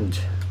dead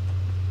end.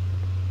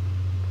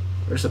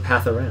 Where's the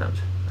path around?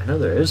 I know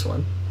there is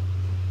one.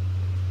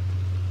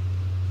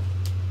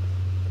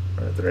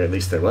 Or at the very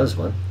least there was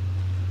one.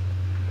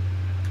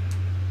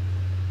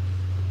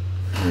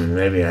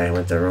 Maybe I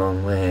went the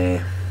wrong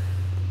way.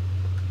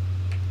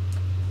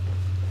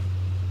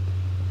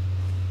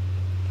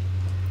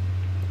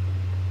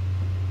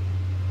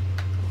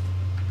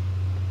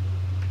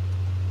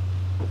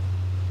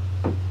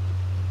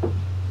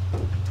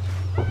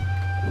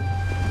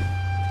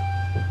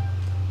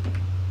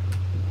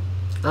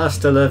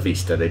 Hasta la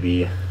vista,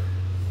 baby.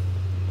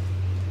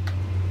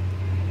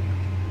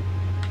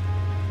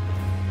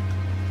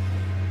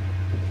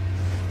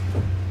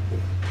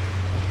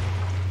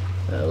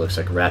 Looks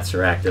like rats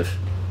are active.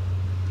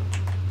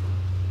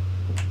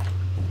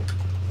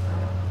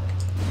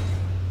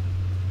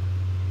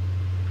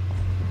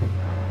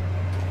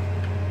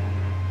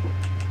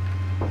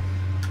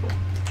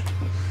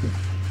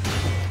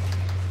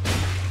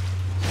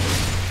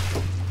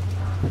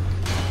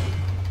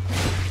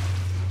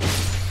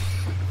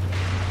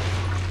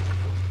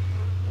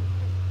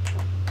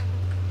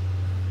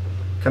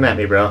 Come at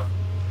me, bro.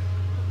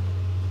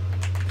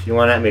 If you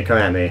want at me, come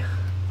at me.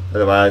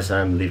 Otherwise,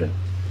 I'm leaving.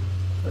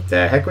 What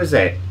the heck was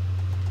that?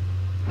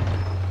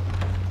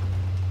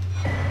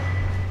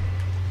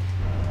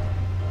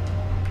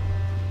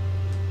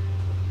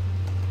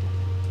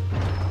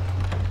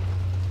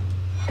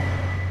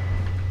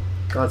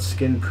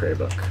 Godskin Prayer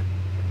Book.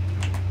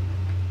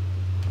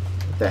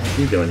 What the heck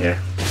are you doing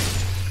here?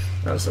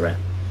 That was the rat.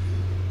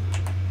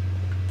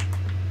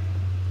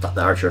 Thought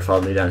the archer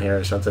followed me down here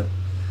or something.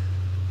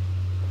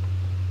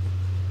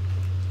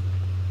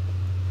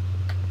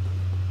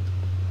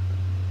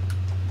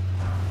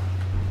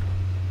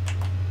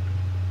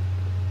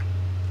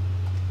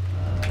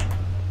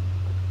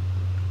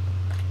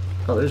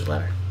 Oh, there's a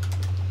ladder.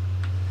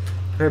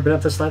 I've never been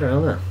up this ladder, I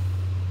don't know.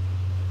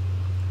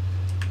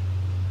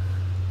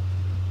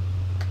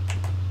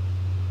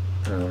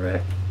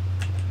 Alright.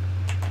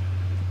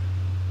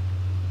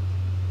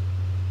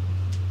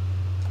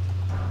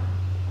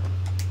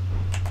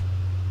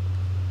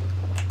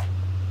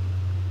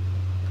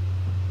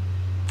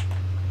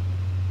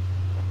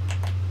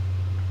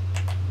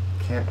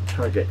 Can't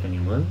target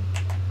anyone.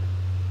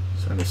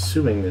 So I'm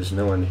assuming there's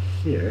no one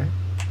here.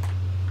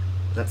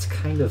 That's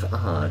kind of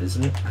odd,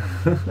 isn't it?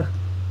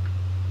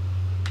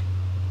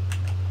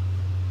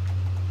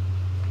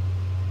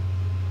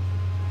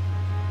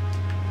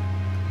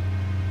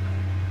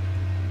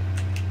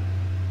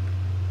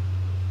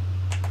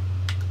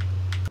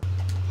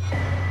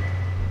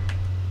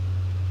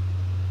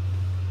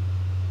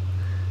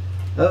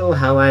 Oh,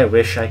 how I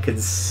wish I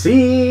could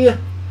see!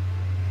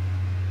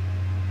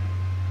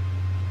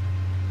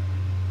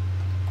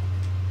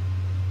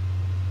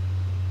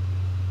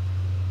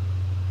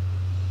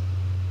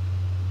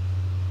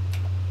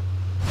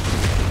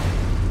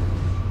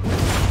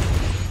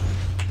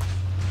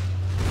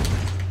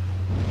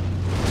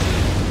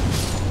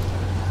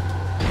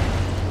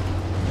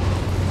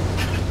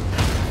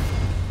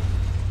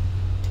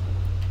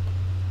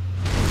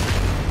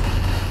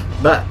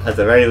 But at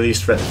the very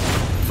least,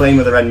 Flame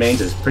of the Red Mains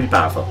is pretty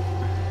powerful.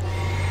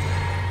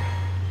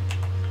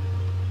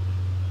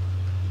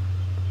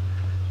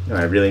 No,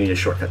 I really need a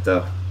shortcut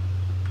though.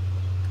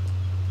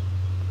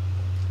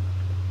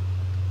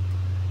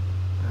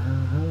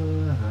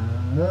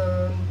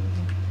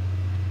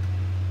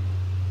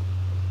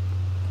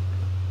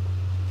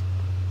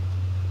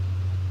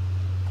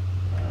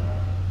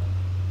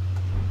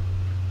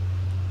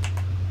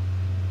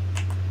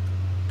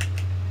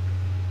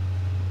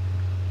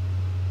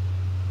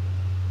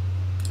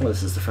 Oh,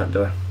 this is the front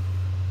door.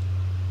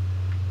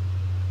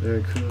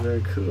 Very cool,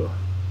 very cool.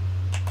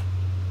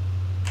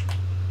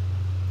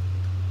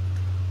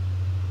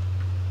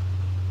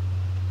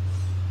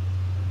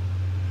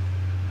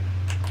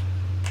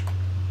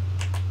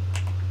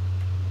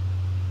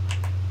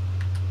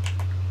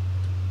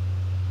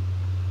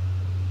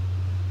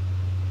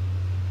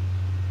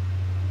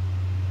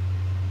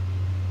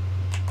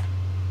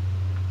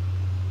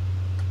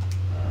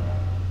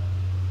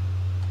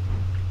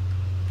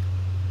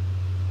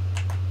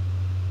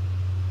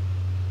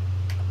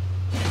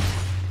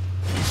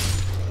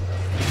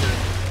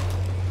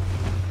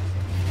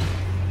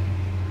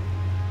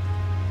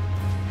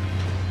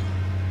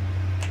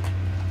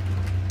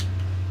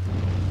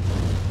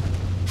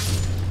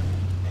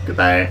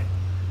 Goodbye.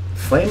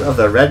 Flame of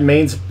the Red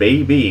Mains,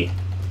 baby.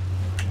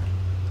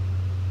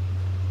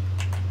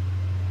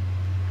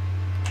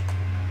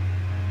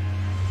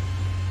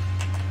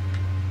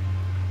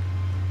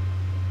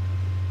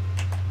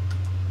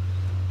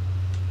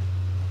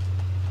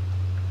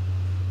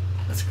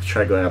 Let's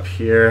try going up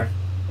here.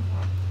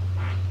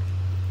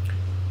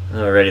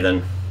 Alrighty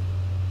then.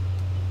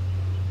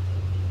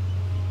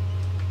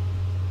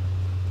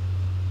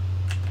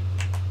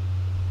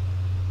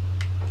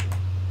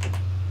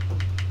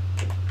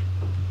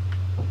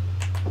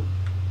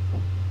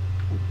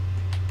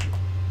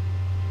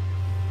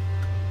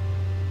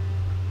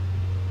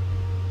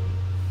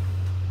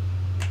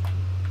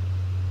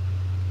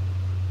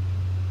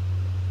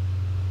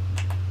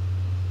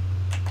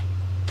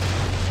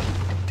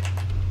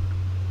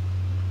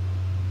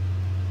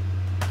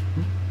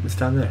 What's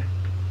down there?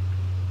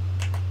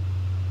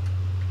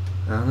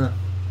 I don't know.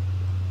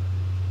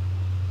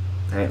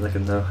 I ain't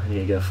looking though. I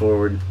need to go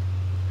forward.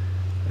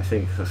 I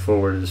think the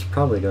forward is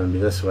probably going to be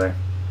this way.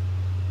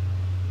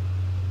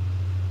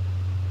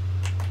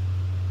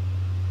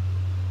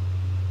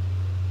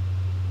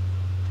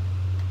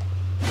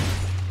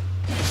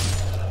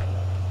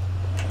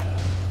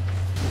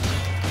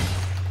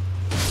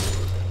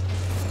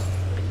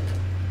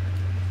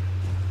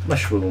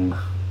 Mushroom.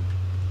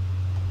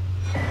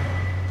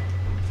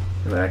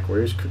 Back,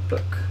 where's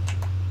cookbook?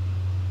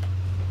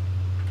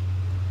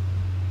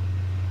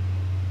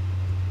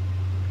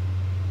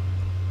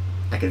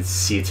 I can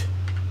see it.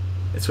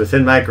 It's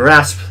within my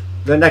grasp.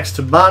 The next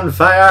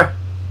bonfire.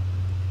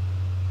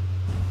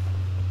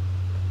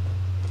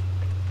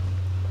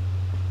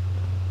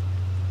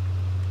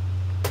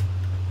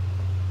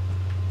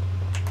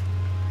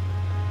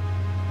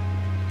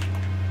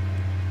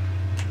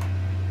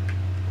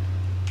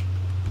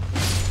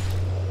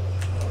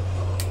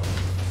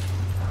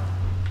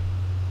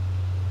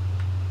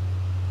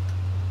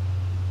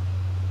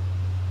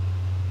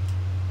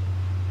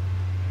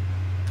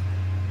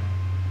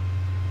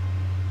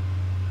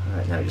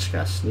 Now I just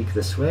gotta sneak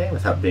this way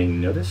without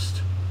being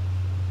noticed.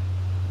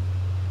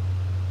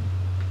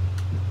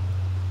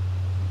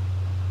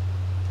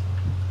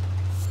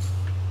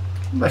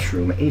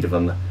 Mushroom, 8 of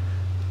them.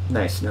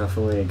 Nice, now if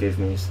only it gave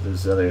me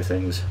those other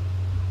things.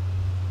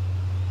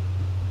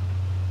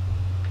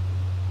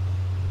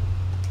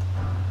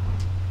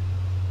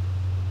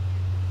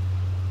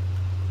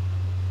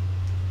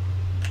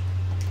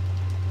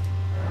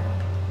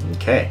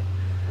 Okay.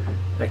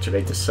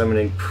 Activate the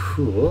summoning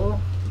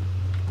pool.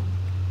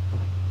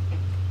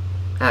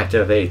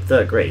 Activate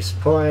the grace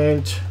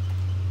point.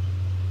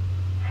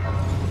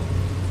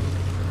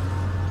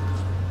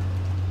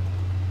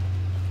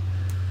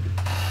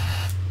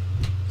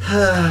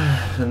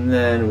 And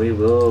then we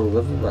will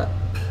level up.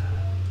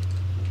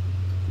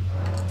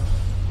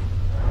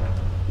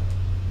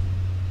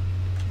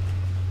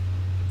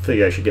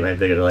 Figure I should get my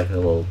vigor to like a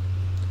level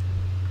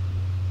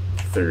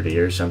 30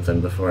 or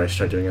something before I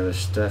start doing other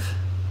stuff.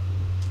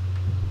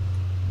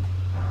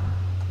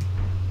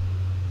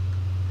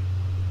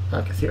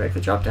 I could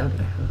theoretically drop down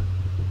there, huh?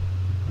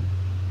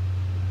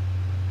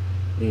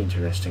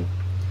 Interesting.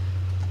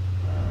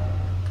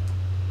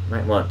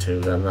 Might want to,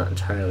 but I'm not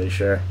entirely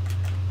sure.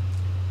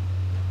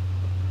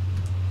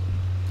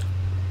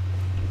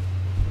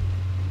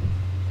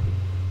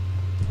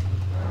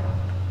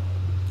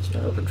 It's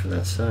not open from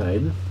that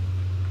side.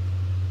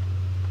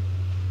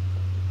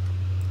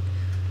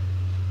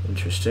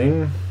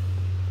 Interesting.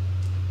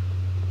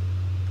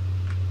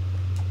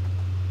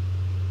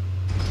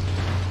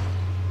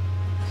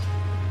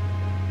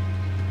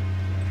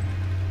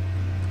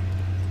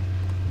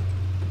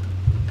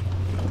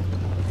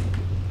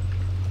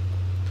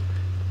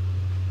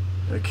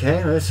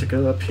 Okay, let's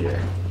go up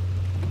here.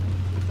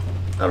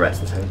 Alright,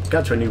 since I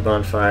got to a new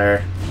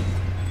bonfire,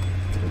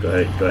 Go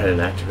ahead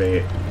and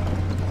activate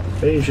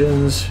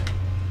evasions.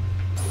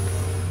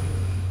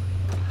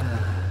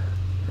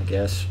 I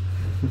guess.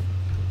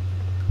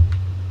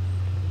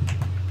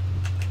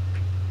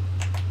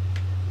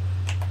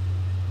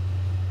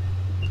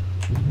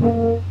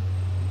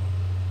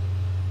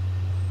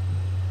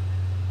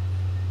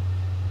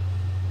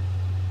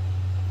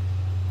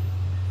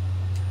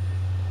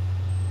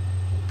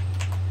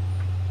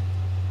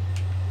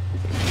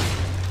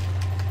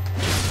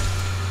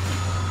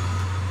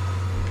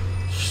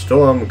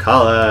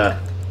 Stormveil.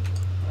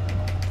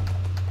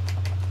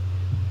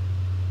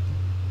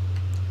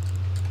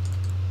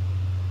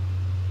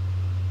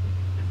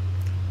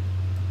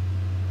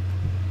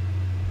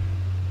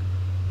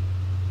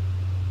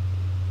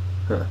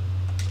 Huh.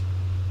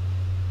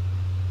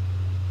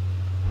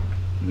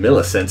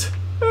 Millicent.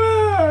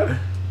 Ah.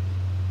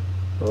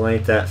 Well,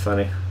 ain't that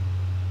funny?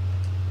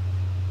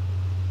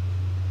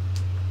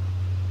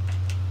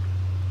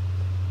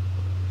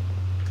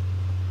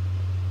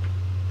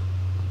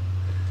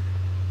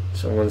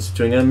 Someone's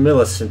doing a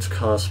Millicent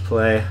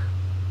cosplay.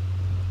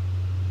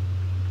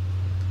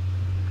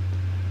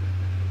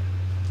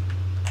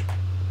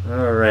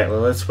 Alright, well,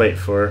 let's wait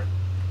for her.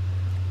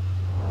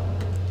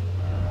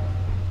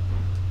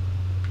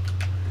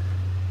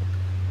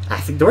 I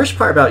think the worst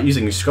part about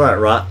using Scarlet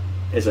Rot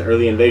as an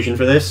early invasion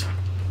for this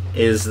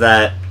is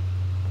that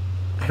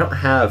I don't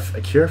have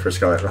a cure for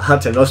Scarlet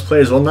Rot, and most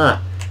players will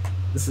not.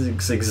 This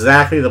is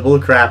exactly the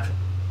bullcrap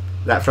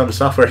that From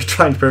Software is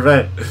trying to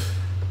prevent.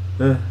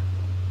 Ugh.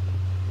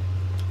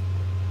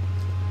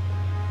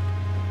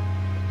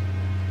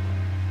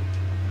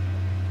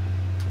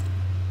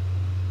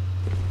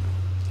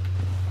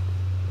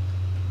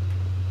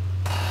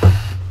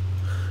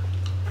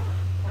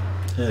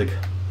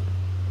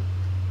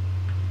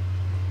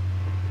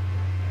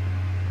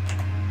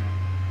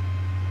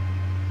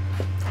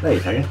 Wait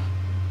a second.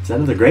 Is that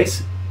another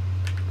Grace?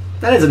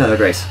 That is another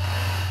Grace.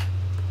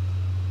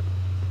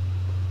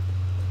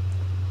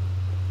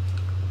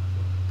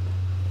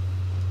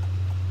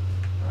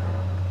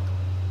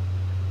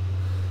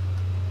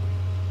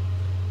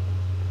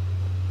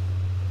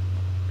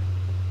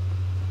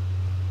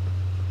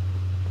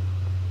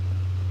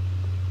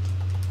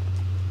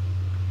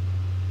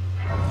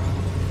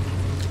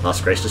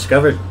 Lost Grace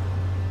discovered.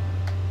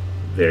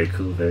 Very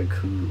cool, very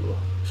cool.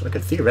 So I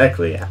could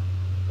theoretically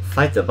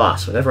fight the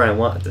boss whenever I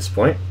want at this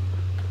point.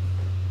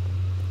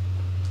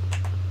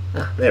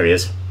 Ah, there he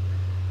is.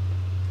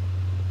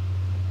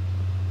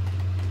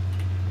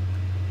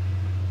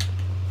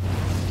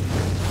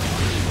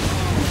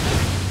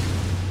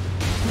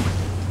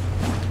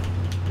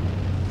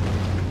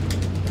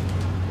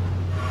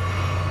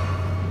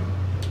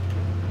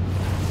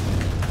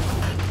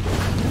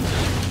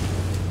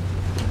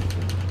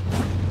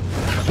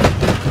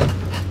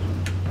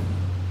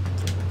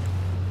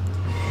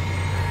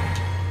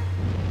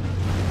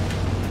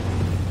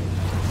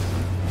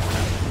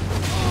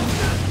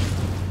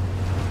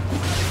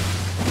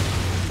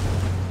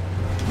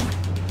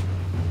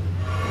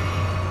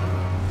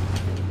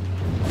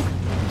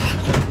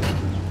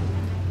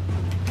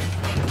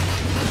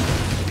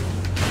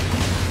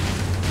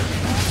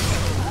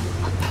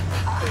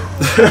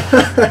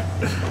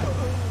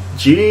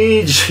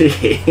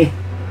 GG.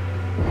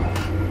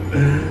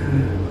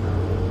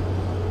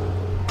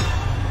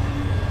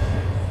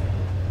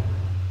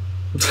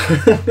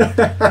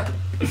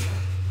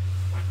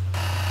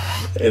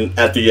 And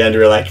at the end,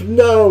 we're like,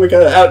 no, we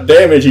gotta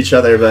out-damage each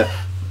other, but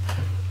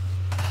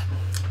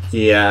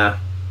yeah,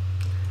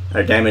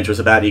 our damage was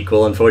about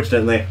equal,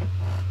 unfortunately.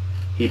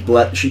 She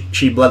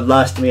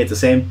bloodlust me at the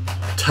same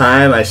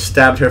time I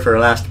stabbed her for her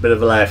last bit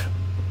of a life.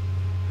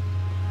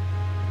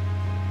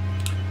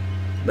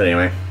 But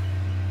anyway,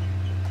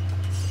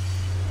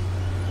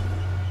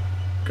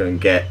 go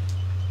and get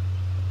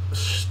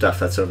stuff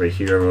that's over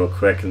here real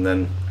quick, and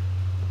then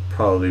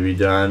probably be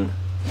done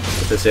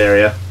with this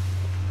area.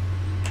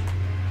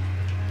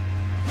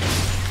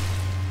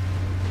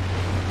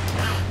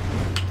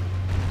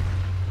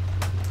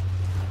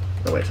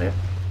 Oh, wait a second.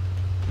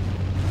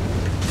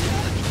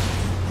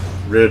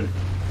 Rude.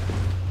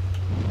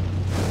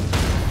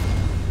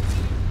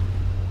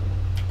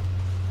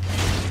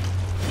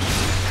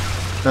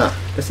 Huh.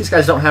 Guess these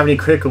guys don't have any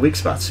critical weak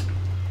spots.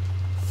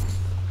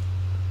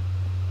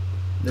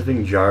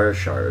 Living Jar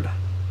Shard.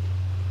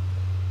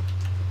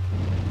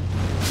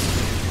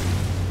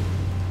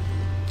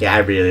 Yeah, I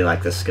really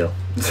like this skill.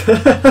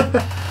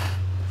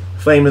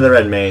 Flame of the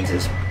Red Mains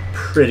is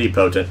pretty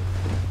potent.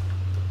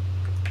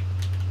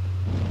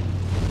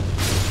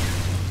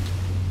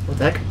 What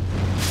the heck?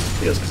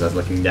 Feels because I was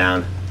looking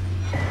down.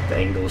 The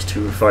angle was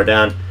too far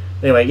down.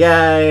 Anyway,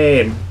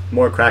 yay!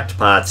 More cracked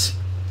pots.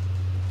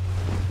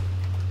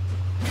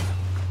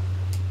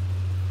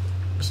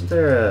 Wasn't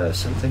there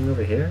something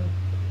over here?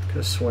 Could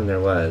have sworn there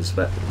was,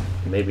 but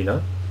maybe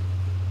not.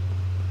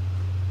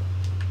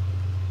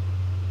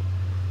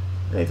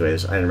 Anyway,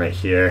 there's iron right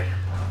here.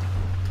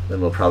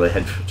 Then we'll probably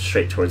head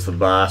straight towards the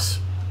boss.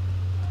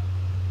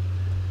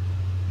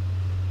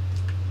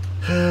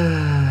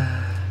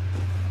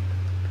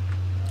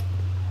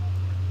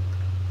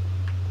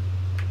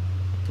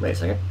 Wait a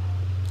second.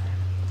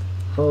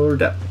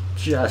 Hold up.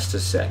 Just a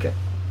second.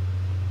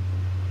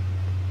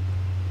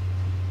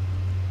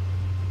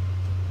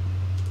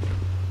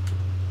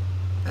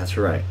 That's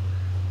right.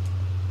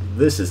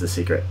 This is the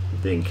secret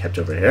being kept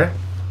over here.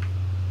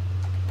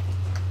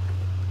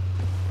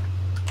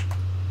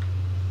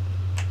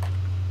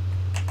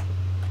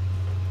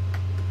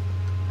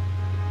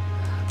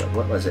 But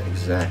what was it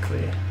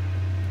exactly?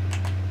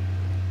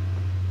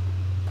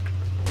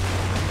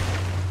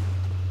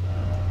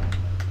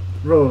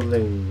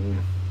 Rolling.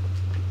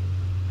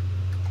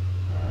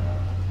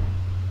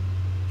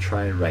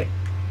 Try right.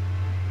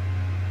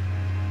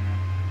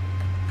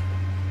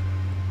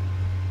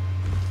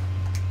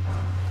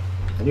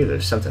 I knew there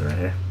was something right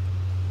here.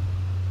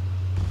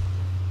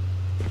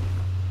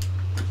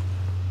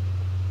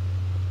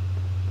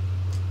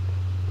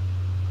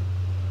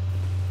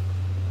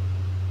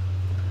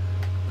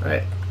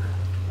 Alright.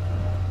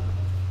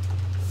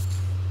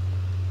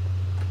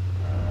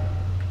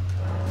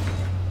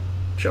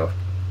 Sure.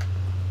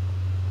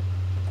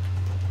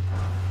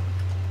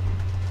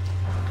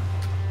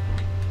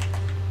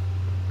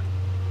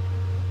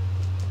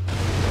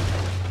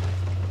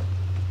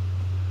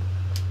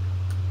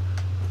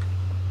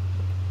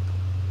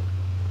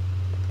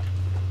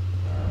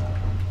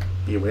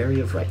 Be wary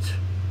of right.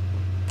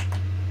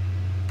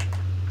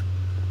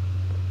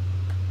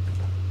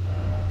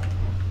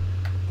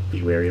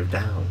 Be wary of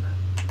down.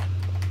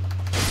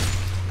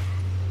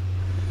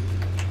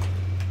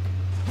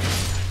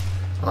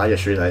 Oh, I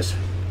just realized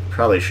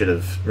probably should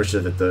have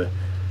rested at the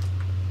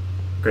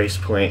grace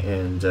point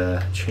and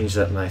changed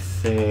up my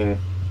thing.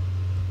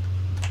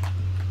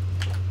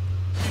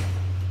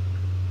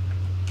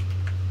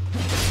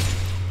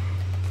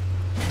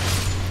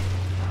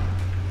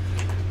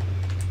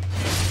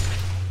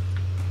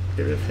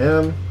 Get rid of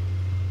him.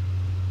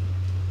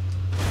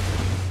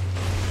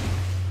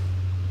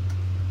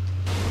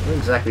 Where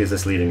exactly is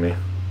this leading me?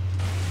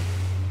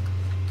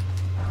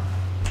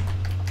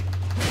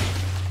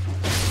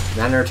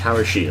 Manor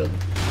Tower Shield.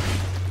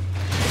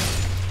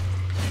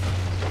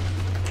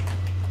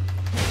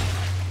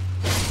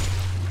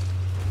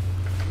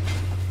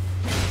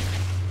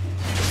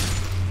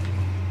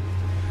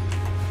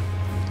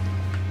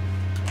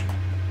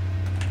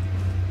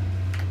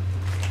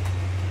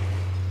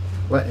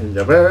 What in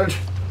the world?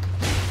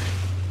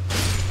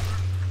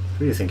 Who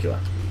do you think you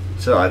are?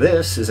 So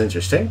this is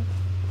interesting.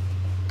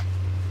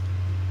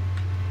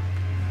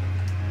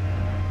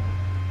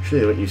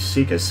 Surely what you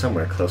seek is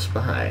somewhere close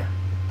by.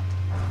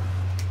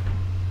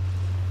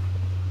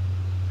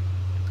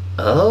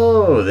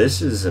 Oh,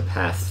 this is a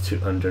path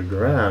to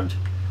underground.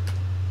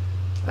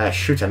 Ah,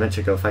 shoot, I meant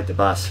to go fight the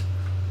boss.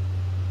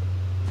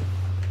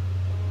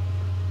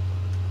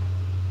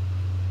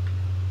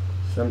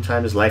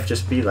 Sometimes life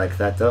just be like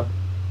that, though.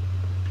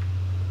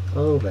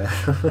 Oh, man.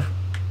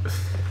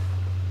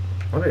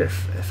 I wonder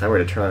if I were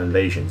to turn on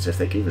invasions, if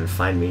they could even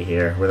find me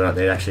here, whether or not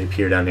they'd actually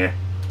appear down here.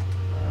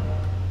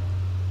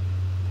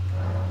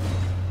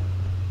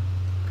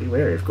 Be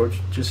wary of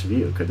gorgeous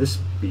view. Could this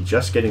be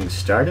just getting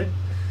started?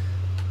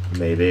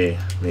 Maybe,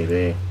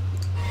 maybe.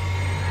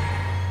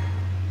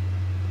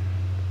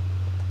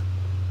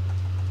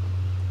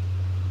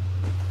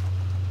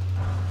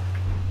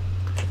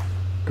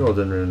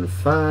 Golden Rune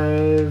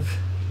 5.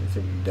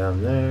 Anything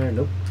down there?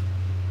 Nope.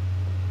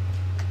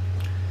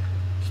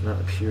 Does not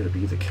appear to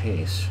be the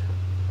case.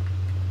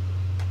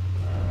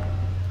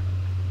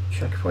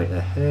 Checkpoint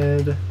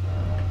ahead.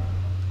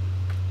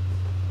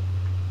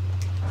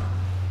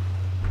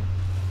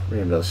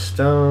 Rainbow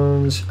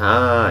stones.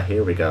 Ah,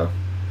 here we go.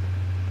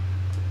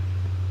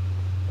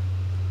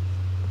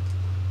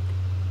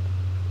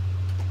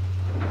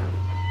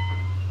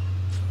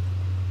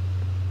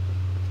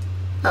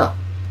 Oh.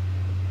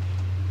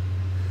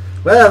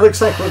 Well, it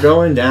looks like we're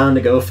going down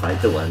to go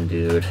fight the one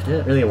dude.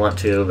 Didn't really want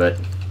to, but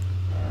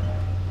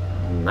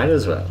might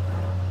as well.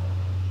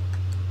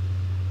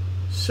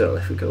 So,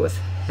 if we go with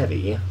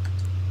heavy...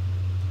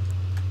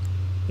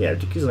 Yeah,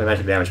 decreases my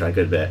magic damage by a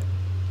good bit,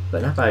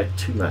 but not by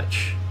too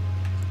much.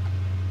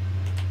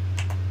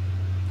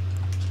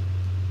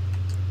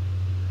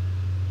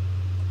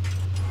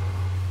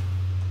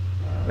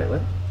 Wait,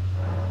 what?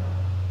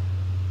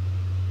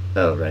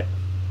 Oh, right.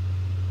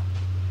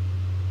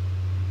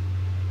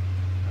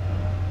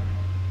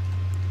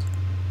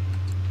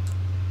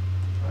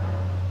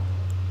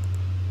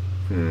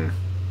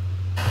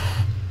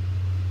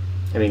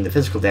 I mean, the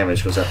physical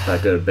damage goes up by a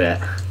good bit.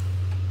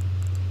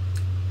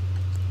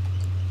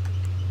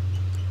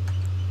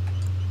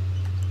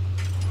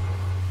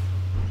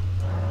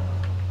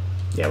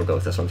 Yeah, we'll go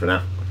with this one for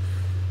now.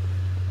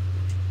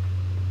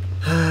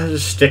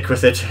 Just stick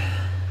with it.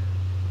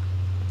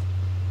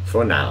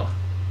 For now.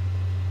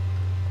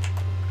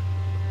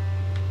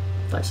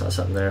 I saw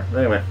something there.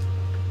 Anyway.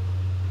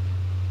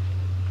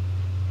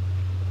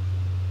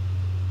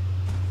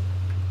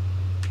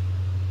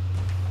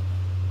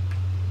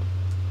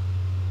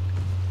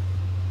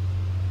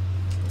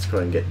 Let's go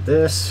ahead and get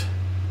this.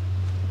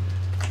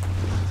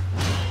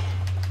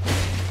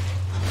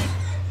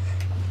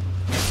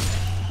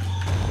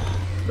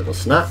 Little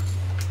snot.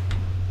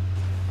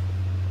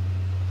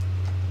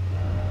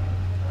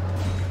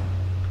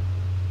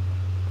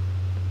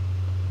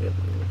 Yep,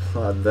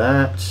 applaud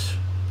that.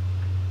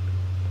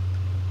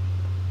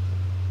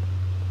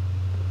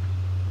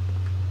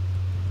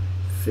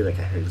 I feel like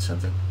I heard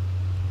something.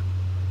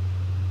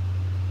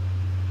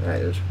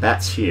 Alright, there's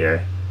bats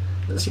here.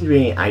 Doesn't seem to be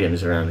any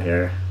items around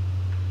here.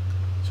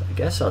 So I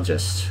guess I'll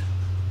just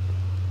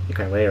make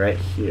my way right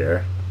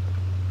here.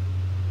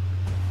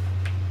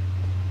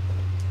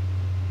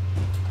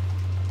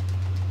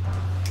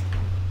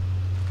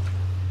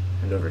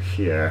 And over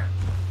here.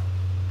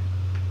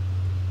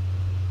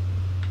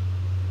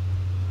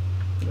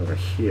 And over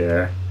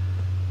here.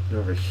 And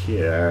over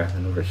here.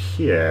 And over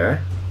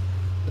here.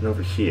 And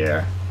over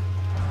here.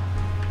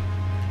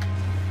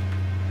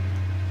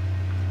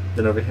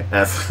 Then over here.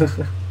 I'll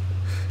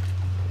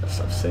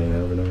stop saying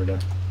that over and over again.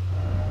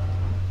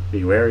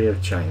 Be wary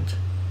of giant.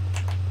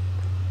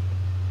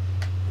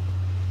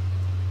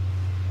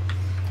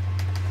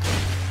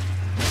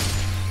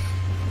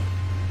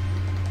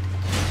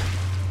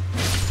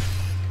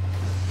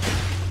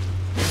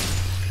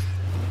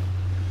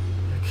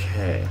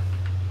 Okay.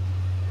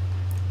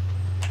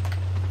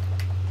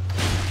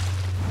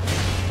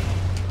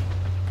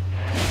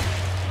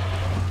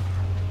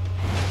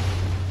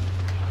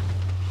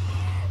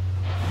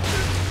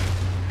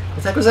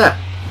 What the heck was that?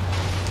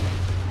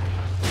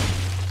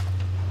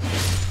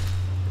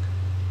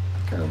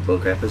 What kind of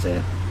bullcrap is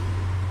that?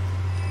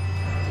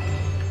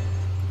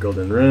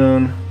 Golden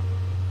rune.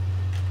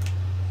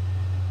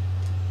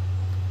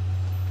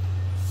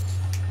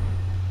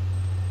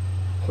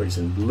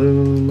 Poison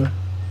bloom.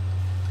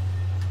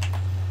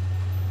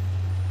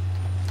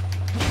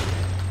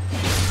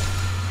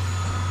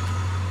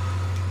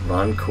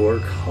 Encore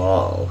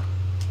call.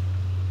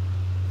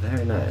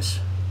 Very nice.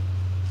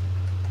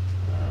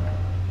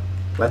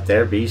 Let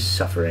there be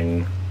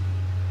suffering.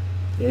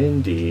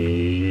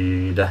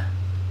 Indeed.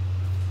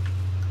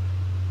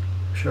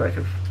 Sure, I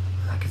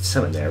could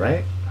summon there,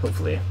 right?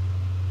 Hopefully.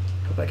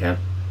 Hope I can.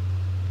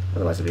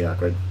 Otherwise it'd be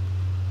awkward.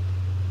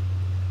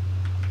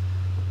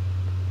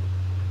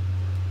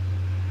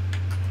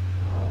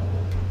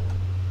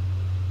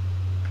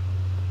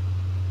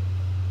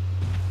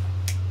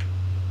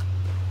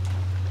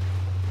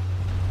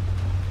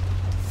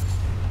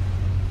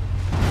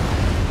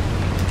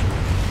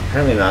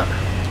 Apparently not.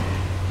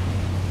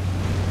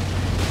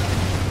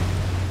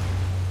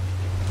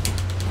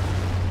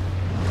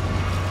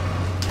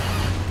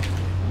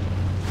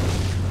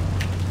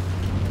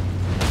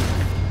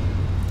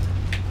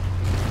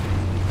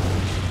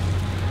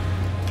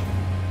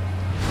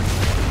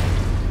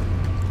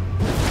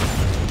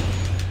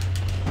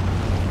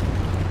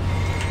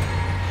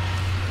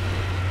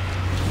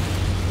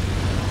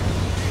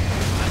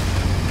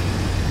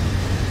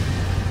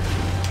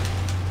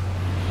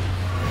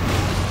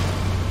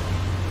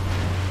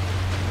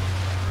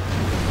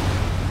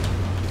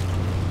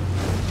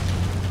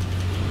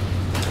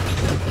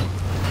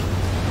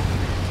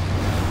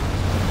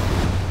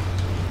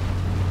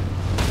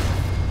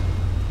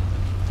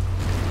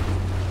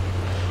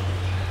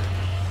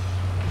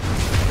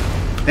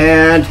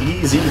 And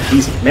easy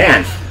peasy.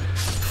 Man,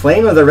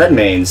 Flame of the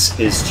Redmanes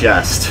is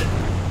just...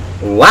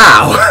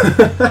 wow!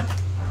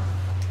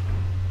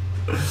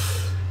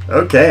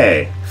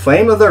 Okay.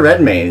 Flame of the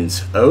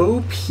Redmanes.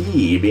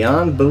 OP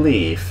beyond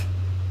belief.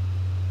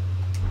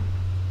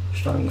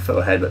 Strong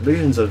foe head, but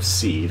visions of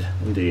seed.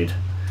 Indeed.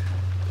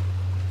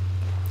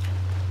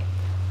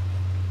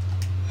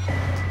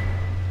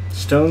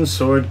 Stone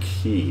sword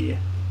key.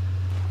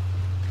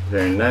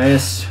 Very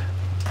nice.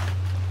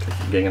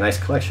 Getting a nice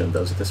collection of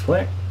those at this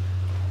point.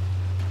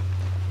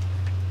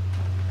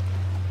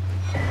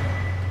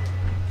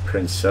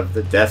 Prince of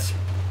the Death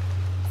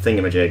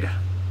thingamajig.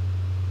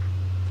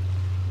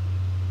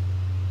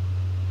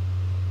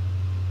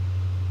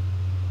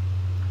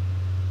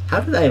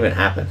 How did that even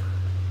happen?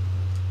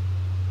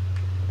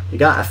 He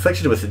got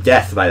afflicted with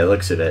death by the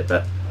looks of it,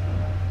 but...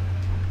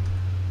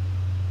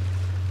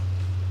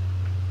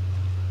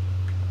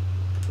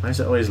 why is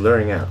it always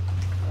luring out?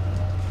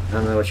 I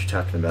don't know what you're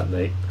talking about,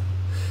 mate.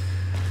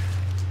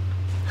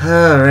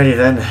 Alrighty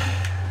then.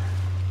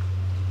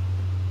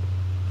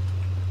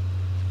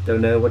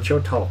 Don't know what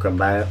you're talking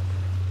about.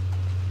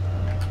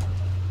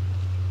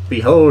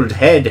 Behold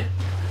head.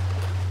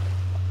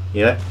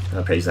 Yeah,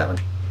 I'll praise that one.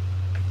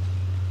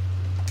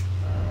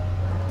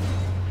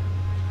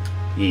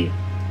 Yeah.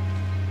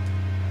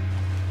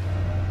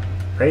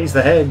 Praise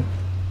the head.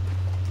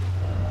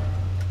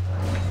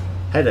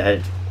 Head to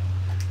head.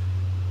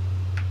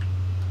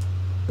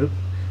 Oop.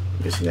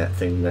 I'm missing that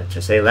thing that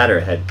to say ladder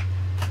ahead.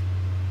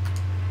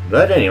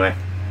 But anyway.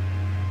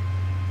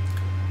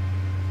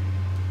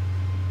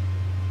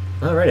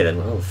 Alrighty then,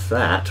 well with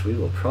that, we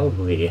will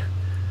probably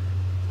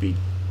be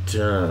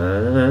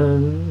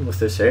done with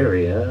this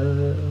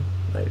area.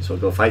 Might as well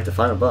go fight the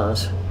final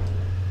boss.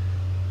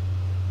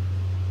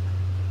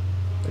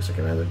 Looks like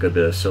I have a good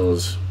bit of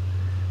souls,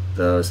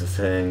 though, is the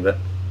thing, but...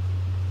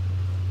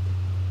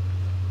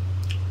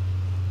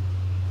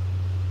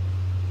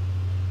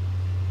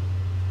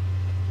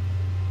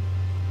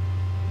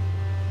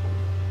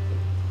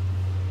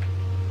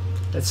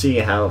 Let's see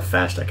how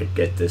fast I could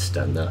get this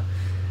done though,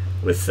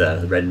 with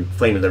the red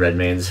flame of the red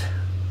mains.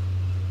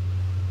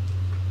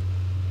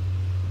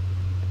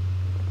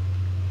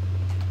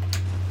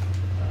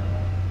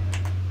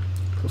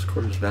 Close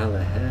quarters battle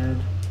ahead.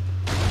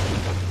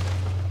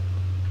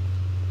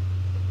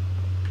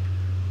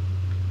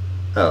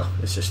 Oh,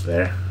 it's just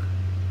there.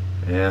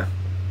 Yeah.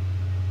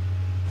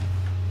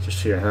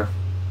 Just here, huh?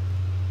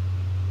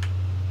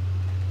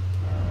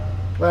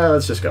 Well,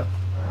 let's just go.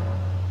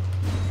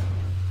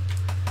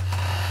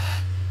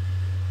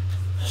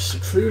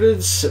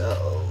 Secluded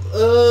cell.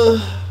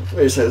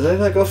 Wait a second, did I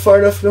not go far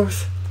enough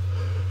north?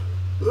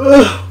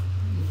 I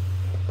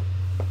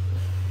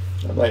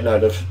might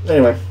not have.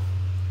 Anyway.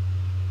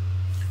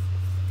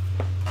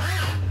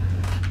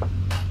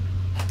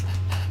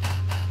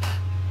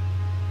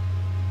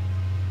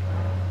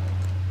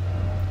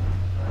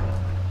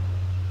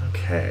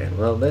 Okay,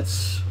 well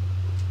let's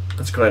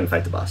go ahead and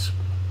fight the boss.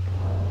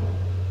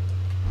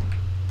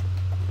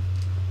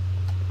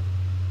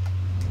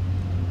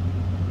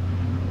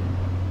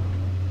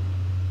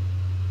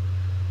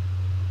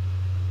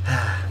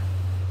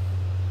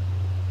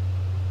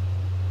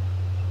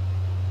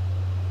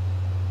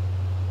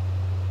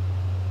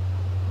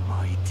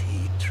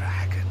 Mighty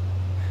dragon,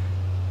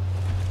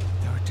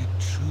 thou art a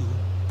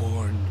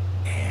true-born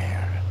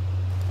heir.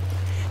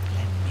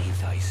 Lend me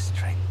thy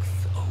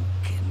strength, O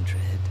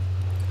kindred.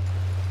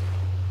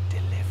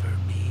 Deliver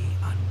me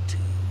unto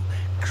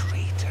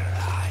greater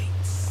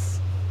heights.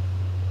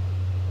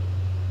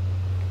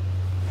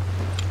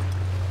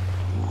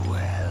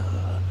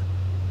 Well.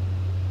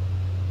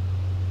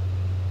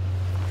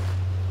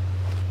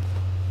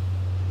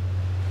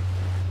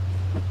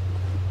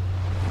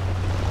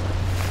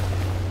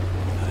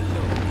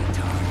 Alone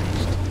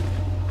tarnished.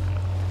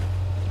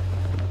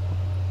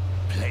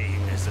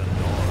 Playing as a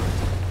lord.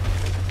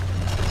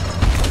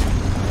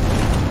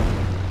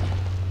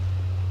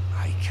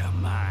 I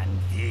command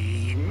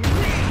thee.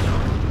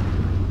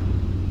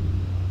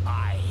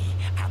 I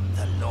am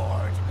the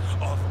lord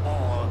of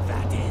all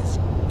that is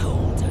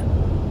golden.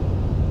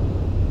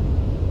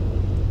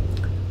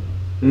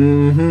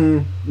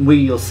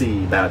 We'll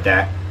see about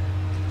that.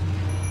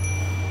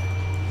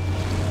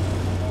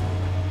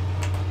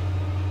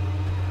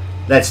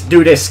 Let's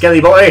do this, Skelly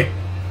boy!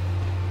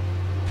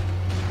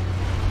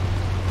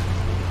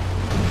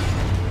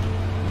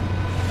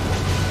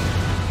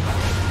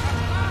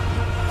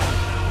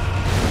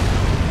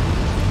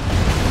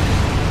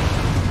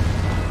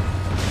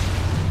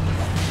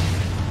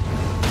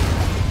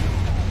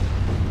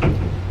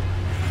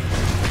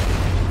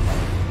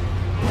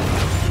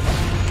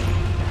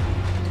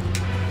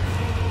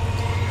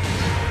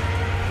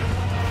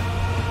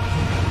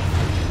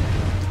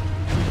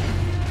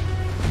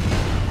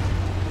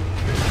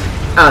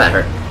 Oh, that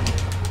hurt.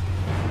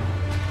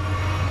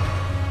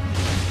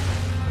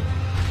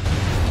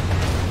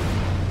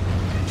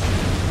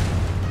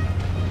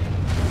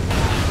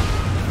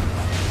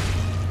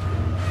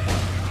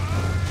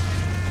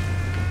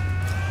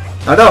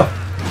 Oh no!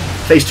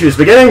 Phase 2 is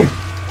beginning!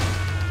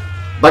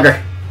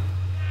 Bugger.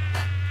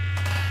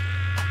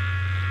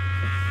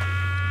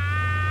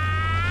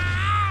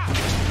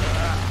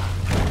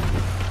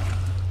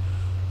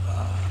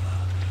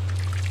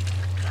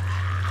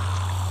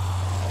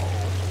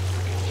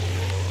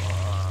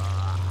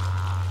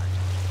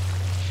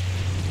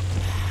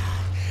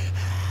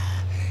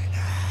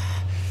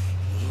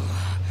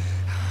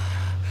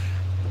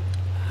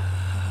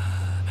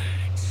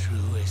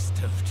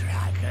 Truest of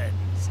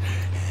dragons.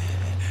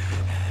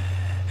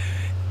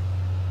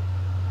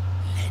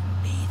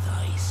 Lend me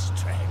thy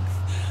strength.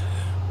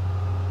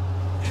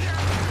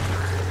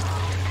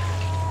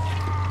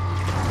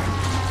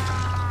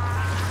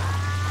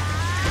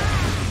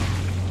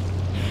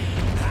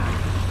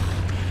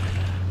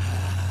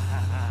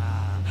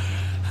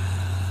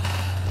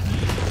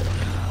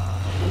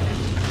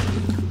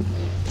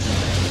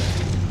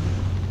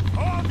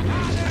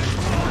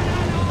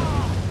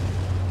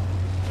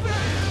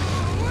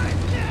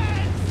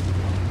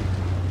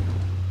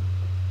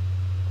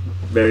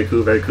 Very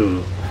cool, very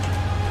cool.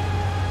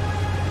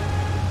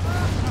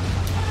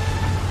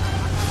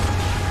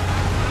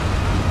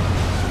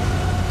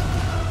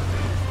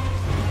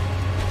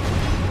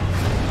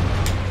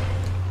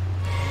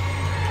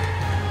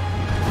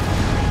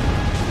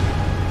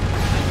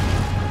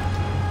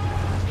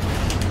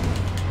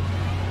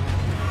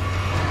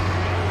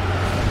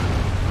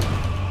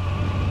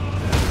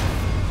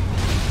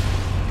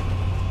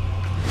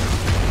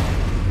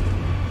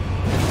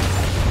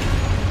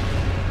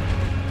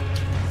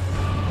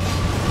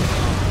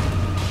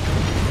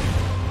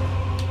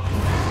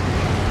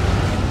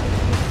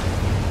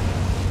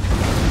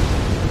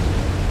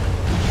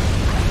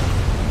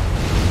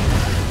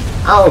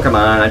 Oh, come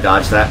on, I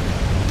dodged that.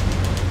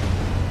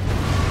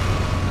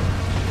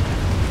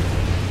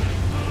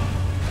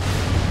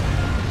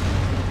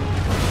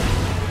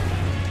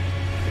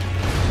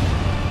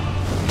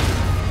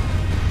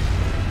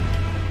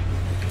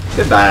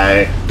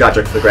 Goodbye,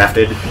 Godric the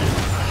Grafted. Lord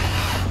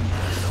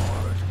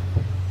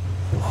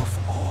of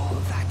all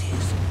that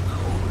is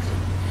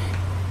golden.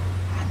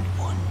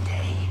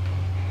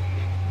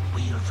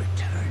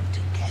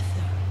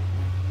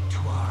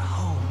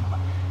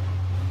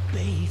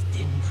 bathed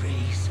in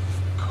rays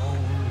of cold.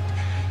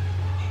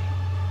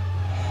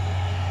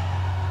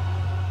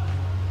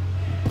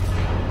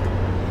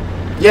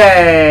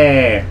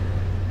 Yay!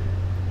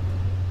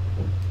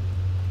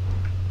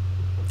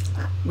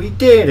 We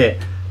did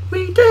it!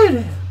 We did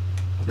it!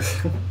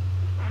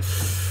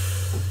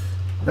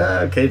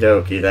 Okie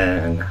dokie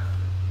then.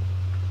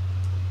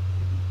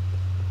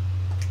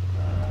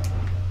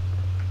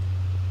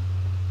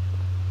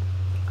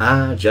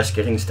 Ah, just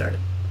getting started.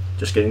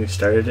 Just getting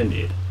started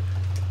indeed.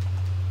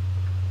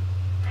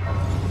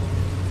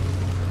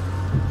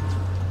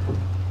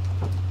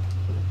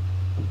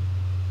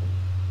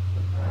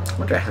 I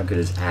wonder how good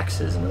his axe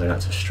is and whether or not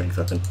it's a strength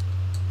weapon.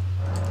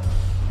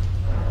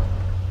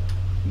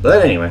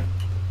 But anyway.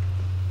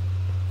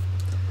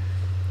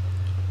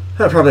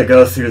 I'll probably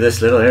go through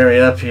this little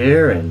area up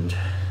here and...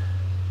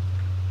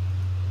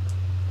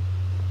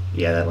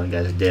 yeah, that one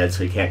guy's dead,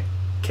 so he can't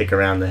kick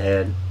around the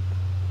head.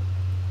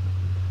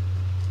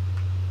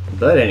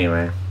 But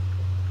anyway.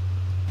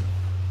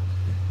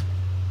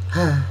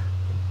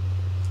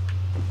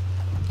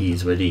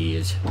 Ease with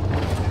ease.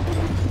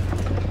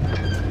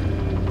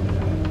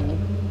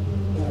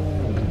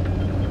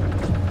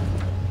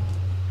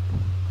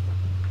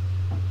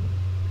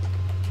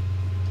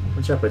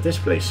 What's up with this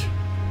place?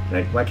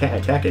 Like, why can't I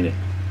attack in it?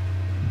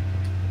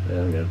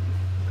 Well, I'm gonna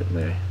put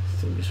my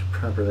things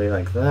properly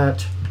like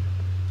that.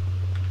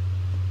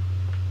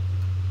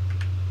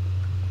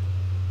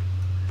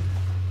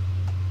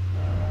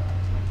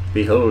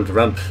 Behold,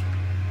 rump.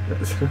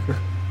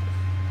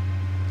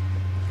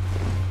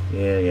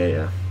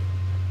 Yeah.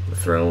 The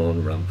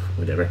throne, rump,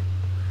 whatever.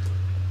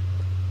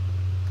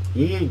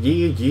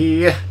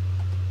 Yeah.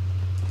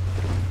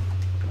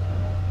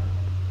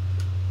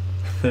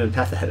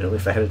 Path ahead only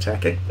if I had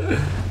attacking.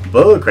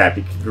 Bullcrap,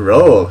 you could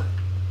roll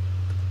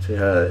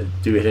to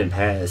do it in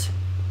paths.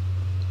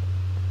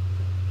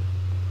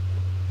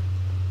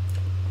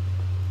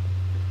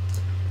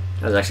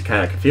 I was actually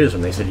kind of confused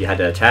when they said you had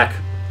to attack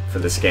for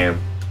the scam.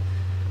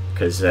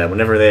 Because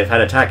whenever they've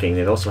had attacking,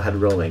 they've also had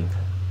rolling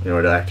in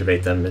order to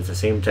activate them at the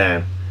same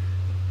time.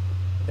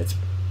 It's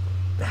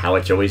how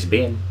it's always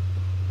been.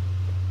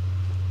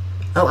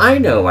 Oh, I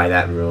know why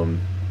that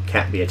room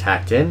can't be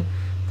attacked in.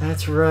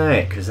 That's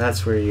right, because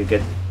that's where you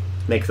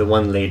make the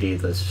one lady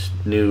the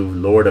new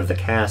lord of the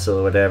castle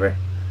or whatever.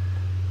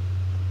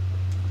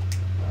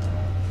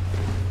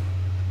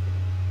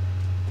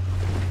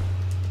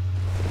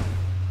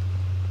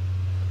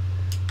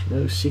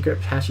 No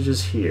secret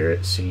passages here,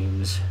 it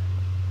seems.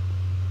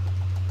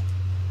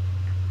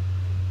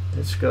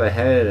 Let's go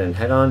ahead and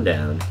head on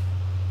down.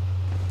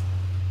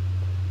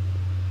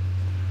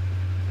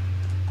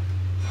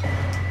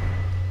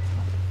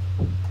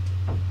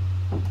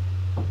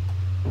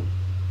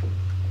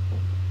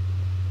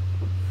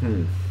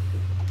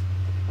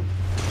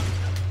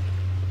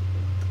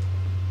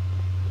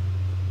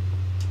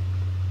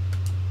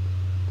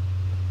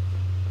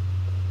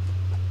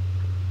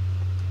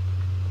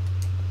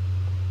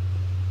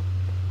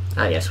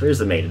 Ah yes, where's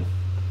the maiden?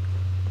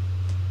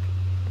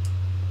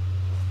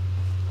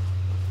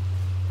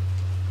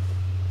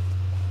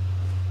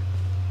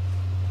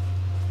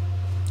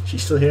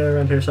 She's still here,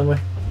 around here somewhere?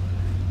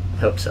 I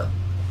hope so.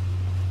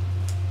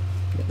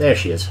 There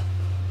she is.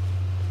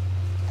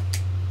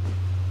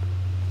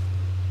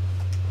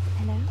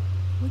 Hello?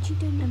 Would you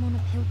do I'm on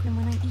a pilgrim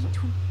when I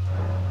eat one?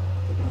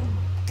 Oh,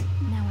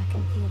 now I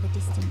can feel the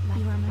distant light.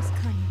 You are most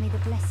kind. May the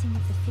blessing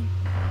of the thing.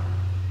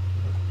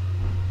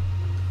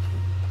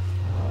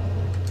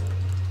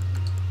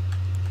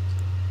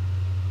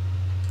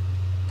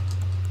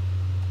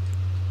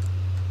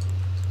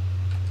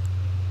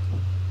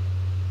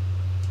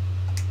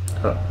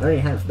 Oh, I already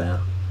have now.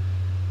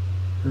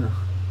 Oh.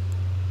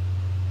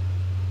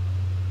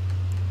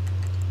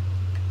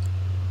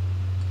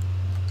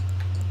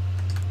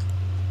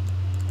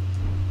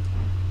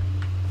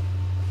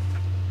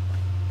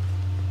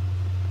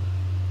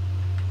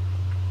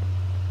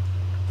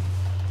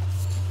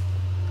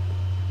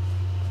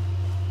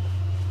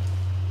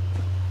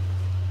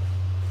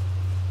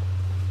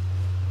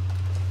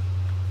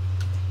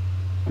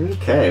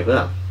 Okay,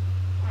 well.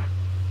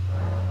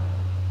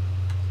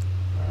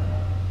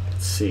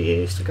 Let's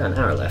see, still got an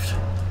hour left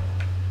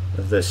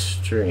of this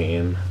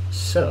stream,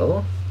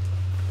 so...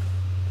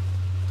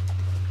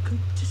 Good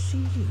to see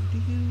you. Do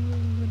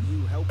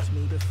you helped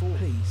me before?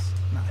 Please,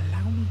 now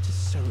allow me to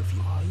serve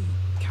you. I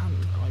can.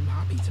 I'm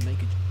happy to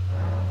make a...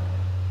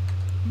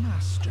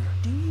 Master,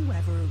 do you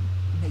ever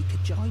make a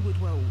jar? I would,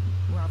 well,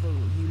 rather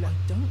you like...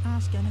 Don't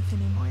ask anything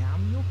in... I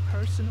am your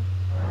personal...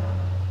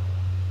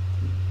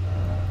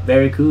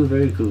 Very cool,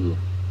 very cool.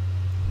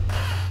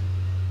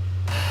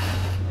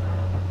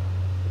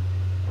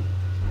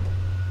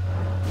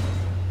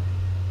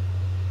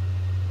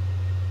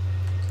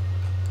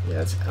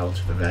 Yeah, it's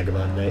out the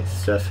Vagabond Knight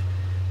stuff.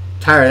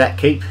 Tired of that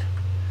cape.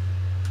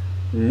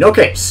 No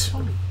capes!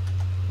 Oh,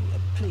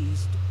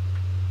 please.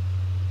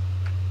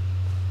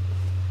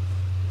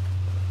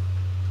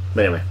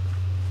 But anyway.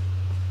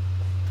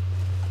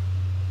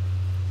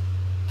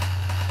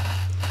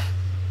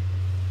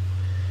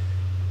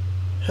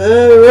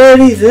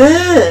 Alrighty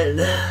then.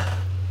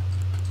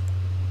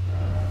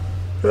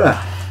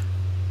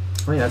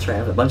 Oh yeah, that's right. I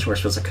have a bunch more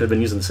spells I could have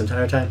been using this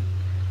entire time.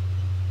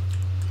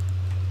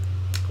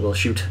 Well,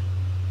 shoot.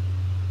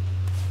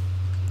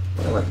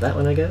 I want that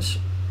one, I guess.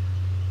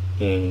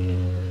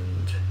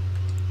 And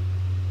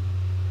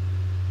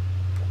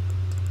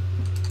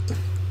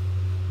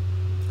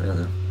I don't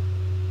know.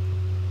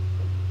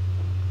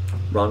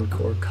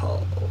 Roncore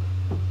Call.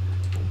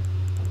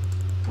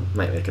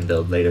 Might make a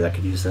build later that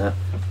could use that.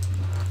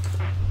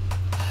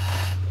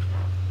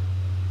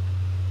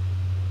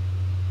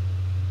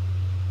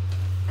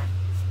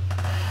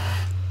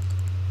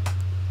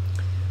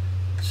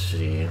 Let's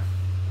see.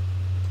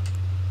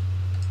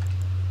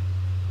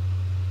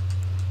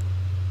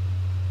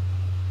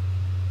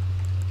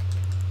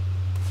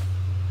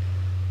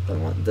 I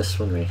want this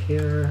one right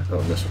here. Oh,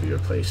 and this will be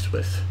replaced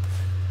with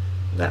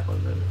that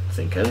one, I'm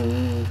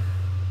thinking.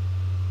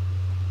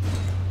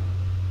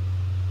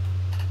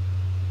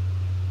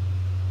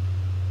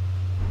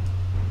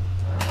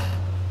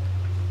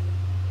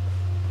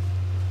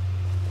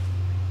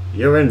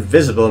 You're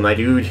invisible, my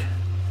dude.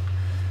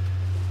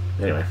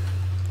 Anyway.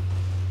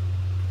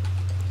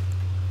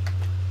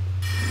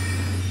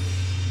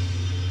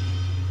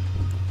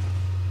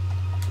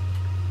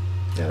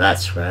 Now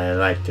that's what I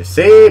like to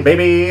see,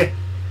 baby!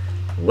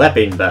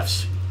 Weapon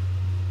buffs.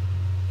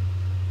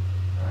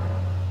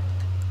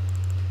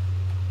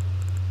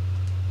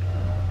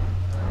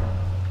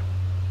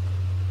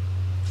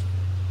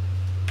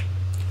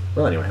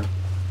 Well, anyway.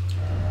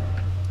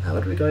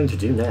 What are we going to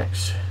do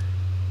next?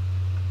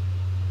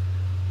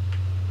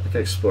 I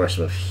could explore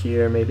some of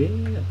here,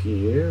 maybe. Up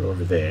here,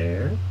 over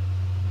there.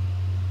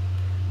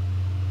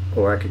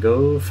 Or I could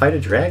go fight a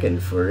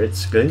dragon for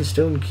its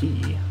glintstone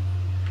key.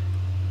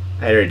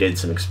 I already did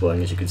some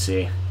exploring, as you can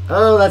see.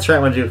 Oh, that's right, I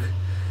want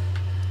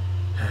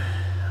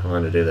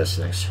to do this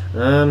next.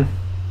 I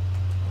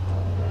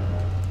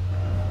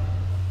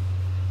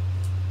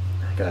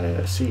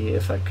gotta see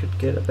if I could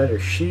get a better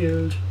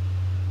shield.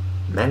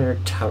 Manor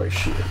Tower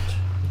Shield.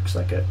 Looks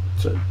like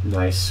it's a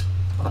nice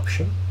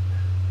option.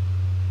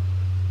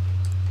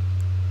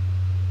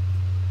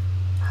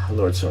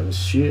 Lord Storm's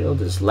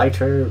shield is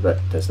lighter, but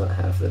does not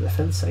have the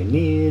defense I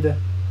need.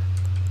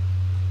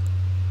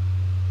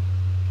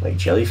 Like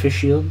Jellyfish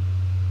Shield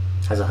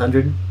has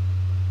 100.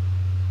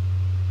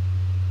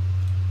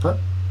 Huh?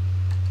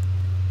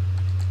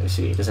 I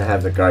see. It doesn't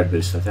have the guard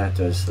boost that that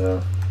does,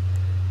 though.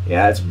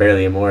 Yeah, it's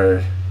barely a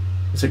more.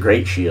 It's a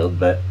great shield,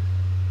 but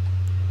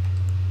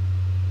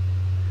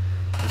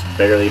it's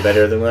barely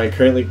better than what I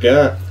currently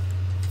got.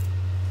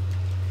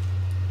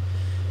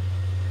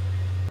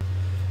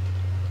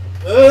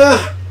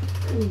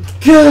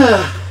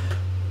 God.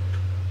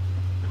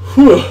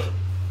 Whew.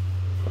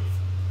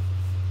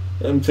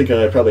 I'm thinking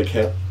I probably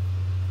can't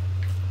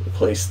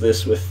replace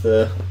this with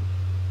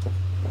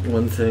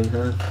one thing,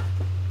 huh?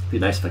 Be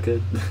nice if I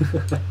could.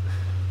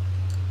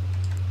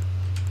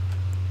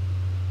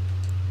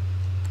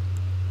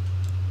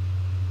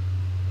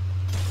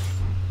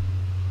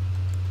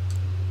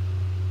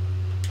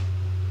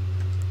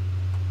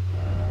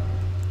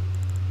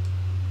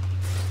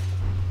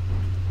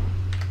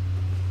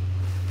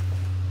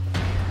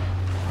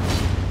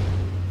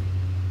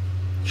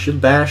 Shield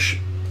Bash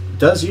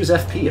does use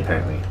FP,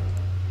 apparently.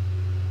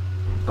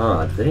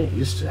 Odd, they didn't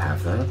used to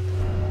have that.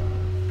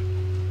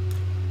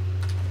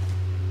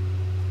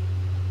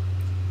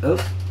 Oh.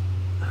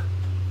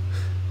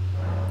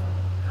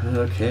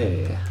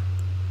 Okay.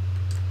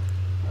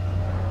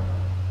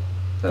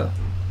 Oh,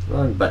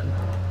 wrong button.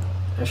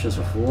 Ashes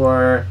of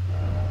War.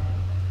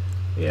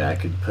 Yeah, I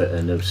could put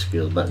a no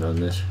skill button on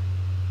this.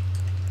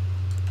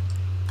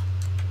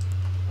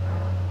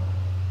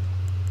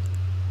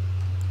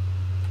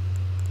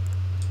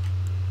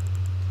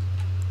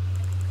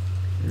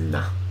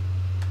 Nah.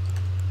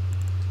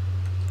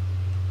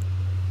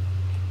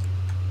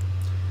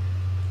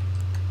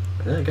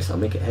 I guess I'll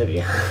make it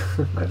heavy.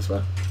 Might as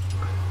well.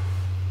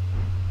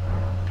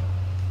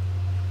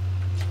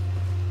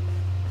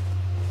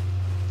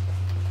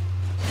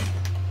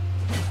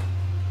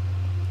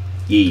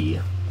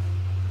 Yeah.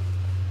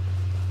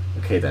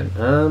 Okay then.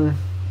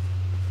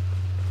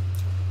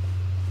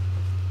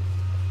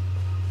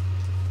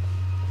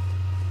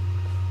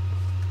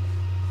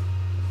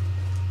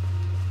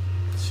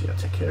 Let's see, I'll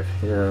take care of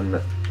him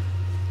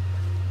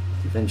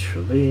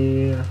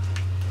eventually.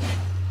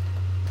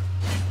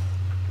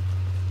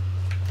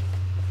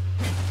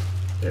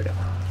 There we go.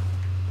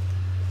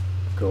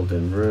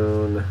 Golden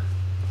Rune.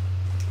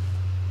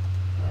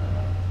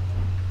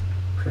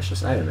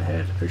 Precious item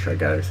ahead. Pretty sure I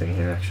got everything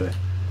here, actually.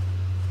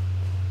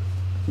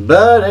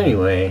 But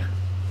anyway.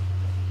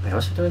 Wait,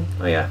 what's it doing?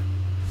 Oh, yeah.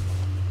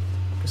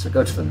 Guess I'll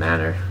go to the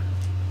manor.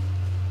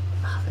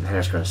 Oh, the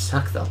manor's gonna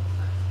suck, though.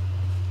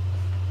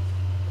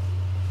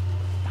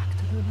 Back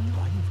to the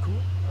line of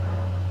course.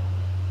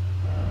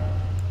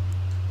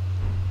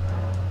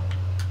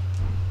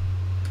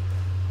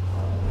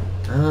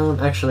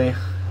 Actually,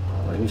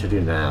 what I need to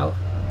do now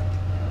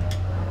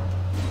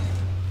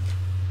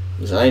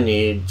Because I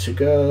need to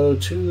go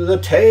to the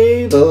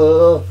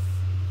table.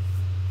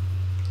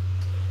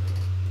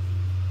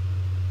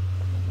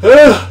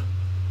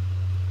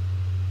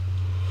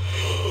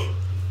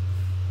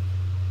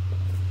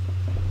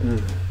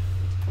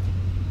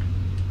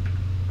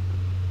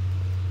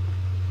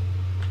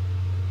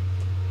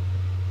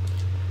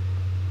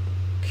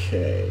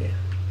 Okay.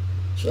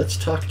 So let's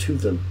talk to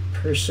the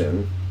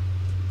person.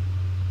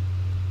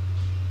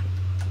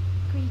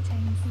 Greetings,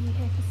 are you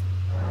here for...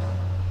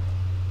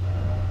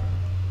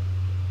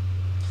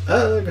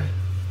 Ugh.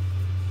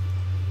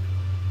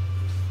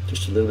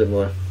 Just a little bit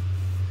more.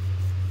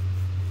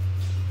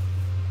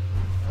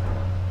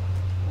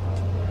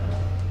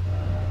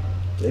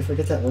 Did I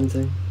forget that one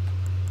thing?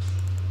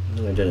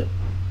 No, I didn't.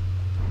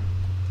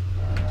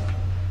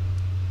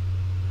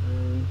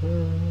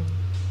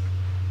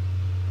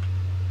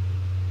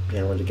 Yeah,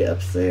 I wanted to get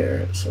up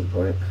there at some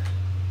point.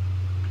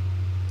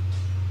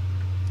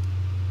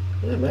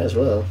 Yeah, might as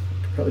well.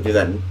 Could probably do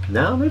that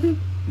now, maybe?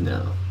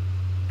 No.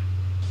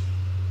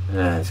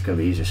 It's gonna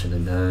be easier said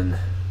than done.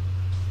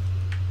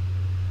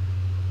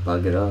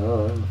 Bug it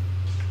all.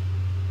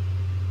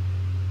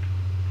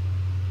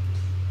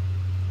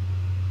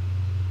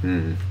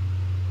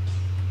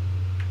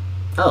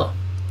 Oh.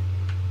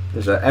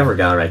 There's an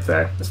Evergal right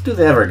there. Let's do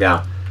the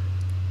Evergal.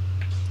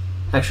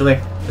 Actually,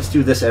 let's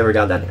do this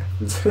Evergal down here.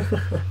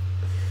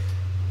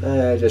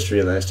 I just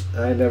realized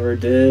I never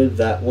did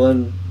that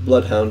one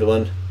Bloodhound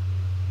one.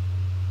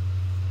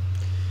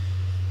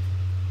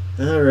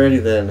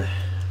 Alrighty then.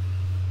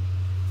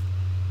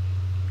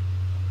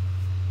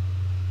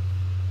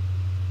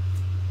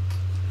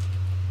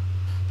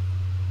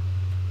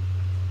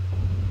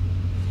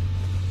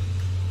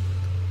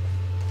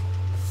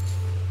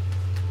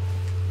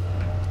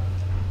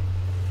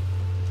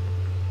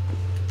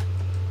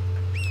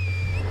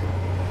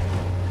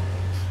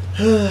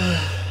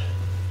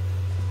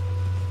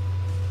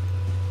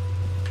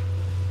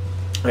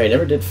 I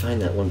never did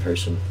find that one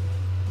person.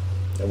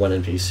 That one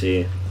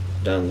NPC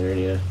down there,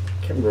 yeah.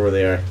 Can't remember where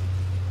they are.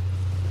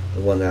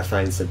 The one that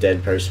finds the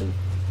dead person.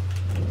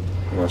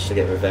 Who wants to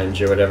get revenge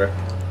or whatever.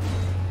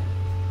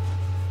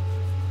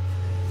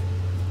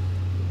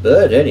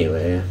 But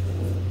anyway.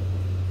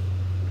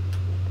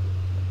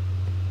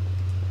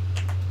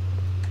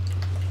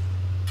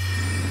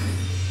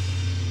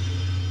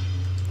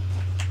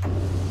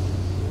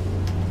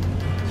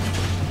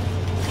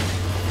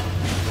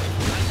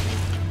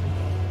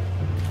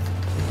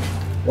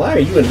 Why are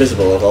you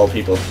invisible of all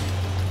people?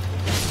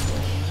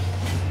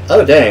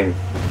 Oh dang.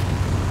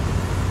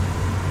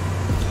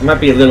 I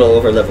might be a little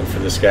over leveled for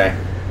this guy.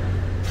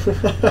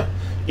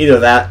 Either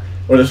that,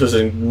 or this was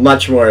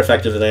much more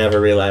effective than I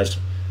ever realized.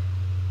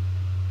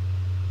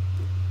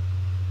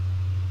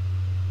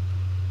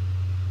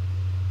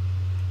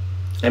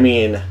 I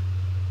mean...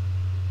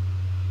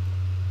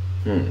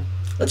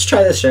 Let's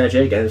try this strategy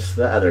against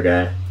the other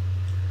guy.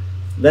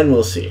 Then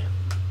we'll see.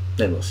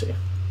 Then we'll see.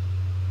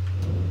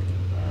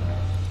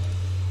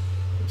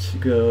 Let's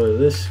go to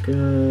this guy.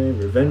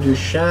 Revenger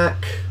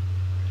Shack.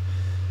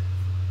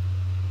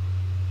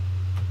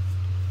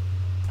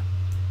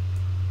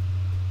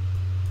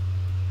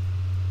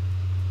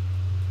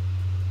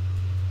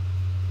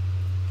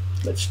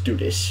 Let's do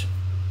this.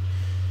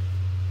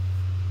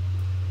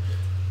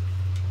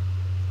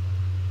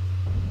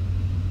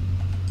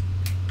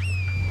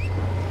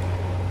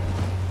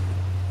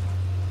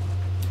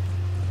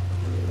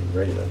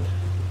 Ready then.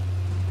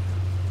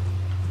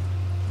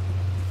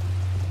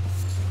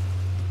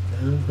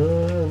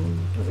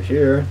 Over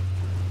here.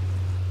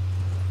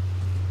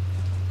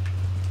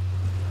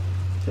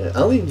 Yeah,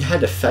 I only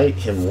had to fight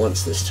him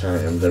once this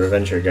time, the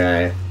Revenger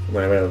guy,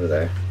 when I went over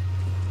there.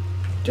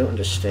 Don't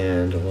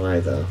understand why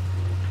though.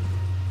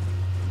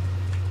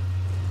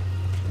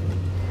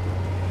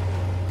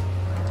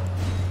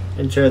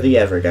 Enter the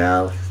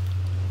Evergal.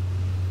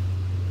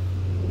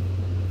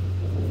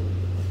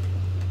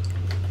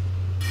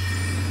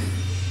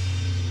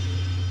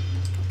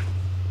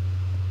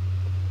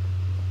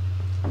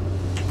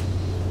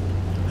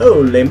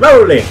 Holy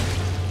moly!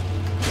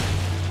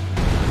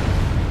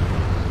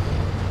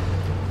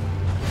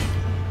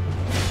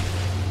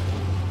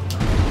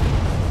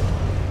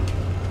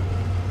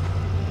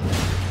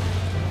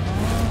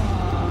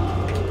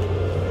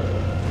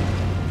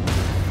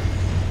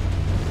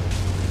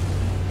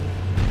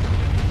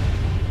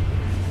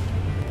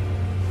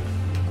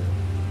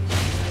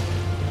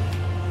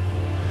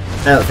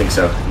 I don't think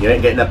so. You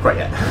ain't getting up quite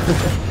yet.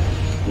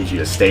 Need you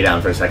to stay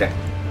down for a second.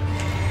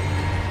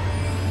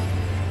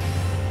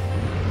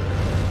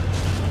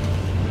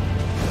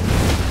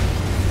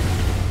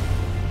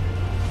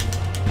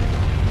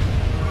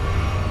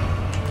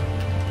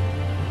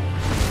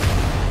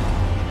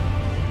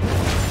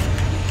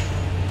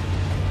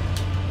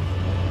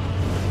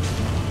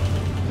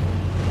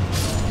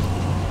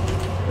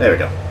 There we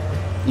go.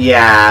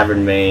 Yeah, Red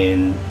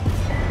Mane.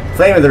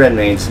 Flame of the Red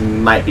Manes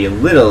might be a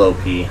little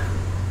OP.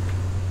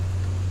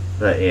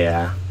 But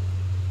yeah.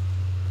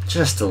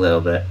 Just a little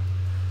bit.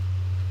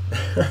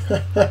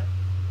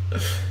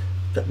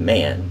 But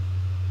man.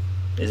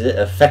 is it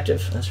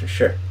effective? That's for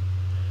sure.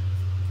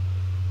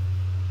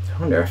 I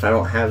wonder if I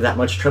don't have that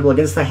much trouble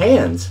against the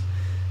hands.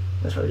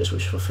 That's probably just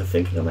wishful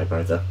thinking on my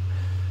part, though.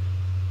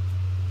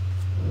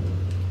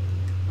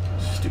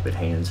 Stupid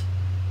hands.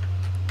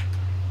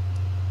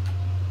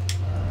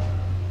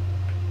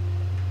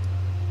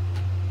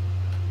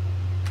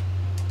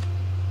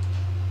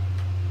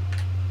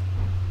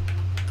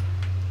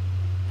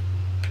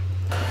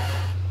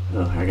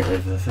 Oh, I get rid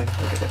of the thing?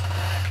 Okay.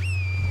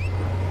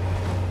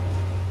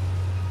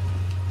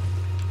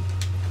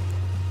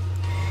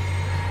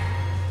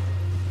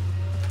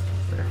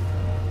 There.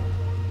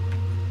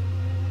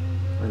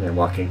 And they're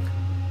walking.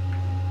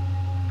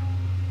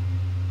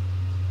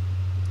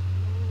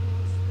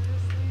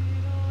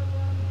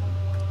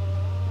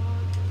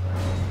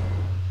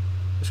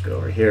 Just go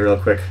over here real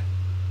quick.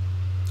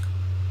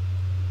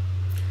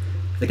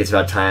 I think it's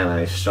about time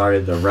I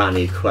started the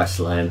Ronnie quest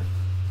line.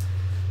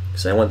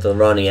 Because I want the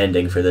Ronnie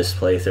ending for this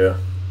playthrough.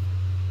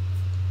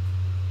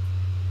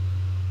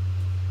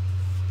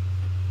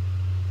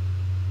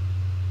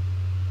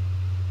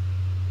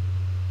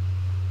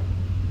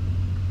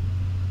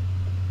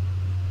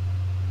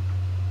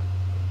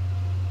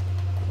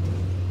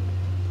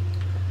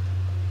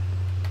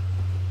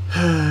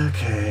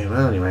 Okay,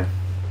 well anyway.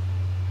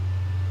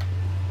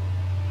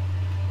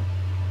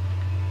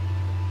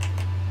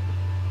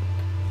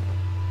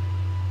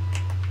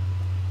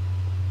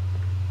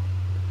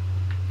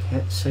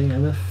 Can't say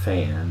I'm a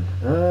fan.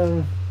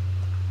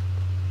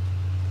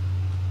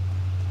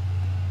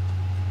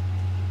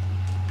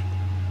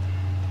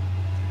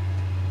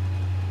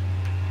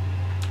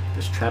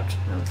 Just trapped?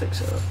 I don't think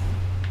so.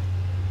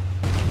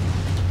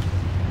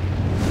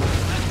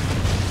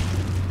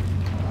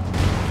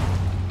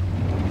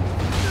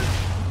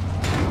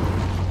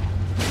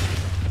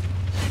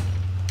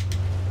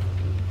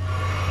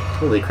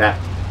 Holy crap.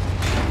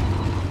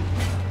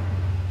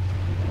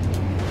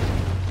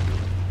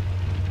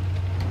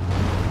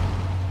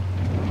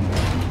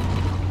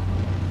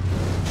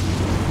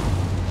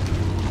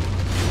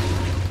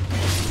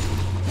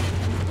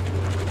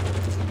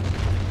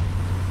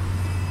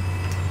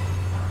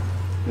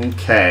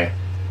 Okay,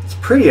 it's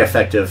pretty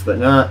effective, but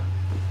not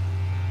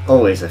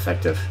always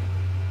effective.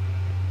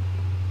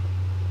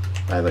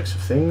 By the looks of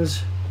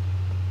things.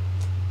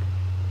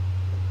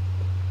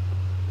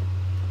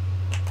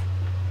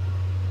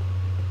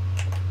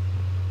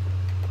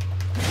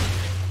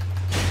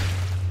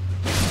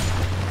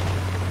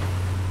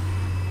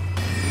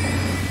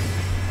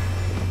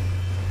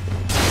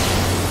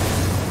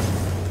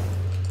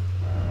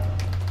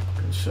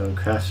 So,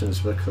 Craftsman's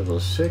book level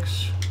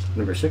 6,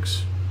 number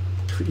 6.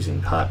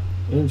 Freezing pot.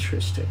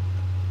 Interesting.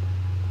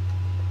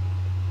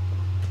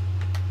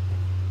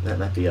 That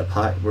might be a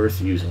pot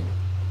worth using.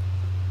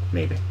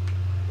 Maybe.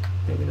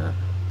 Maybe not.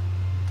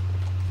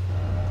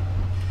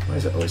 Why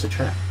is it always a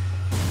trap?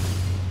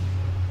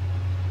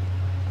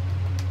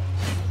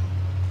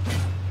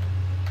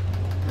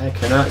 I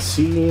cannot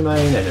see my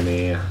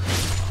enemy.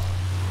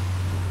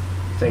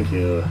 Thank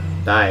you.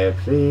 Die,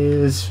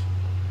 please.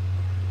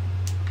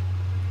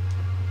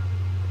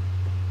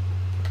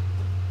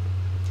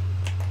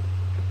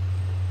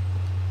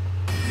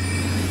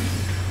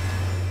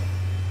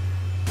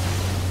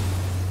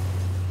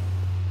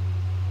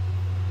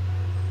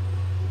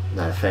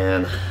 Not a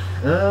fan.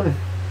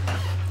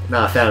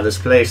 Not a fan of this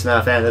place.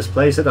 Not a fan of this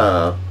place at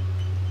all.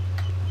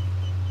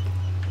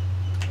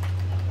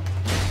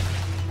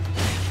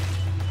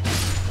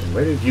 And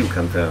where did you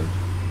come from?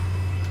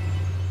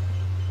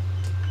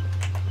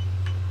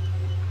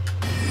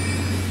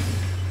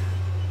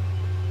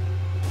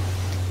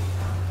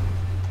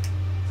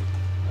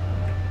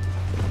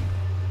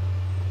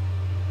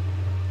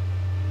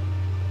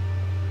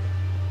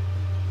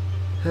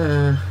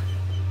 Man.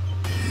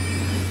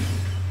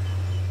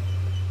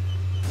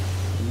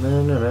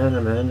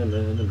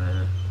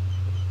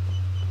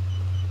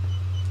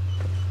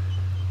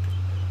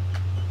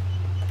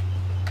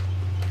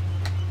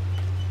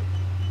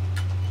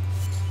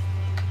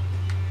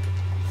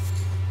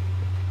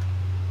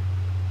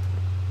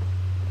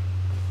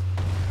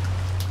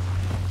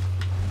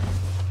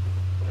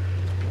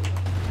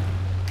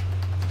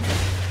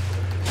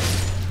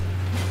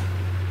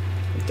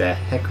 What the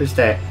heck was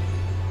that?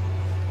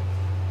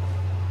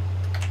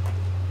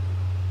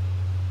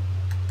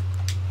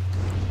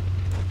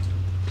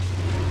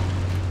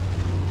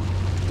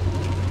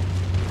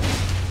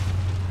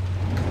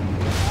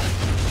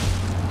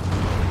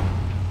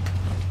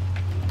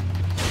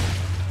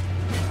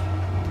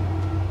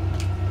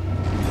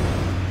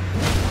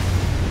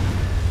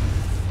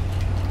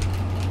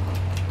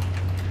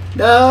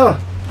 No!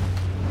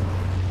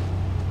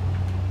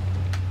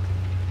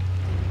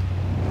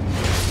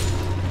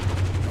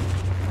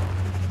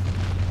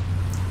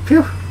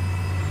 Phew!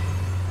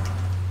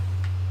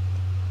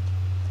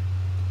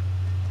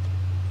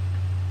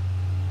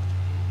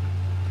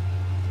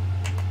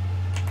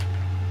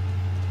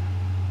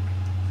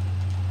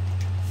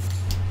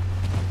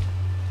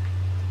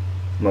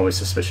 I'm always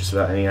suspicious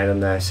about any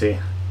item that I see.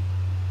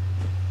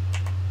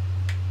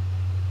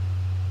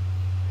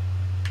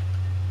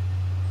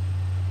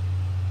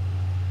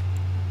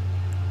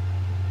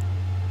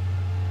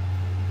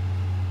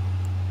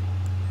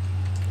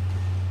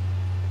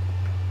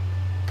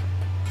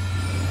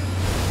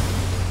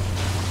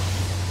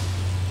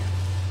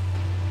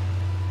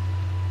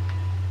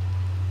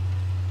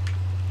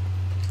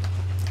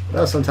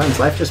 Well, sometimes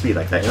life just be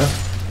like that, you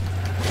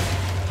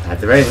know? At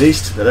the very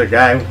least, the other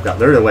guy got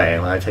lured away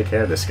while I take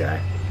care of this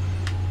guy.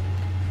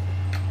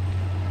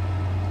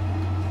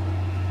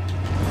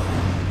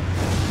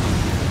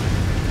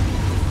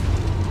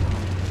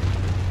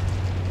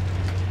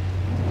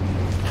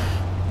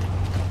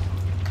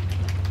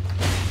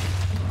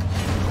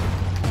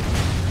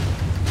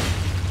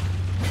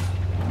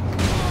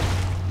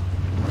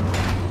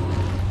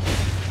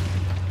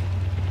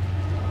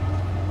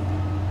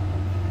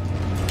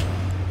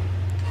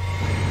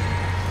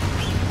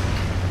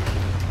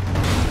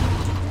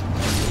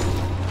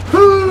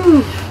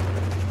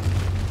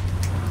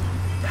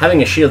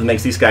 Having a shield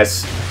makes these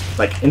guys,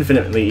 like,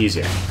 infinitely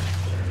easier.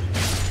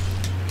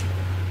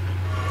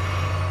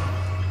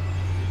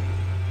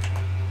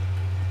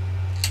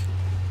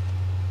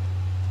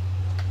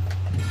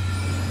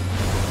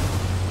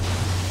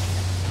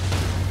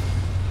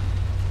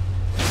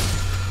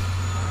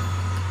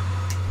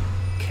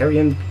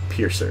 Carrion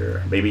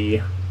Piercer,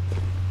 baby.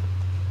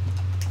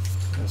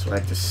 That's what I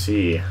like to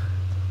see.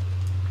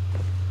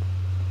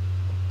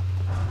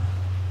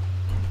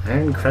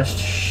 Iron Crest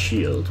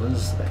Shield, what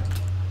is that?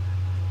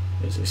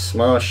 There's a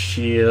small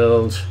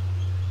shield.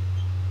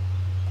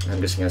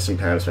 I'm guessing it has some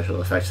kind of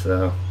special effects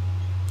though.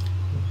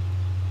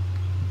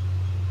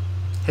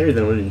 Heavier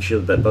than wooden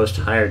shield that boasts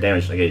higher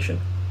damage negation.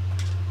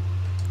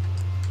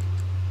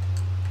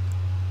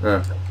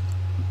 Huh.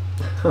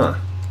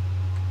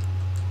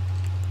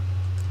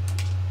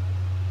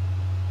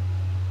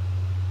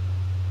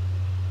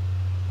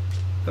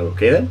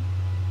 Okay then.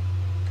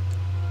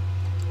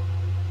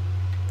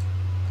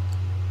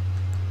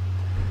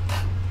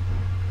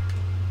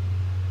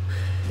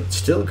 It's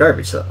still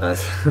garbage though.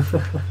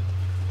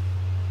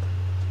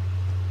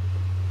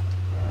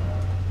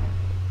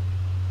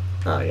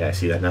 Oh yeah, I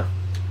see that now.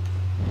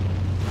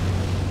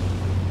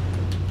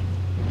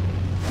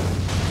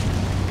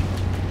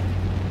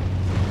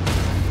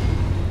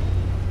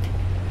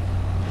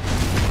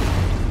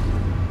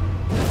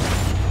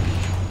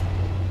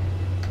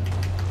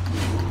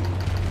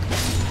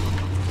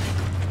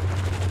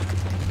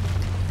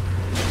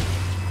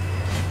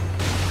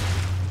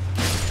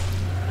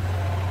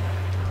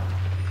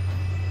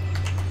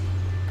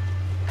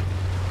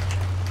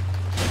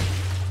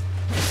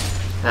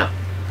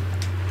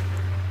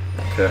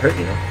 Could hurt,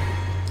 you know.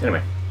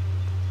 Anyway.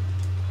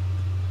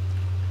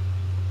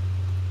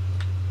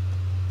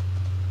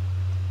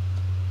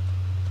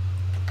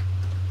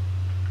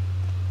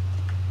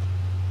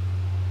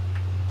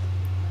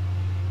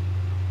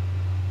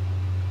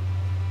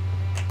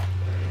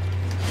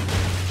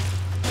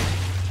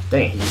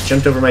 Dang, he just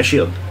jumped over my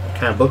shield. What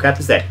kind of bullcrap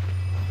is that?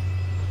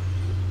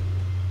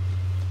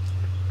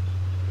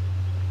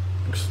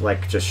 Looks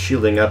like just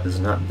shielding up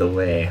is not the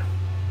way.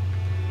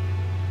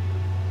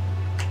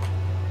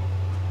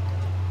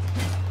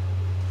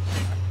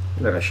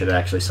 Maybe I should have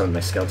actually summoned my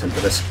skeleton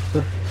for this.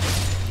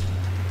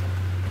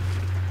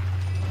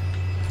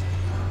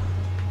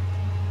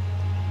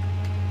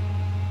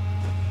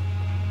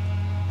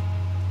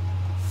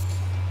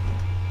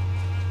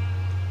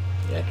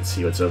 Yeah, I can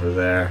see what's over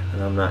there,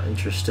 and I'm not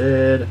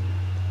interested.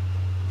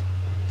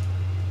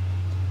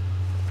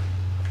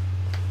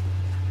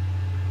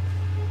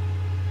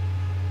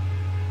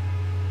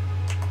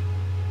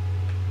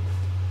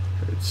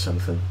 Heard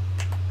something.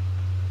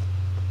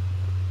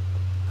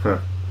 Huh.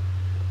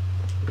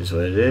 Is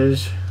what it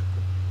is.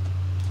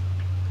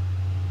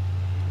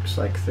 Looks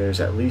like there's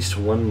at least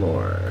one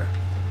more.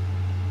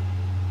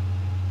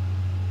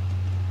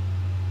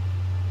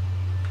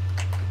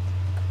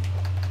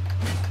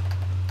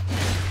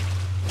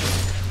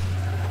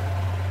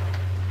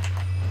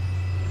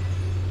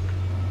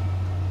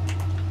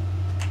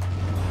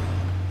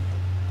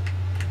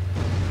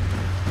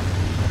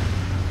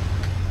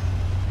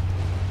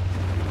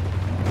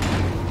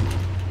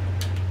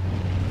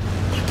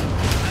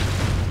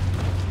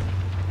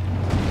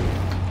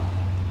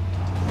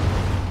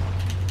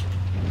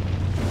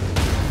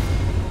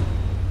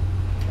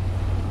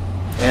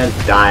 And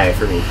die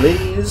for me,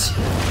 please.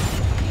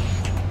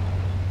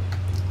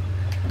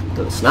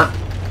 Little snot.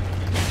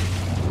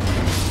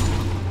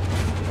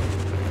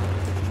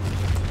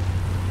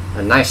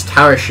 A nice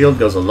tower shield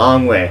goes a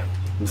long way.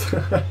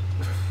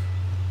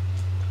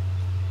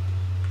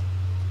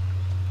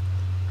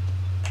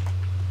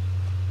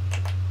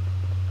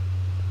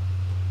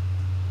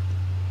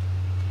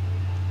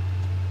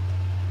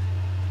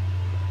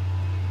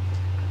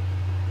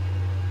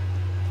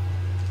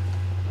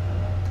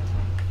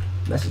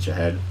 Message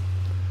ahead.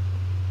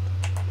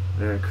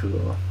 Very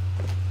cool.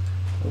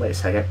 Oh, wait a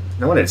second.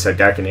 No wonder it's so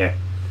dark in here.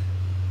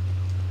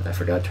 I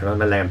forgot to turn on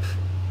my lamp.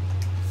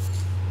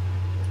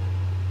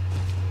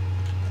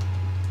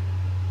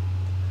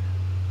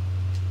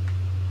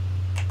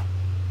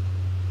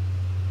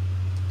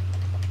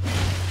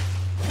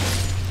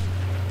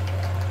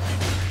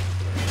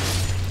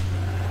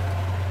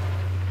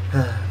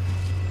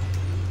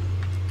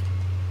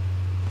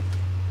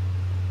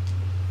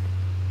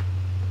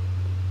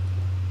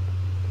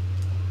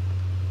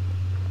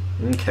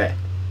 Okay.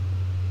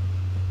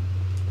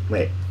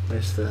 Wait,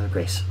 Where's the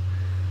grace?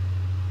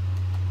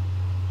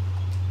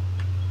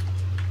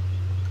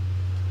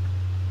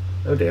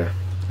 Oh dear.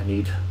 I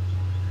need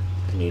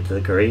the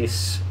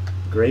grace.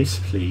 Grace,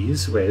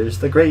 please. Where's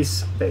the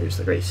grace? There's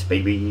the grace,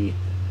 baby.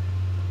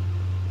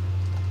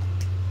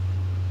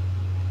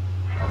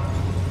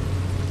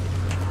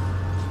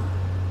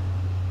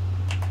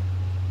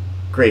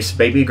 Grace,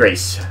 baby,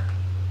 grace.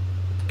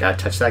 Gotta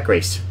touch that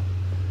grace.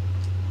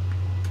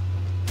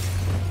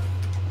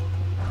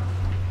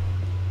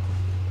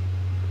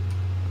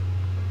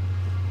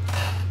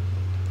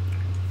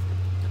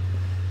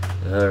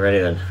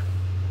 Alrighty then.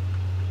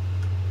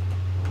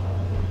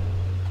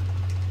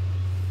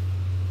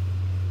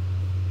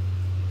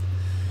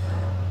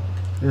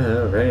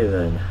 Alrighty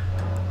then.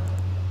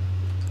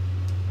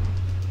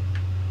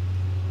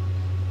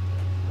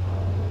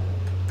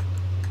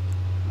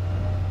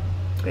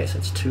 Okay, so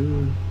it's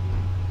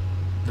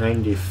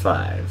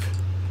 295.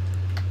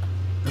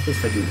 What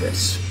if I do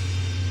this?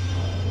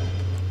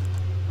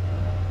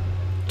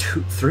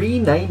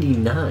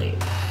 399.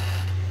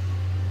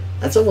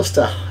 That's almost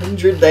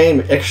 100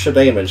 extra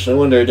damage. No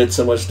wonder it did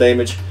so much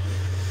damage.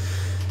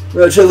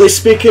 Relatively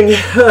speaking.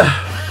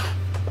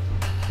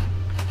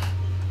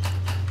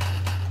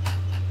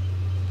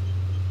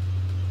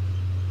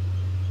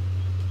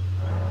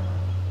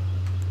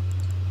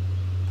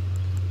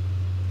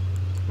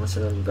 What's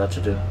it I'm about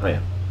to do? Oh yeah.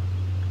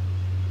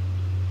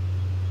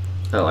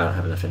 Oh, I don't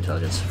have enough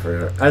intelligence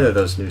for either of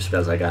those new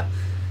spells I got.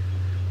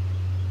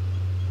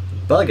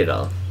 Bug it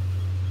all.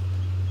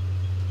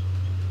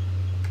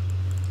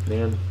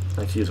 Man, I'd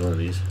like to use one of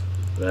these,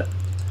 but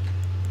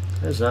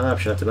there's not an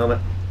option at the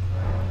moment.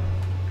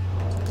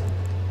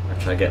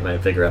 After I get my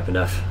vigor up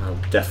enough, I'll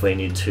definitely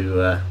need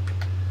to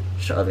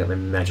start leveling up my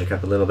magic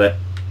up a little bit.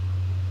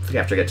 I think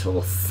after I get to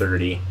level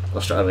 30, I'll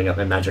start leveling up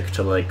my magic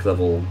to like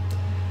level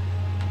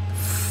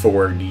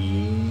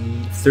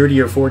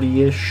 30 or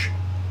 40-ish.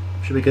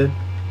 Should be good,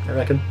 I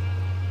reckon.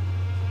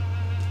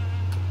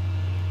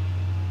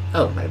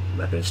 Oh, my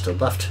weapon is still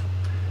buffed.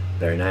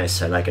 Very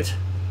nice, I like it.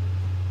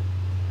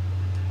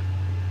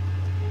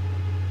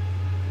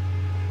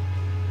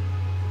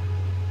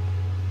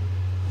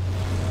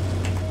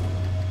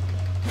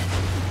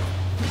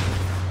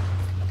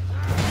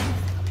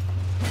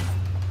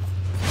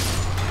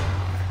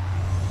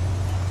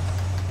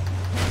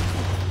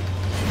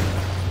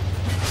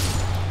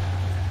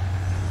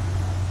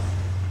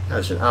 That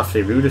was an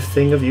awfully rude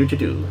thing of you to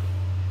do.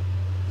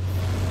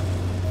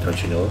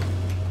 Don't you know?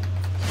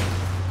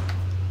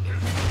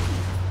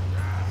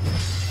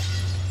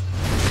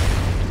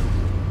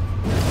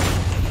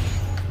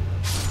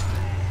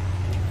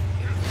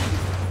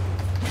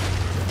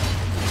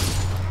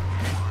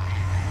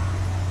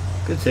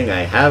 Good thing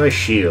I have a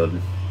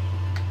shield.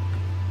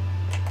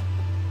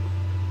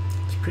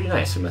 It's pretty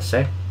nice, I must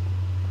say.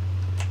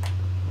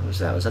 What was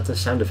that? Was that the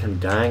sound of him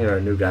dying or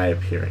a new guy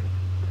appearing?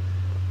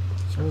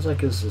 Sounds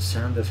like it's the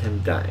sound of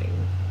him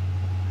dying.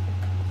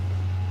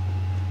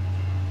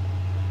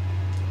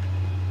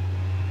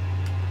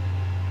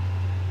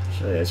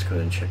 So yeah, let's go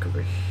ahead and check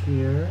over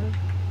here.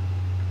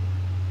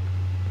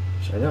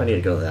 So I know I need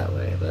to go that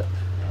way, but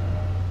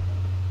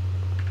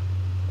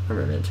I'm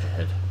a minute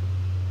ahead.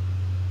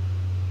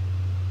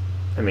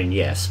 I mean,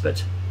 yes,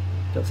 but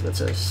I don't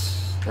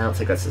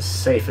think that's the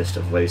safest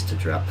of ways to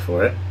drop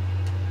for it.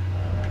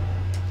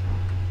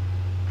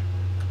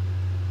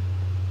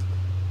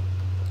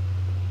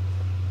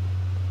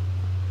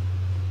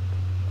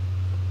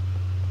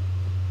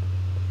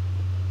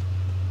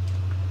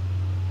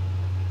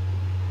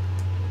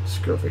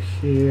 Go over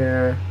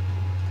here.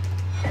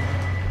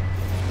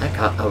 I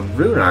got a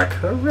rune arc,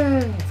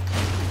 hooray!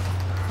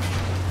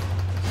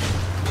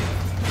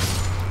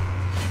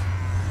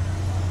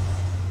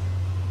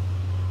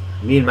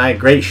 Me and my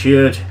great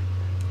shield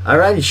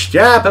are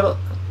unstoppable.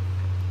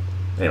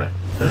 Anyway,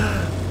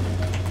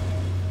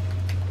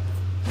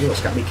 you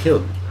almost got me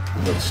killed,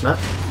 you little snot.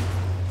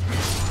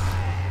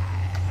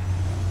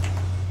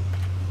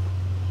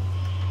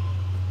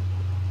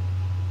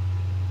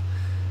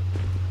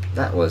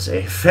 That was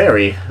a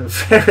very,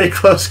 very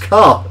close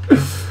call.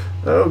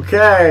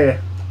 Okay.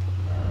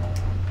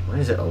 Why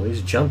is it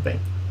always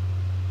jumping?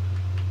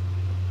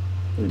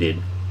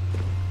 Indeed.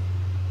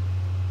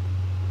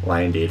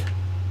 Why indeed?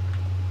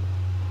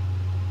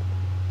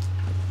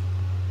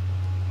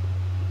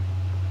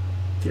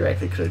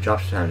 Theoretically could have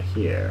dropped down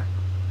here,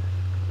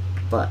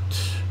 but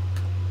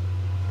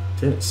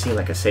didn't seem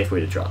like a safe way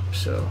to drop,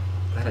 so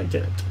glad I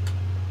didn't.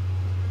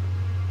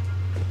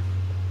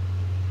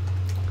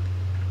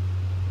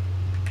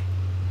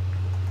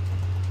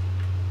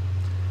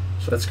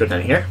 So let's go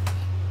down here.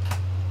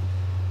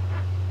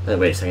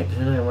 Wait a second,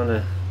 did I want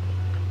to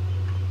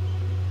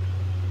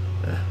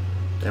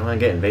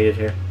get invaded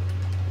here?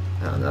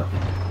 I don't know.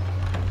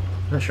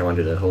 I'm not sure I want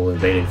to do the whole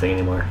invading thing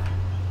anymore.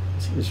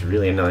 It seems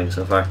really annoying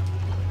so far.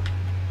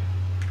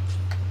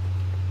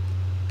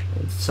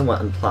 It's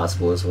somewhat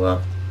implausible as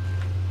well.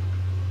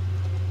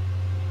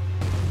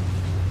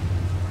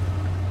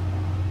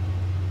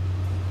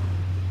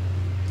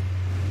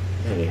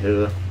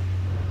 Anywho.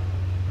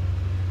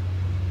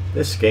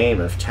 This game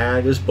of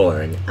tag is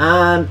boring.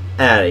 I'm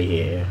out of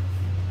here.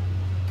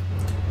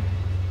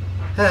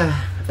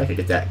 If I could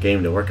get that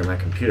game to work on my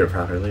computer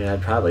properly,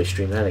 I'd probably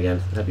stream that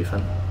again. That'd be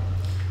fun.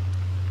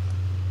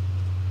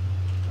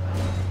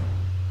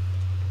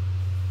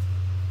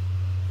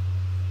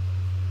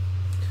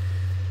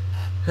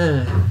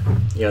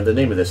 You know, the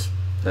name of this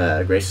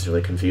Grace is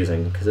really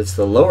confusing because it's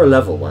the lower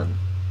level one.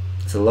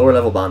 It's a lower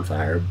level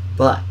bonfire,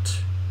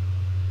 but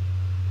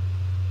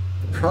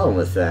the problem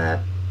with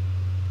that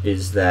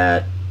is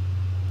that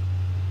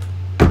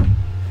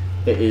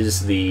it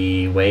is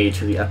the way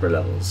to the upper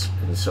levels,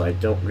 and so I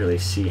don't really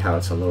see how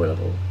it's a lower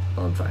level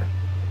bonfire.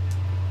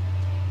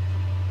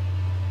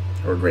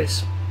 Or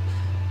Grace.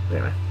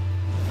 Anyway.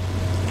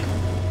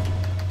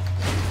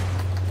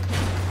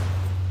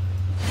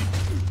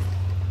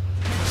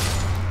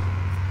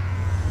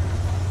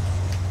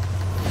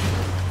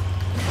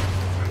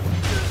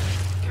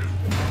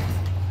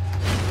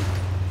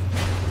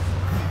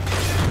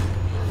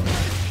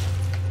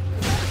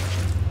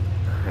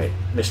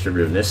 Mr.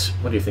 Rudeness,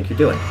 what do you think you're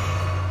doing?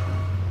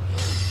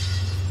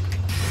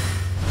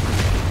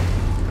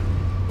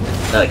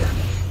 There you go.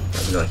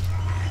 That's annoying.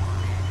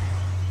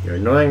 You're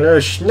annoying little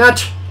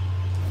schnut!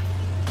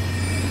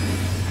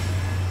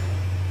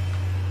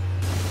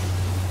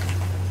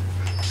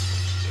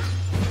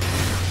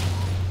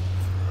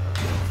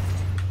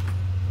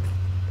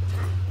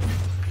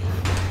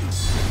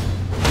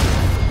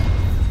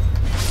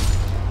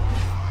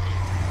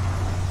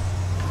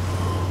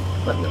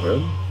 What in the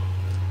world?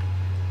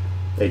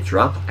 They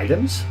drop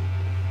items?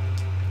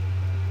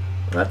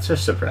 Well, that's a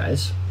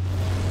surprise.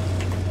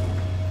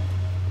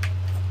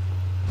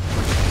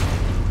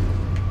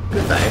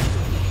 Goodbye.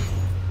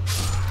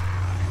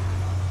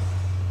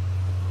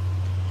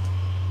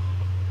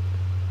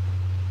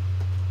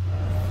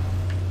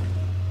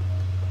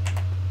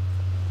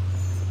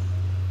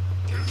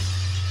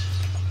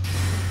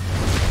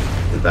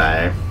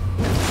 Goodbye.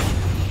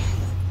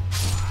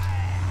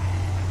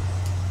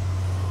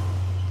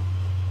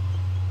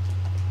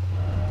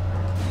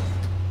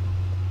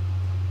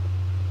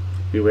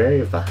 Be wary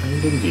of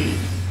behind indeed.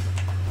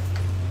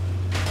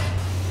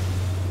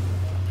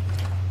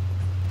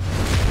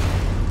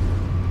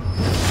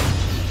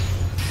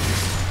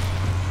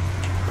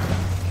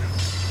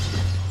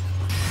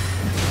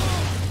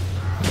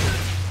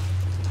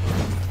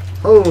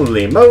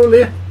 Holy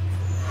moly!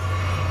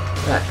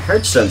 That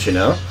hurts, don't you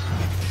know?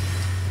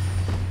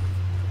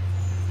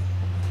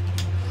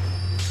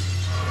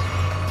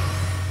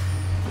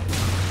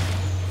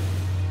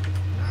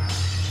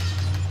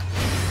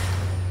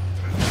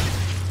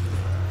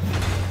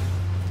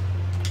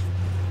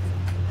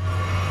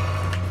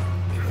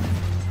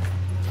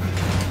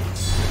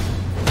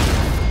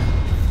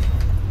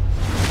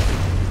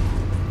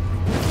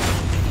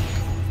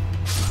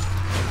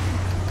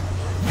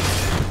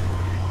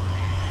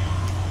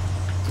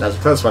 That was a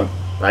close one.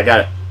 I got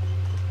it.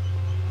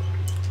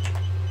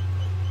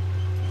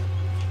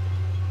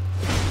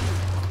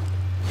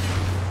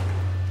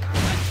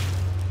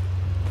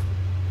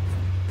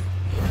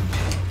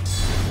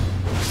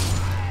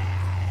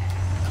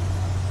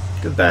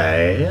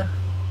 Goodbye.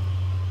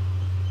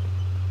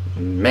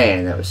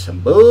 Man, that was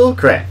some bull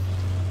crap.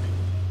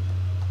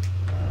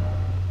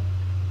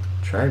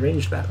 Try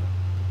ranged battle.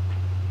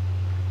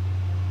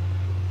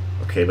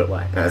 Okay, but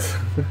why?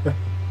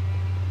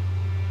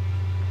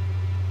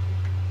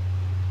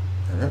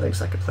 That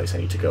looks like a place I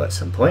need to go at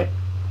some point.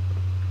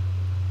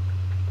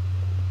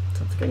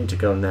 Don't think I need to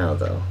go now,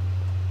 though.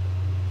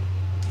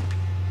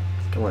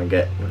 I think I want to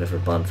get whatever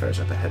bonfire's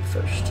up ahead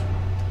first.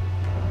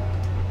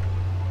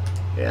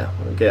 Yeah,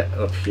 I'm going to get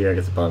up here,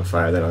 get the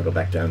bonfire, then I'll go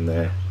back down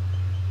there.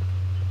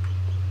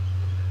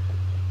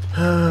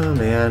 Oh,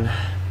 man.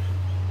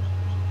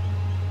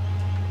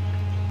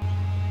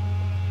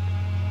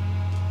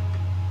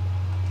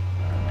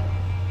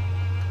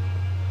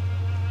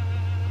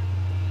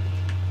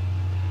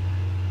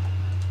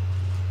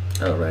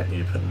 Alright,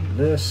 need to put in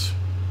this.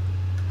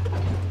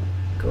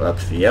 Go up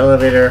to the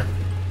elevator.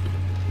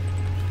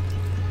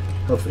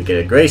 Hopefully get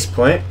a grace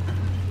point.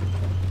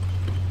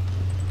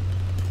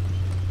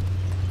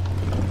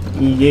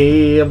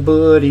 Yeah,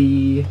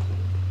 buddy.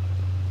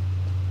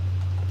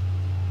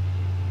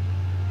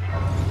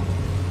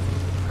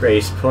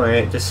 Grace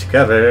point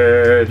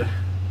discovered.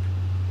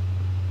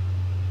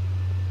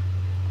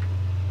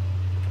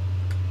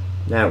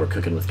 Now we're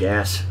cooking with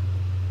gas.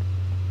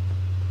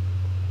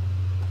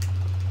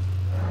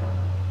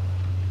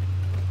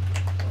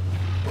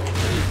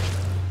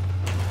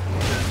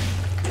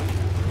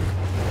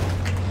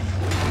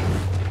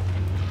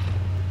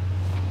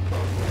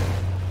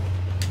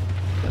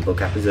 What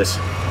cap is this?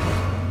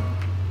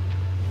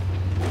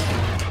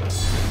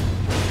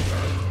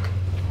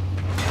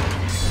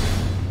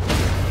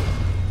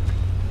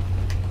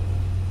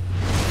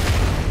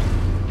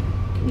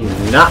 Can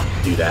you not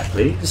do that,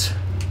 please?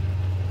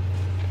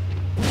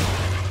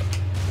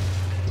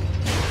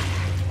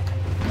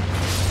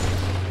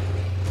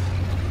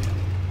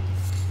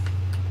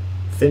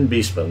 Thin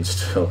beast bone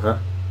still, huh?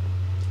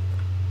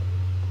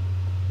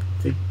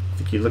 Think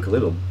think you look a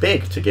little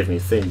big to give me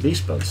thin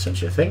beast bones,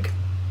 don't you think?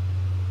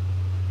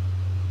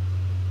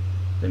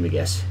 Let me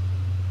guess.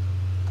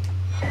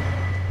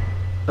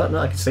 Oh no,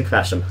 I can sneak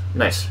past them.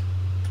 Nice.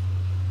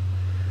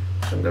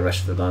 So I'm gonna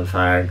rush to the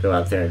bonfire, go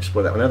out there and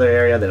explore that one other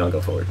area, then I'll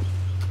go forward.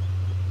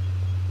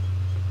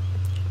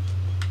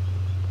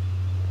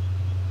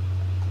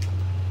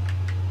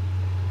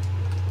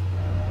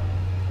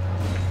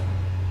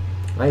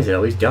 Why is it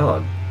always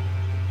dog?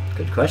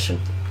 Good question.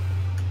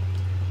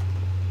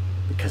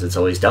 Because it's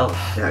always dog.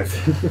 Yeah.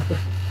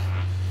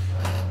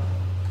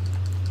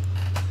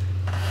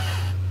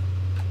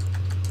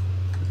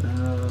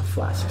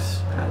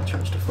 Flasks. Add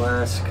charge to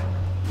flask.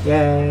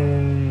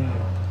 Yay!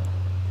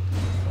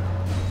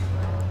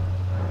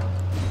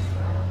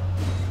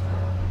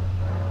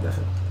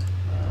 Nothing.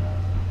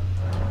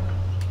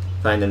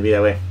 Fine, then be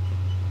that way.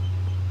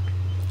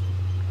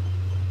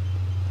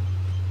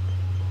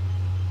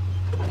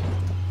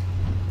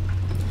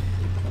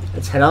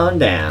 Let's head on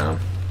down.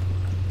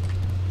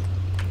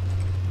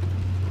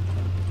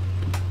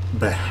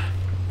 Bah.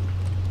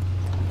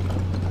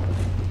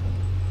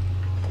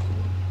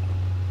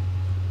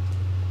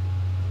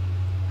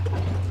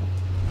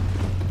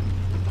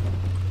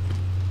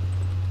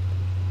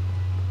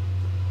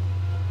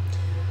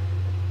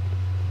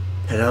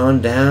 Head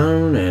on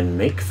down and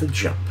make the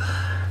jump.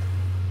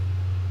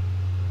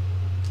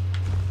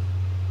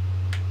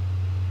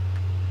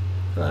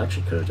 Well, I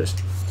actually could have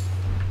just...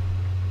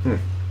 I don't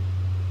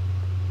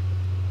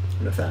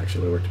know if that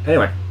actually would have worked.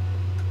 Anyway.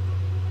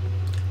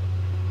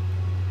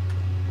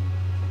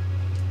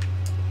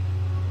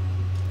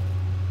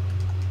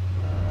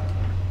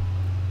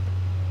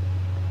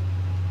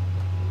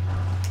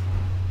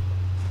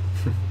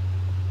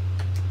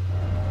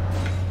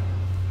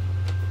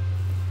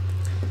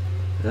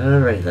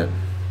 Alright then.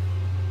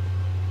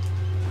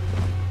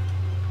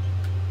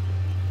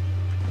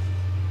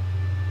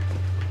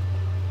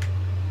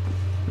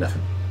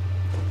 Nothing.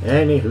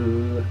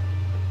 Anywho.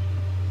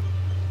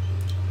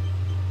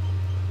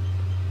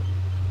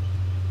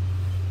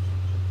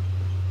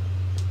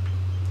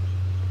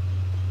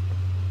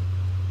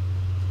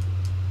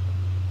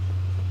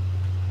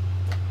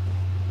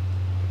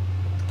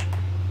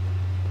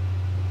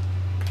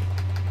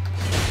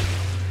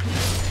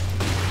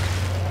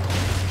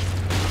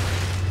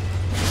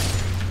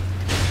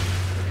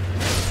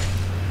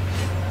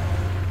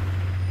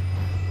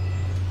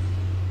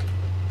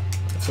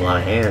 That's a lot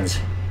of hands.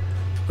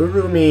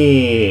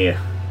 Urumi! If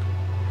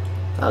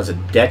I was a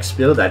dex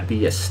build, I'd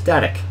be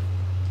ecstatic.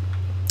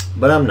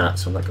 But I'm not,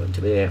 so I'm not going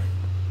to be. I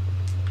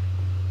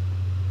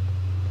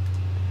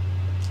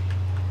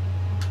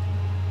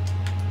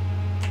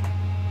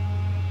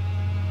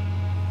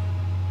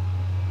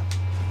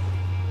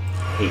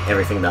hate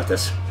everything about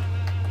this.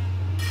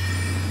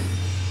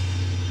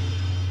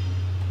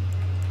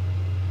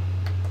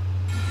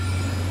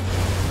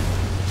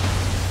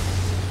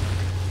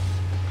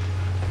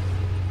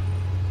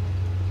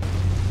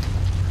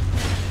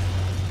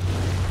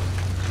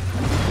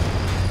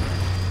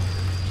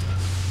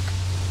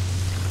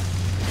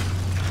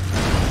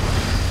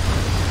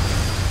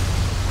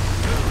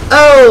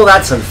 Oh,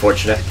 that's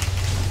unfortunate.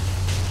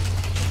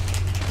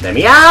 Let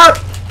me out!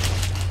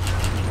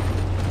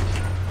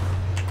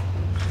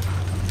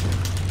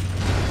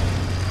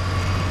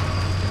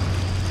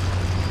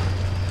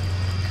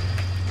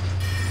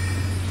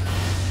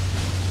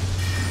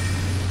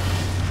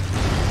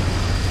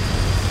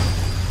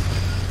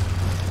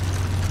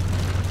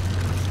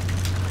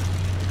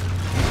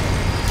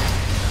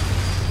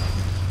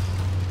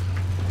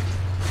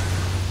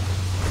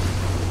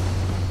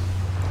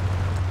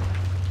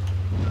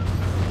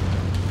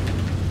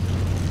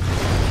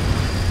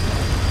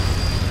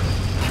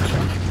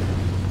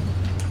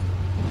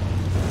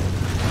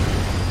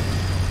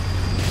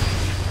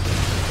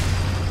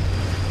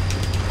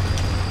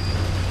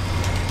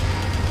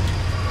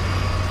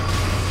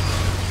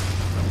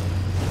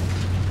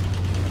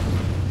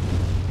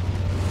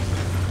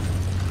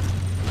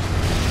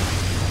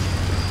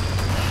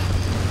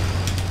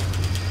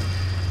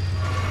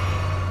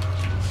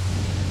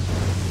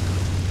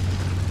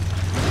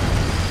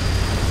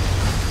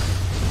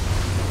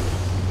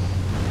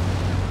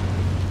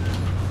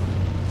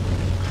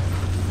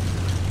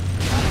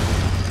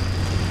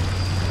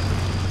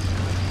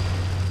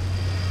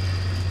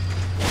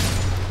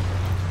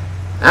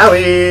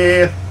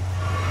 Owie!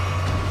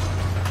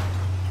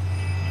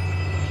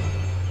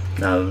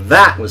 Now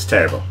that was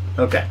terrible.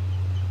 Okay.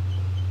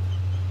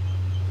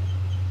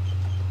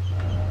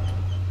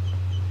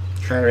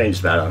 Try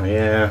ranged battle.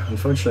 Yeah,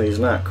 unfortunately he's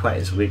not quite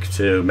as weak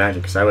to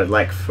magic as I would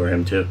like for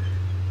him to.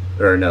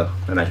 Or no,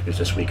 my magic is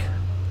just weak.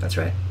 That's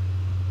right.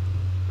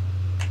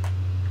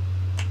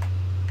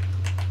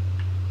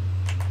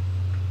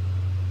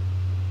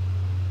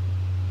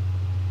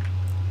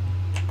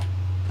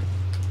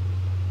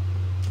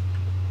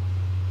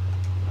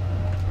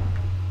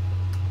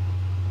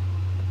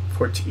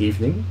 Fort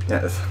evening.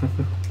 Yes.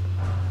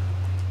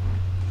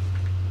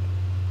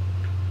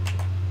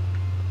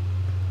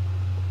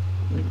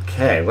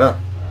 Okay,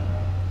 well.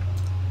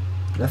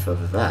 enough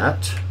of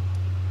that.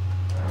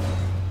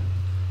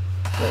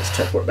 Let's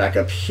teleport back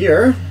up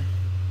here.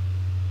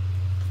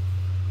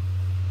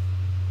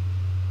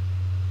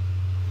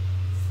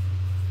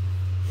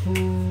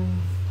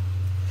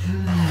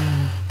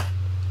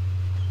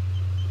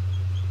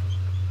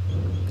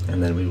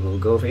 And then we will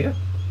go over here.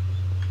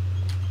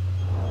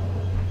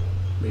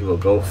 We will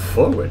go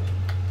forward.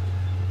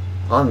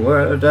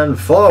 Onward and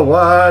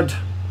forward!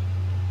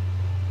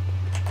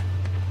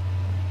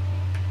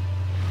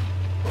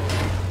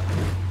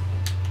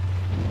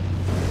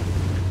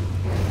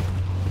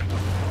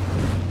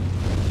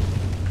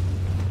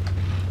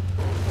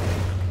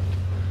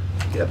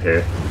 Get up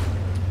here.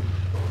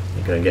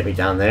 You're gonna get me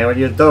down there? What are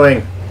you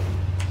doing?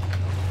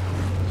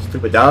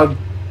 Stupid dog.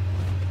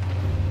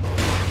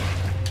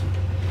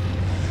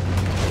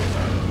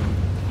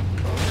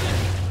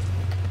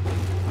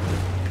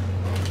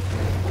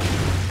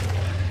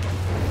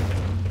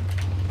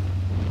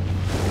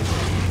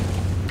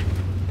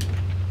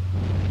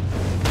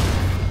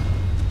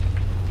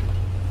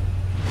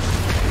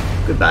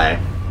 Goodbye,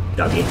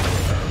 doggy.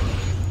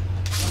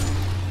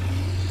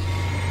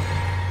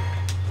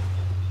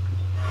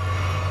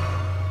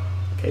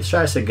 Okay, let's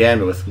try this again,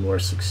 but with more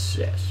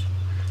success.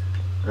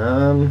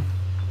 Let's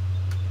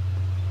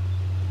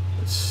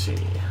see.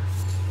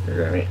 I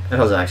mean, I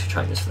wasn't actually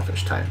trying this for the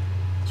first time,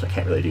 so I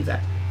can't really do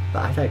that.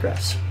 But I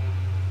digress.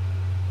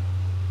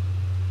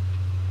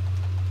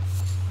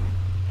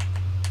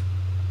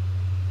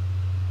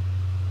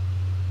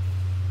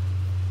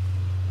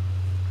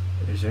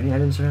 Is there any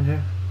items around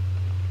here?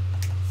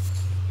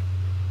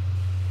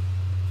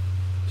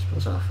 I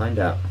suppose I'll find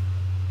out.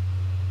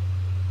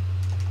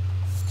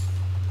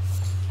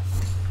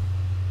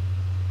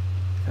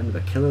 And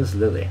the killer's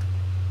lily.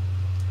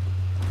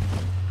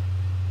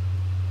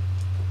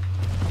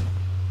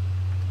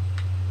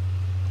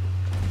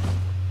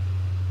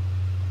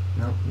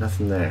 Nope,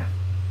 nothing there.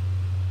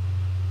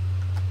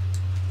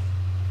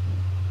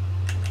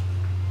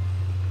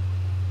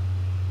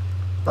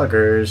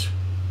 Buggers.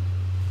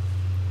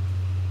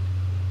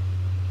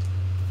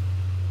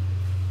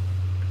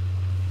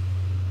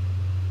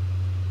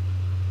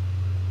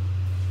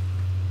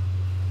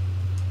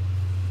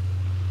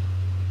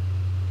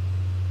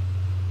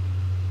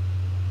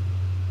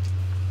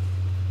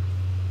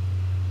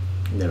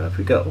 And then up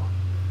we go.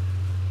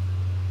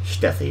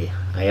 Stealthy.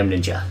 I am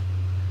ninja.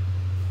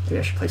 Maybe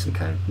I should play some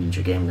kind of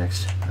ninja game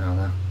next. I don't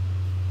know.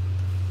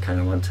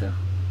 Kinda want to.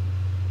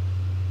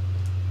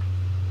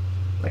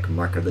 Like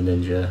Mark of the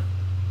Ninja.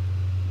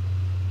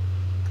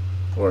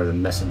 Or the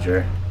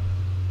Messenger.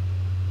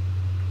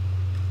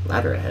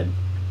 Ladder ahead.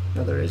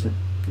 No, there isn't.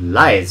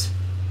 Lies!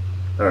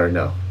 Or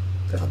no.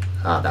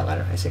 Ah, that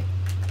ladder, I see.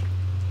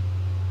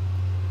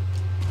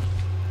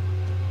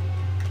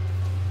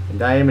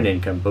 And I am an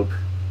income boop.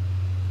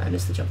 I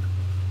missed the jump.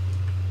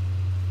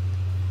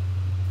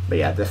 But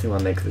yeah, I definitely want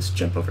to make this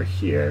jump over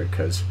here,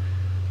 because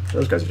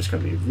those guys are just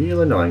going to be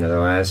real annoying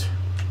otherwise.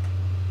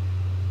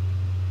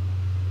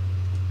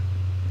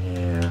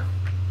 Yeah.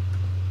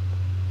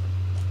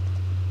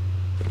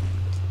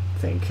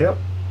 Thank you.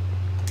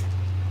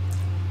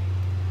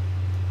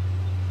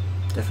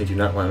 Definitely do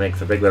not want to make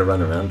the regular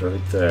run around right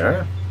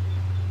there.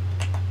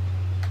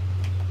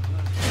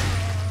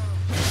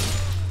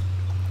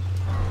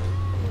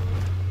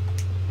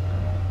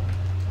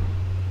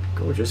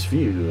 Gorgeous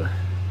view.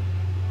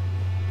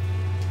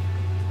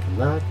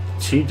 La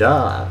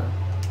Chida.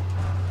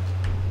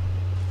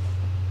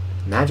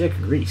 Magic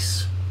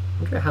grease.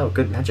 I wonder how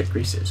good magic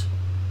grease is.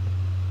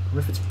 I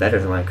wonder if it's better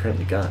than what I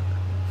currently got.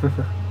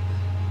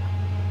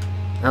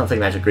 I don't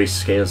think magic grease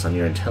scales on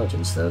your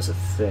intelligence, though, is a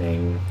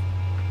thing.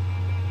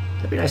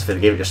 It'd be nice if they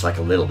gave it just like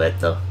a little bit,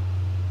 though.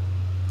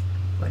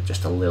 Like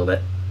just a little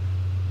bit.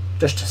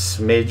 Just a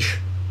smidge.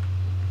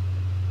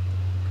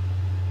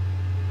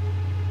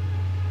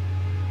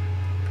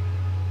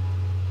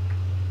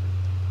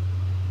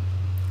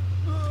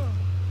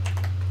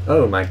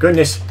 Oh my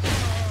goodness!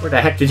 Where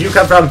the heck did you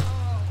come from?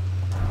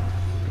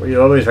 Were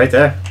you always right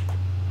there?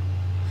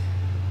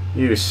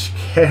 You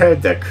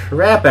scared the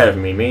crap out of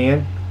me,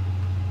 man.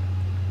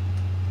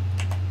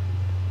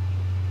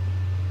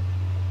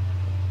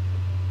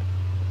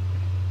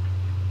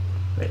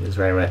 Wait, this is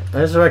where I went.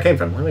 This is where I came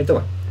from. What am I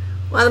doing?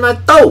 What am I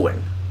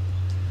doing?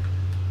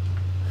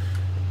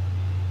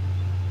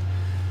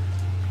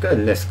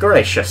 Goodness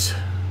gracious.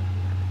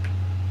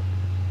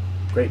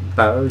 Great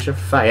bars of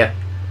fire.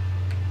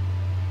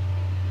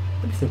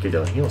 What do you think you're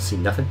doing? You don't see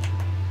nothing.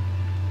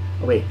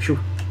 Oh wait, shoot.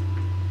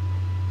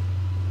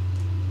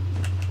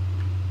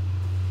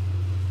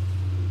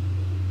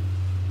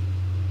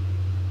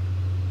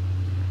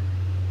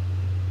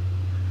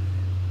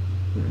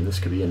 This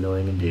could be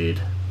annoying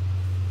indeed.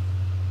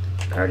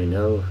 I already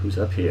know who's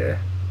up here.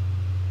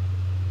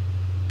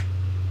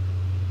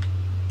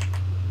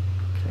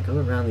 Can I go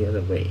around the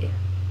other way?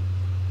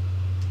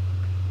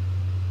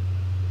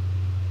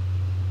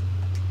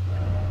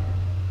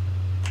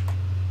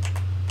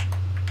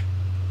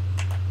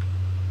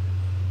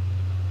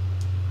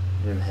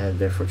 And head,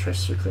 therefore try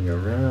circling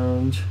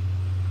around.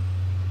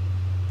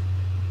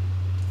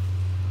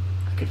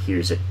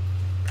 hears it.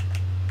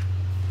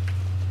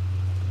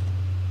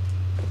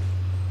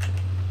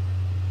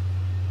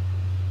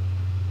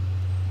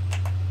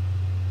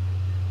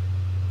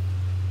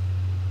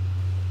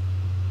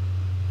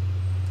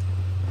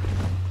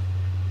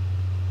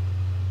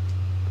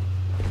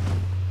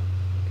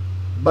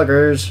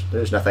 Buggers,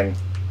 there's nothing.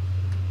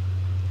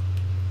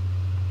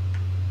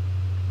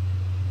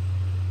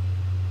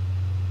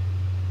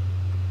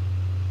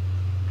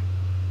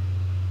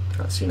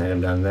 Can't see an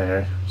item down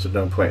there, so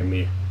no point in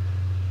me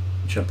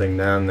jumping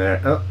down there.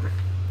 Oh,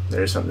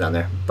 there's something down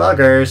there.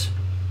 Buggers!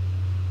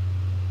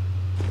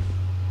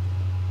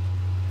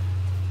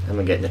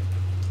 I'm getting it.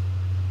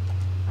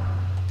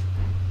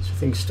 So I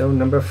think stone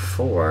number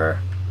 4.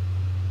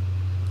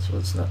 So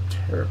it's not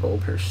terrible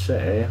per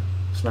se.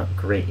 It's not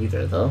great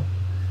either though.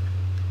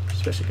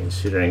 Especially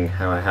considering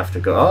how I have to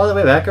go all the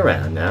way back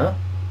around now.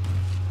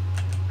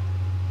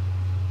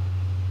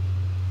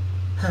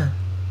 Huh.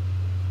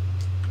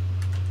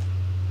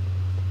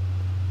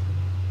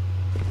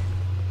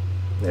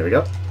 There we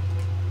go.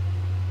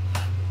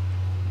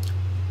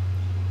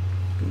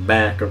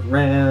 Back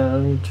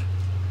around.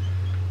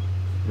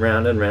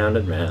 Round and round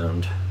and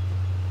round.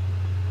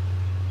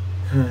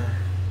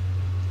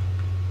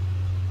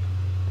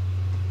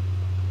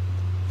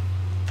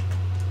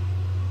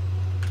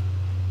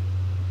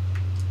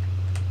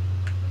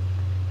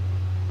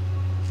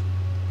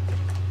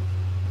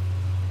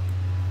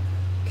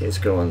 Okay, let's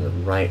go on the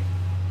right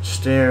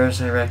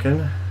stairs, I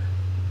reckon.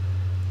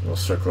 We'll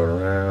circle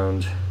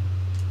around.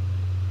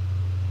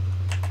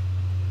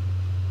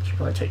 Should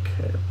probably take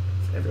care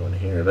of everyone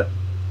here, but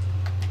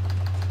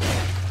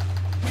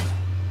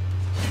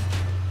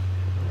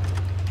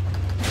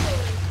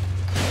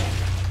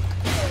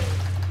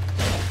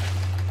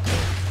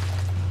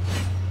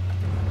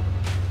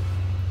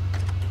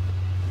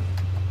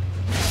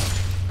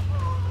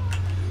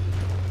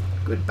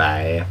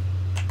goodbye.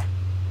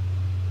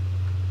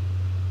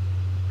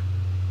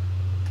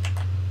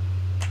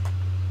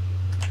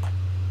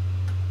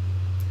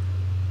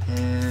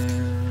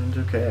 And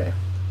okay.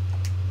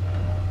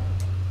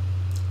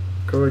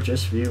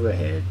 Gorgeous view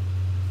ahead.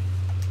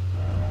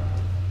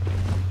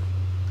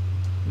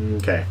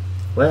 Okay.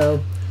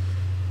 Well,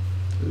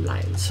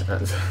 lines.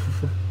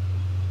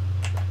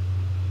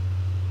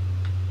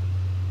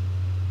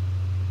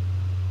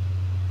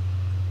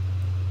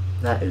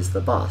 That is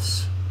the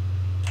boss.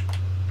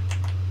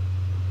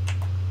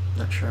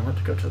 Not sure I want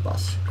to go to the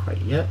boss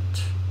quite yet.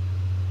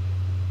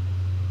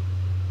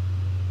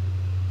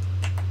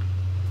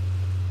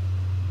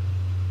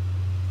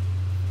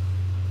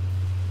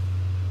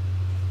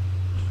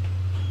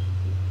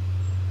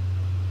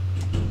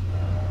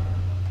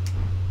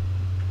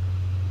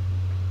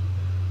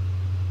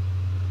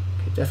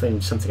 Okay,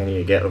 definitely something I need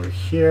to get over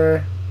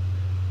here.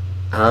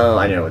 Oh,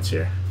 I know what's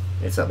here.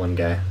 It's that one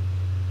guy.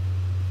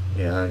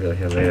 Yeah, I'll go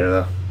here later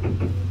though.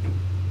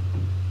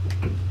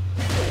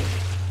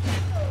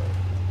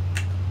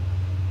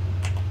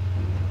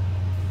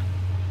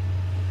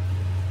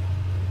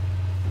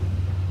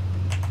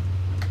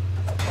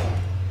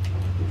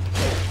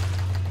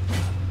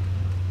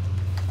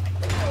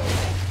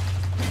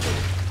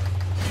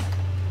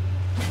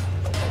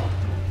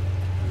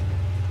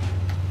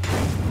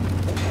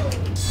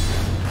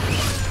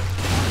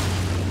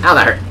 Ow,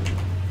 that hurt.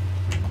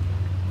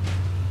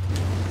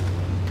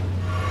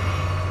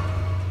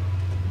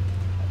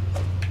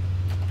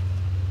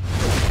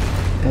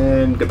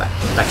 And goodbye.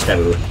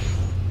 Backstab.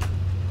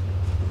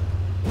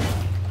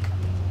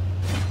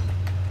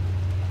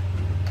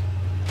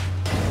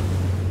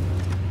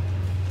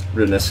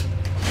 Rudeness.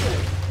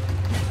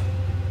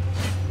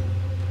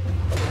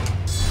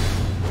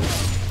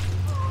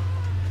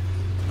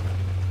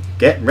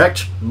 Get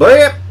wrecked,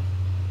 boy!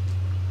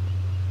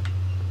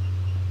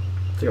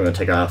 I think I'm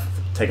gonna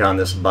take on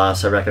this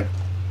boss, I reckon.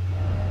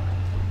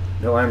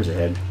 No arms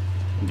ahead.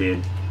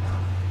 Indeed.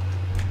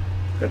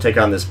 I'm gonna take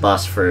on this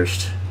boss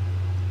first.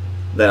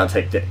 Then I'll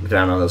take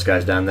down all those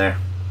guys down there.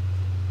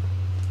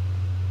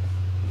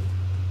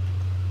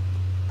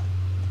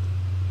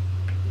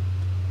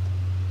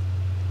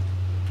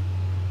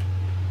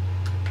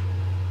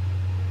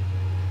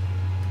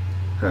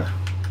 Huh.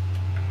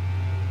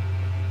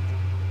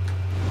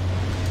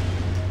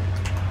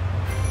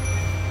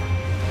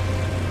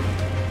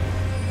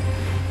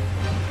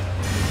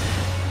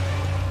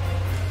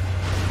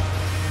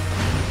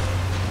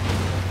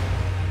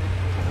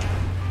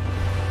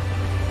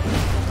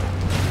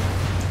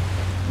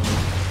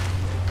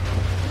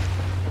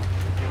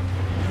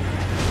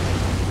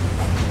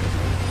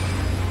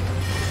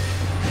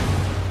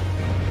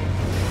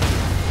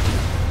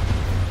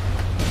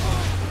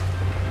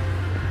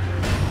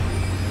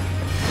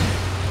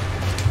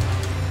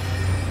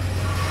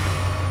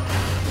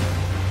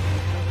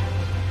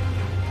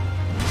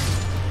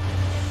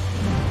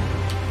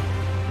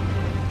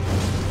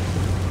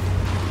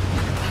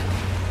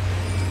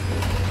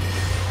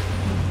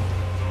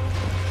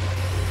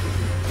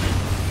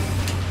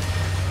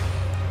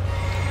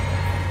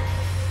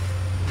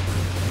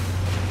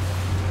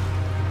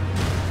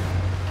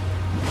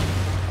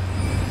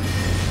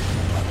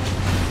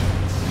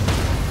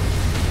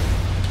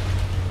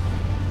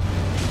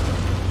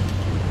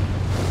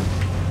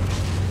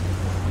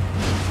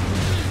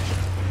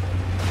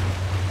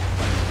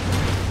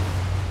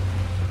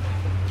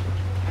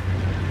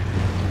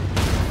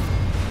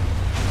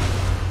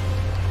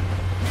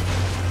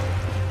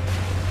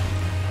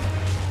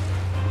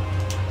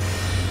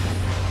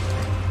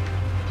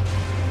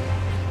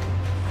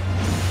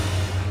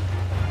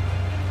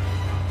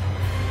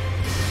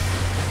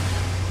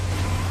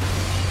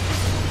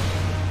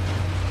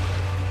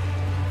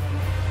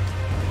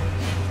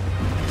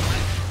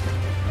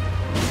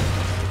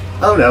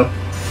 Oh no.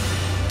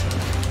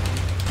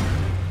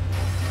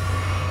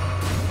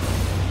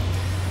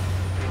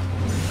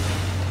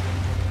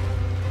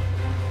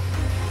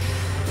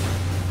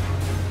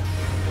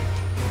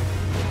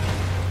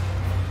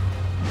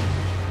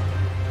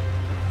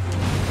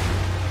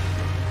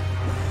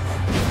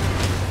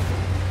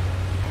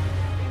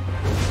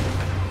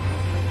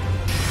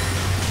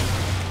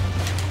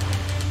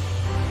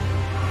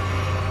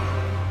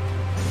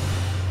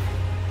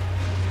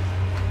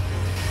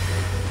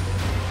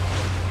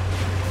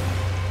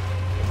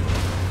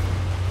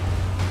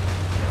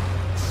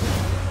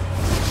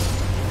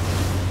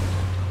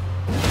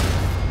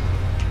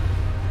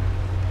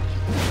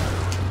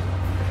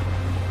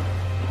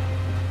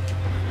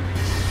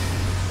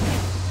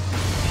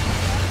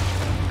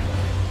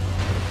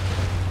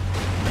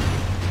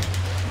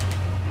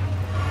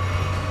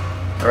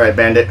 Alright,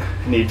 Bandit.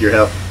 I need your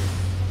help.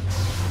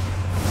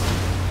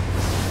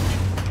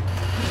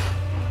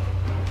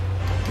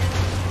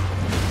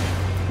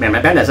 Man,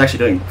 my Bandit's actually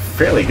doing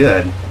fairly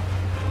good.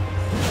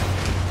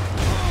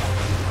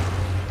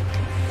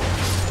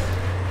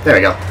 There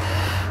we go.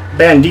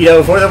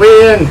 Bandito for the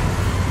win!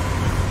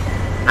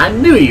 I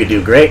knew you'd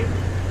do great.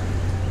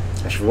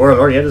 Slash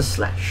Warlord, yet a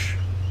slash.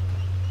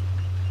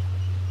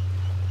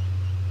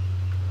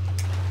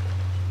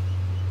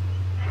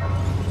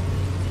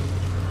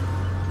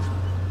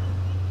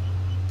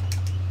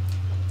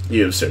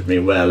 You've served me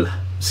well,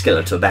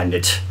 Skeletal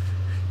Bandit.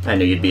 I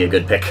knew you'd be a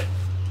good pick.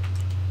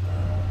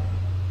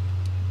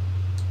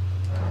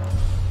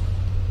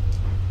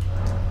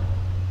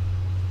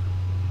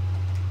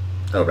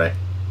 Oh, right.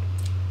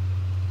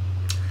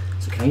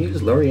 So can I use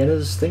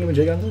Lorietta's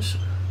thingamajig on this?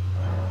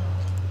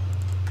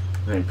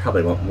 I mean,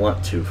 probably won't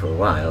want to for a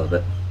while,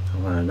 but I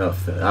want to know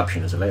if the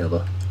option is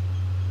available.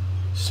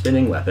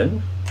 Spinning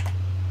weapon.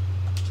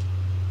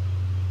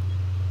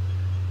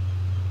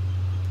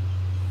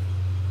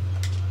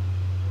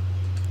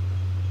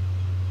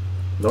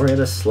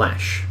 Lorietta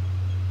slash.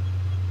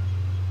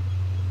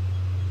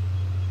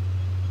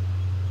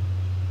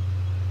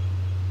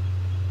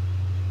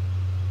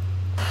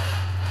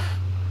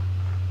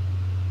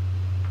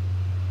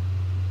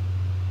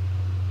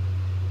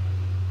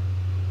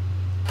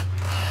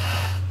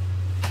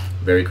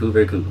 Very cool,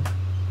 very cool.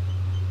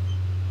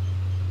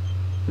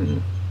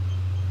 I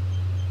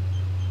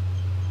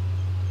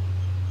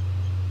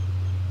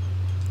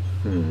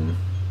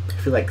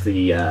feel like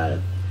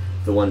the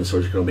one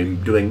sword's going to be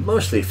doing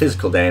mostly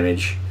physical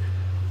damage,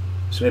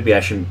 so maybe I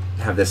should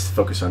have this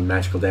focus on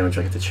magical damage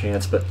when I get the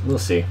chance, but we'll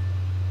see.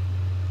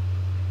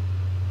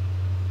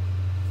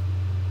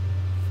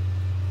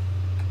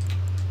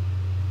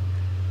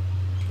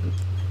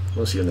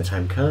 We'll see when the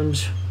time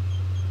comes.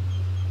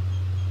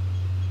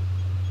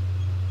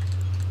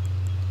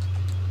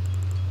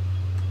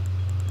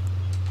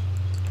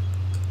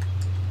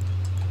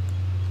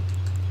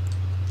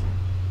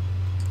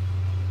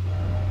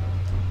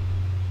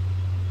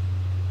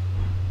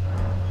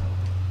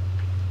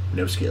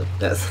 No skill.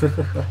 That's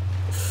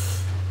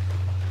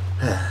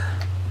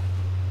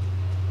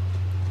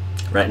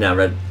right now.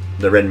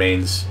 The red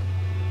mains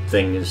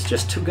thing is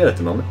just too good at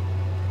the moment.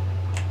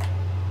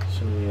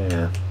 So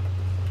yeah.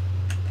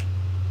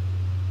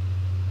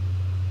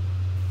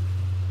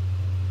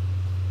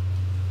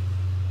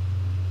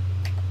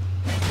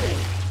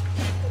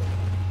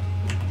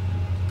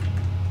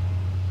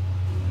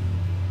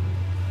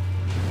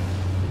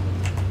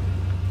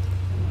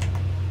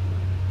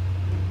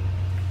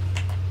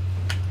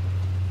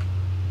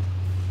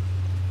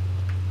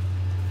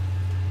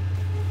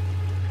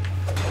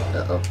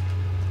 Uh-oh.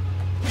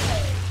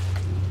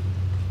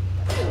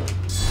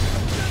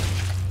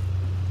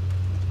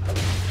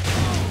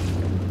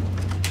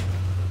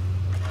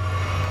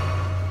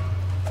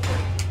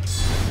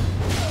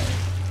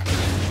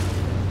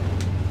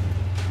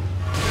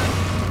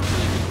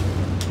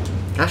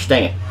 Gosh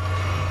dang it.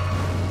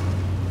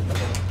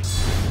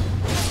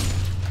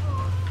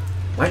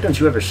 Why don't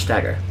you ever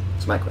stagger?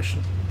 That's my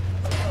question.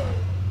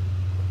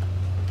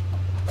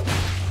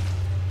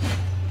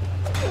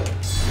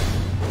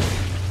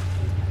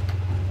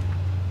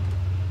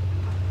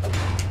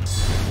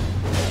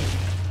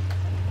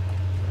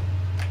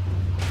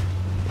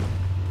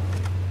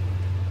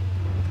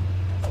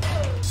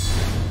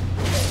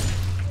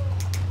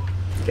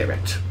 Get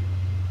wrecked.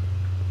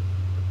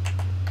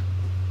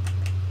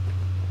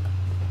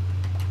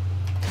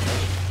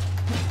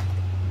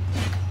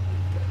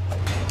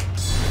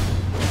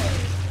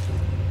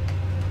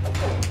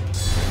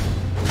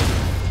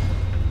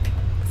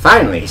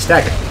 Finally, he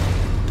staggered.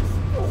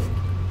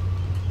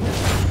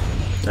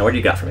 Now, what do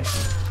you got for me?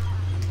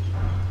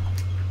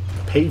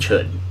 Page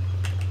Hood.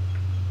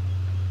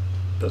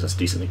 Those that's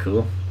decently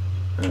cool.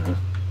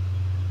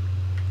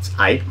 It's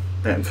hype.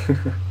 And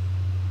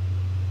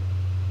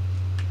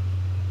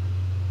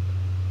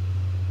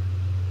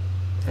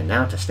and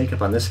now to sneak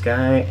up on this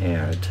guy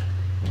and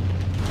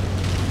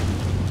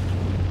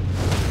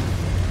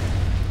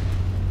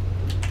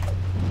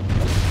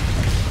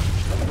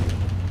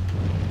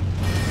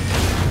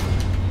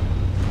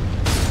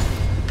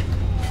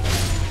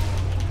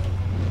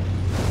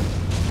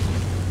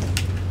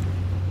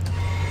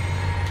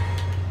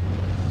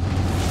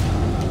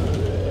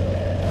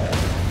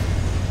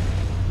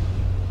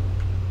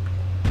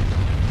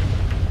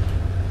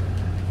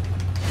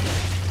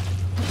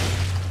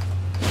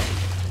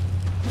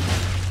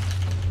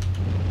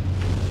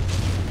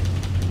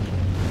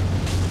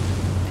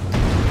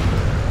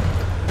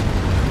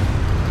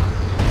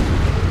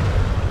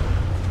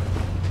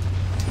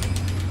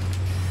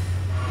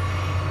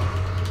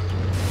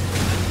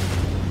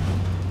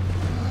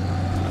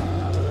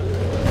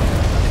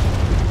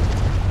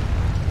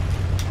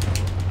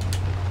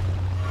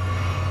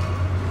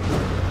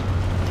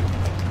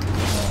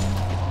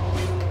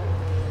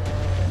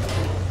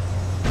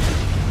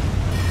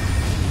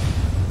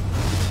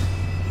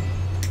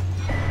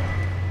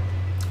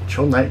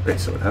Troll Knight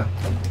Greatsword, huh?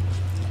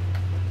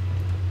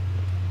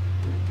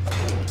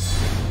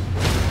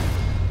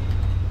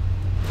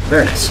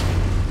 Very nice.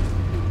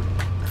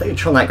 I think a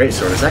Troll Knight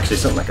Greatsword is actually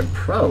something I could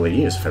probably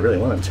use if I really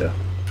wanted to.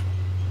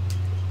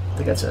 I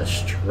think that's a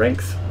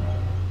strength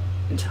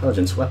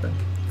intelligence weapon.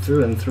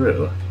 Through and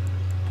through.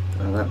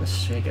 If I'm not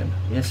mistaken.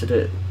 Yes, it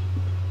is.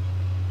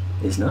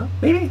 Is not?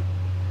 Maybe?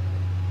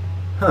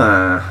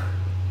 Huh.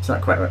 It's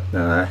not quite right.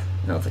 No, I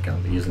don't think I'll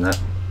be using that.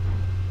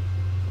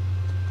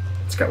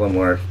 It's got one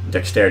more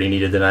dexterity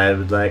needed than I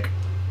would like.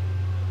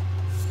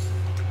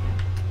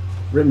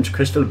 Rimmed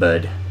Crystal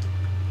Bud.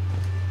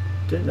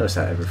 Didn't notice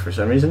that ever for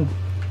some reason.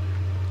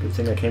 Good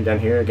thing I came down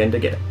here again to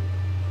get it.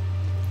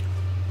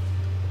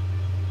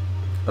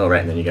 Oh,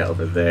 right, and then you got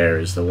over there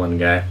is the one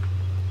guy.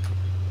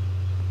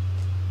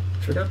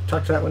 Should I go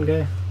talk to that one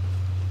guy?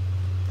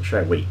 Or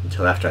should I wait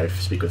until after I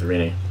speak with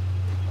Renee?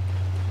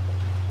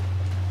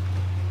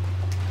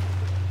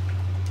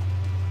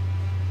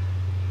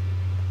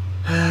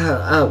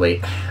 I'll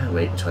wait. I'll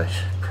wait until I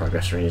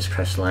progress Renee's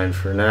crest line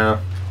for now.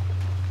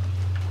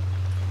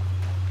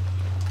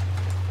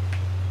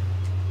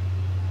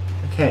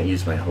 I can't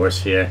use my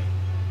horse here.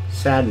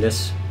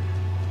 Sadness.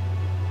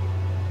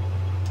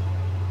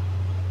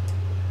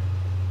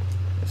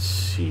 Let's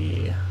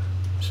see.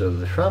 So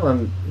the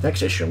problem,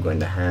 next issue I'm going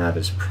to have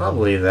is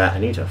probably that I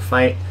need to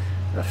fight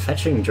a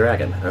fetching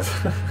dragon.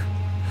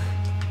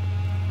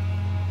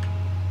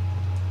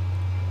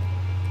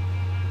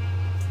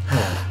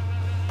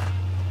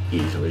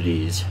 Ease what it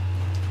is.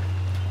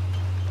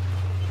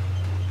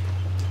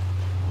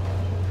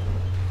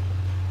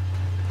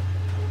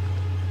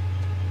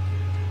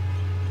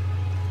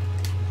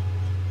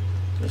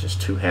 Let's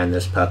just two-hand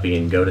this puppy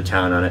and go to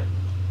town on it.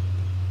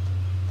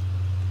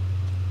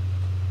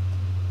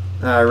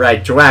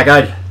 Alright,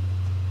 dragon!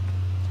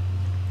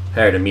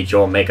 Prepare to meet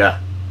your maker.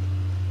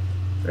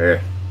 I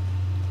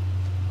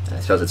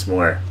suppose it's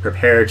more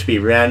prepare to be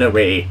ran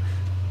away.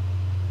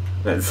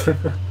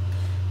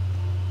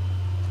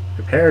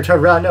 Prepare to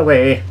run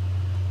away,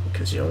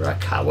 because you're a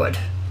coward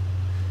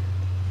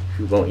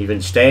who won't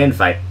even stay and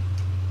fight.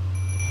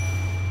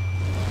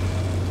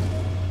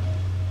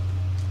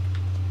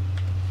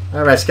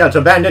 Alright, Scout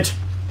to Bandit,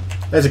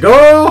 let's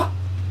go!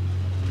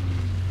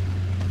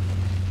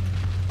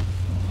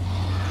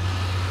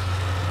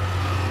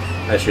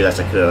 Actually, that's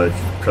I could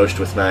have approached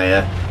with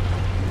my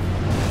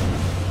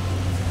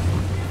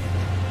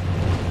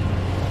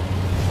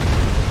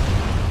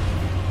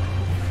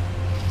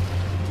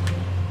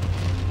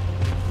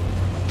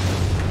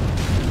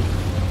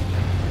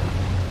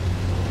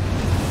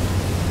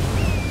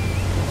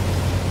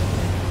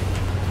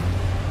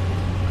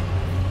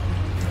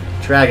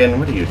Dragon,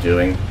 what are you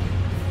doing?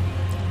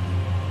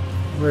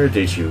 Where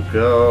did you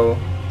go?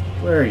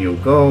 Where are you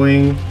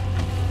going?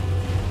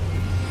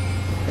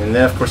 And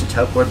then, of course, it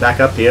teleported back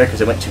up here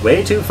because it went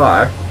way too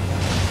far.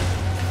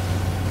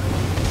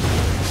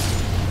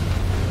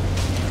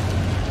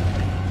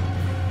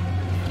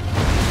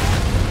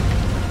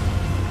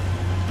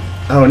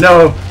 Oh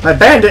no! My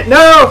bandit!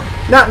 No!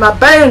 Not my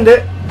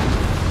bandit!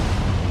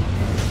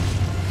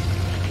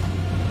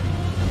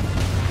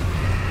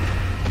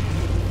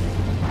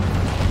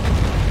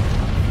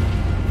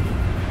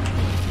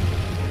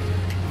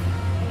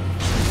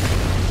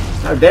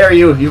 How dare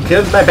you! You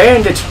killed my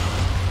bandit!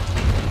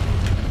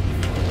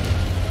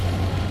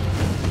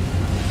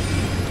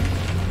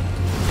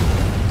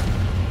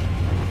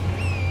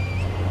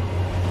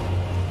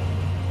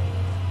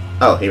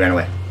 Oh, he ran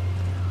away.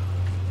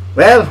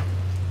 Well,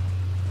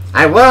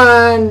 I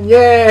won!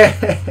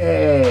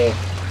 Yay!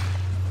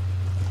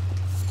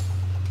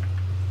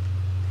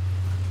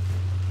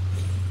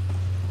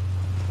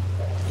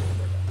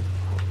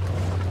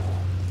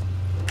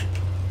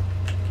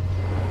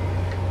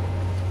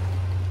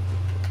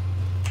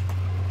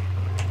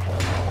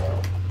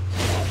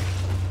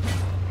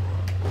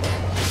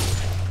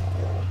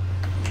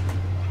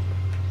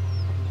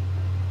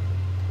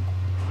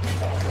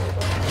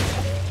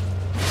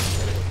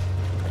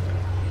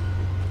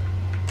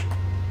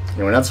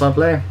 Anyone else want to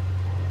play?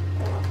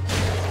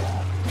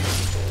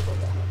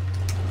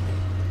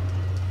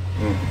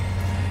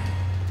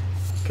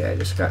 Okay, I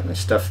just got my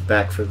stuff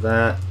back for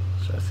that,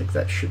 so I think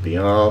that should be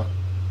all.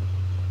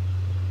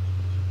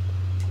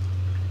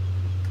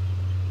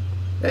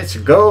 Let's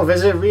go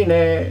visit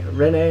Renee.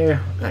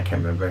 I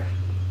can't remember.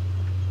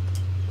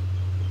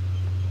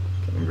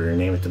 Can't remember her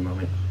name at the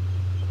moment.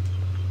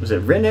 Was it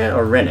Renee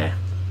or Renee?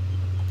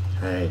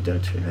 I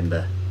don't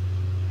remember.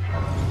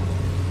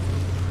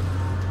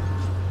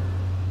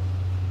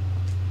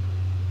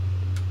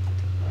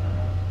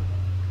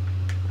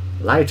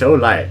 Light, oh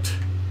light.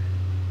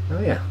 Oh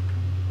yeah.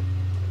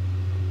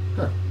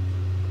 Huh.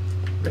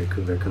 Very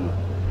cool, very cool.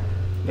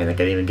 And they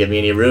can't even give me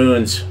any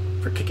runes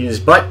for kicking his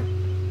butt. I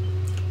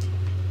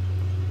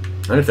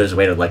wonder if there's a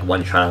way to like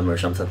one-shot him or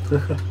something.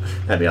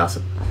 That'd be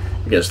awesome.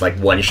 You just like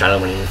one-shot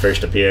him when he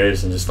first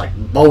appears and just like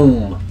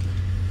boom.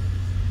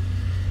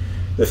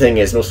 The thing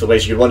is, most of the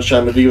ways you could one-shot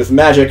him would be with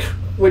magic,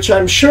 which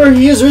I'm sure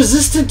he is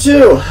resistant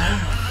to.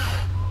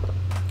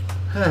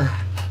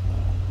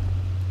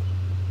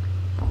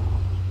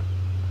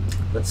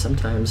 but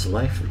sometimes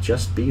life would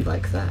just be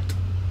like that.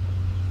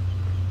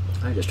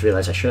 I just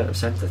realized I shouldn't have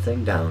sent the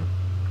thing down.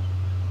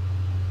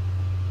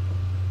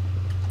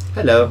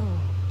 Hello.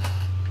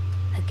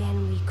 Oh,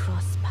 again we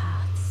cross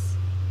paths.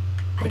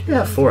 Why do you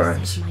have 4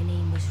 arms? My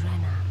name was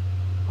Rena.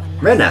 When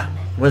last Rena! we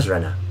met. Where's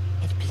Rena?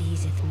 It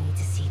pleaseth me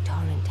to see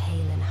Torrent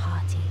hale and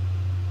hearty,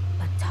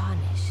 but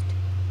tarnished.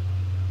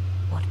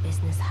 What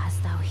business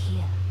hast thou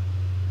here?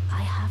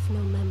 I have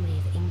no memory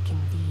of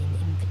inking thee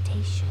an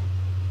invitation.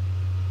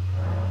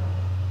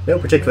 No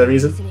particular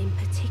reason. Reason in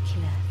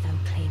particular thou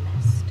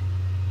claimest.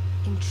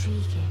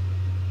 Intriguing.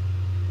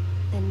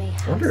 Then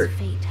mayhaps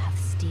fate hath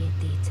steered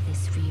thee to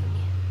this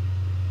reunion.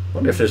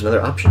 Wonder if there's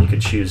another option you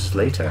could choose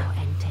later. Thou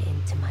enter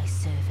into my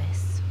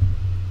service.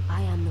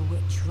 I am the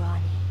witch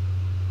Rani.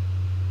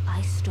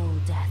 I stole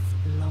death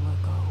long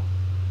ago,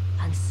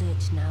 and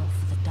search now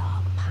for the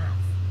dark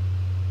path,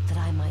 that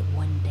I might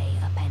one day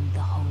upend the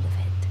whole of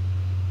it,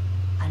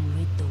 and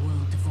rid the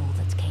world of all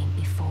that came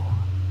before.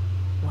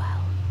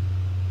 Well,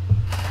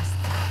 has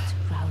that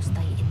roused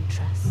thy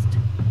interest?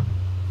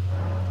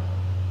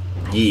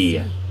 I see.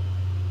 Yeah.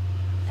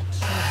 A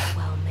choice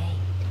well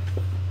made.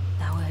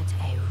 Thou art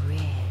a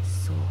rare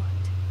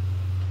sword.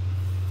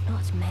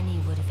 Not many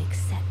would have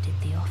accepted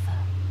the offer,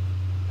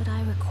 but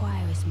I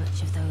require as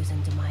much of those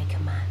under my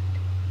command.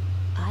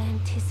 I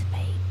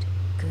anticipate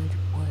good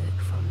work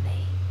from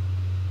thee.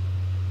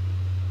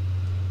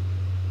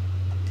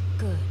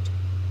 Good.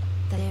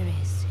 There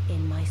is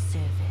in my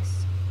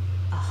service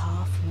a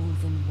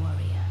half-woven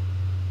warrior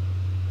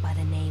by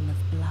the name of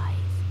Blythe.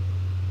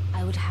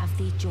 I would have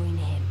thee join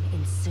him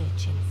in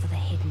searching for the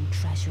hidden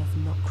treasure of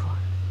Nokron,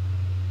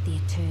 the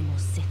Eternal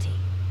City.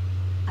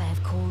 I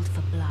have called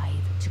for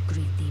Blythe to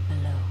greet thee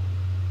below.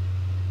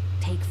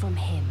 Take from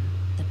him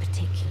the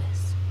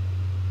particulars.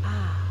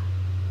 Ah,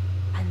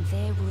 and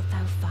there wilt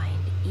thou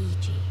find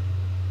Iji,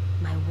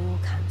 my war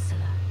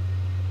counselor,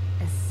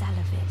 and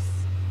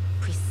Salavis,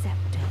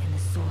 preceptor in the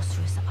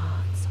sorcerous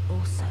arts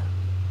also.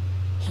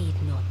 Heed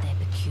not their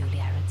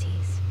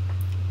peculiarities.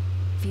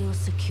 Feel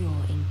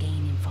secure in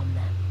gaining from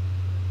them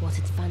what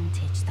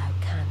advantage thou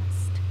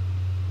canst.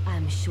 I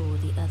am sure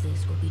the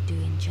others will be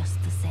doing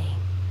just the same.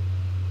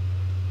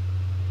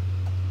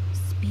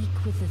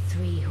 Speak with the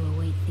 3 who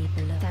await thee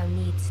below. Thou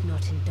needst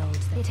not indulge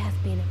them. It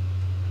hath been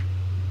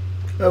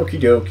a... Okie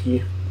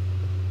dokie.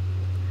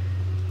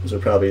 This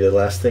will probably be the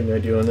last thing I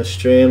do on this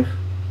stream.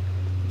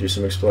 Do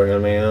some exploring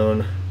on my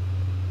own.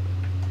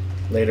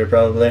 Later,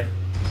 probably.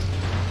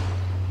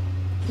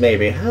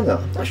 Maybe. I don't know.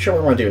 I'm not sure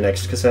what I want to do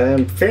next, because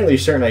I'm fairly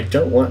certain I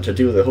don't want to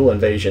do the whole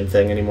invasion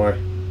thing anymore.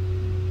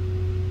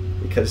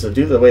 Because to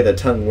do the way the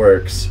tongue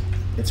works,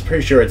 it's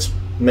pretty sure it's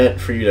meant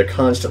for you to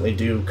constantly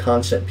do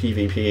constant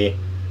PvP.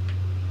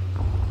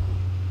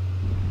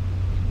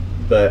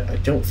 But I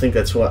don't think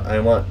that's what I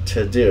want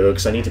to do,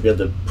 because I need to be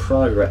able to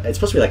progress. It's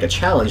supposed to be like a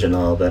challenge and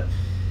all, but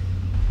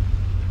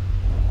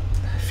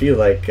I feel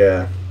like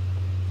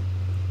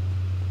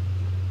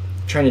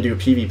trying to do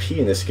PvP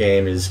in this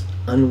game is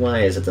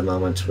unwise at the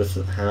moment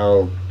with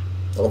how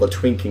all the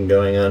twinking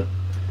going on.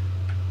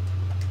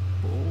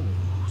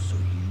 Oh, so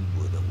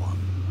you were the one.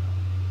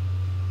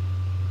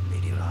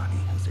 Lady Rani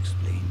has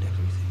explained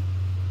everything.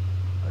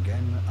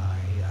 Again, I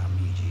am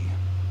Iji,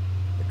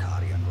 the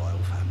Karian royal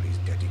family's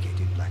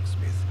dedicated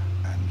blacksmith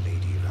and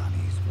Lady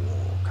Rani's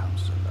war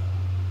counselor.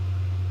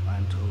 I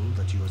am told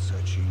that you are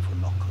searching for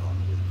Nokron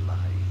with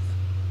Blythe.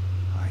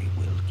 I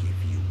will give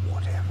you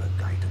whatever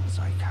guidance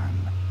I can,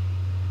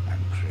 and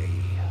pray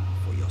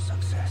for your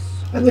success.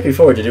 I'm looking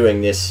forward to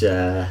doing this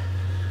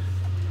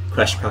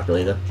quest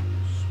properly, though.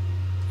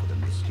 For the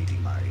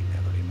misleading I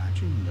never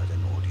imagined that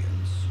an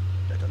audience,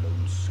 let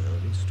alone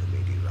service to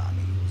Lady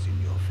Rani, was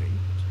in your fate.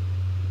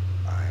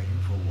 I,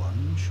 for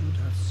one, should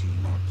have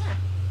seen it,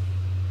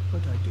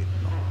 but I did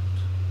not.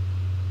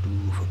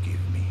 Do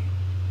forgive me,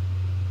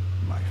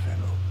 my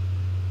fellow.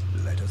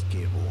 Let us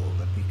give all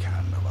that we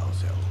can of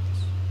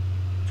ourselves,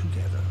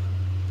 together,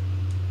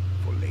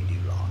 for Lady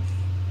Rani.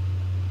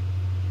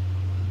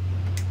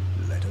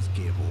 Let us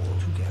give all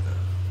together.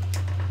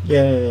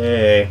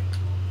 Yay!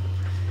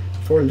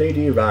 For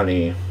Lady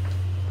Rani.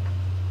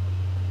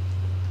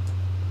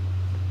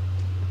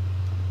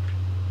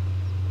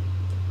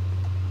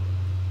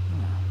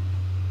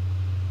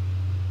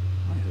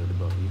 I heard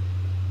about you.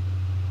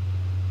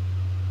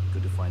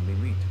 Good to finally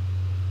meet.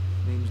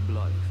 Name's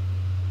Blythe.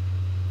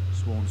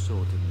 Sworn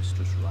sword to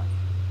Mistress Rani.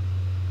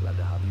 Glad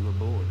to have you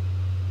aboard.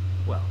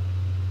 Well,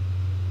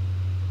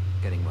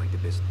 getting right to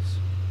business.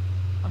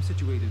 I'm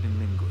situated in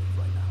Limgrave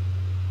right now.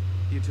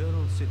 The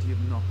eternal city of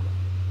Nokron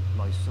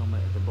lies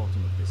somewhere at the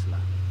bottom of this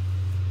land.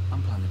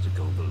 I'm planning to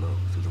go below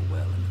through the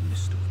well in the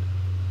Mistwood.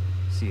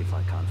 See if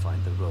I can't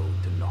find the road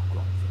to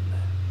Nokron from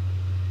there.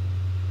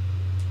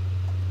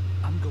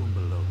 I'm going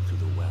below through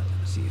the well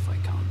and see if I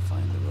can't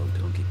find the road.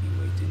 Don't keep me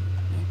waiting,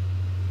 eh?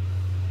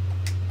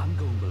 I'm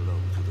going below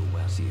through the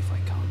well, see if I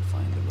can't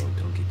find the road.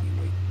 Don't keep me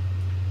waiting.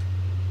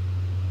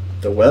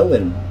 The well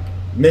in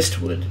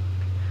Mistwood.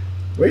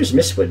 Where's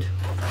Mistwood?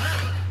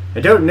 I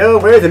don't know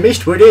where the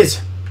Mistwood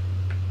is.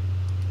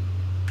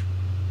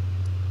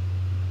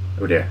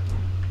 dear.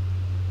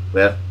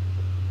 Well,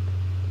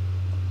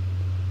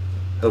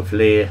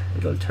 hopefully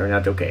it'll turn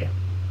out okay.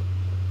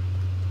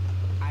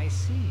 I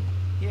see.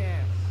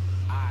 Yes,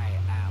 I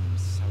am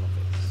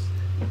Selvis.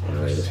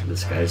 Anyway,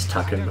 this guy's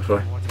talking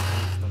before. What it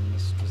is the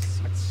mistress,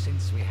 but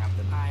since we have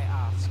them, I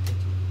asked it.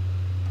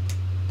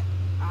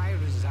 I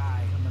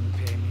resign and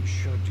pay me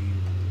should you.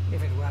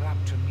 If it were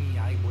up to me,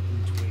 I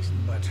wouldn't waste.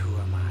 But who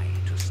am I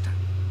to stand?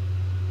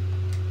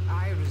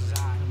 I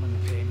resign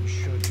and pay me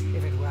should you.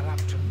 If it were up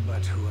to me,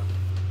 but who am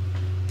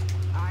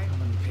I?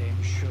 And pay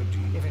me should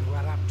you. If it were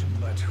up to me,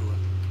 but who am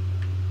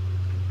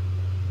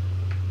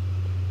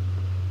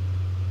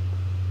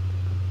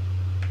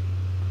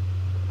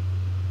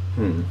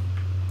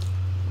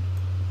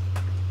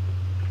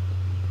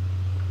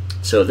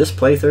So this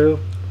playthrough,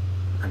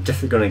 I'm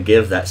definitely going to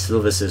give that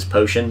Sylvis's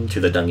potion to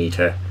the Dung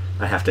Eater.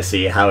 I have to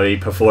see how he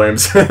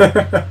performs.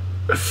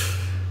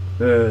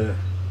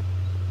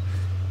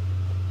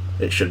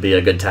 It should be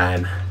a good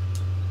time.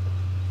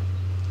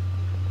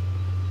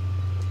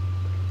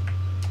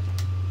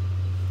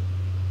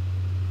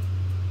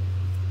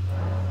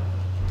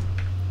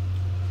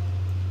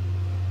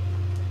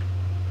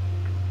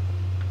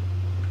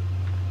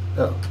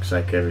 Oh, looks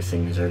like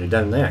everything is already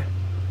done there.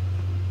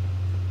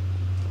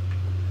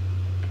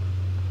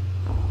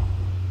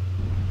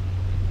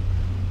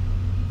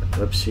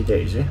 Whoopsie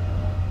daisy.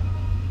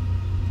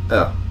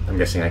 Oh, I'm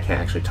guessing I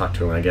can't actually talk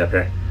to her when I get up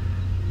here.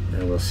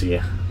 And we'll see.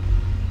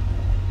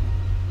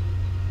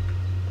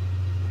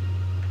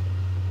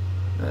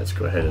 Let's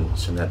go ahead and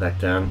send that back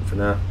down for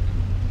now.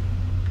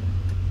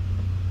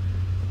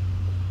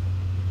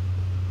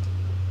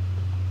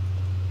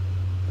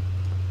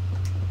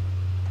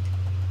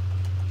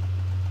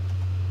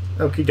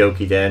 Okie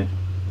dokie then.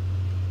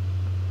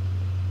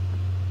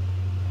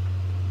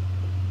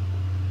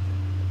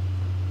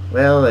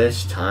 Well,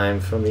 it's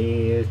time for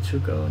me to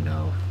go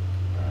now.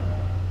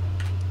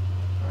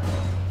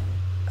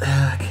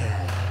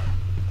 Okay.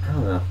 I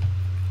don't know.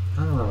 I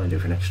don't know what I want to do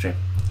for next stream.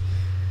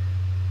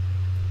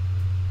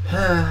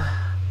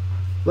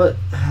 But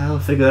I'll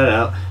figure that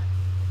out.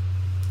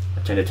 I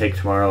tend to take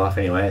tomorrow off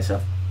anyway,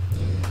 so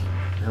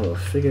I will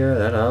figure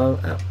that all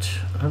out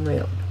on my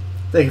own.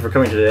 Thank you for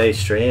coming to today's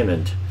stream,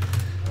 and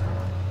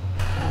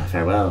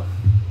farewell.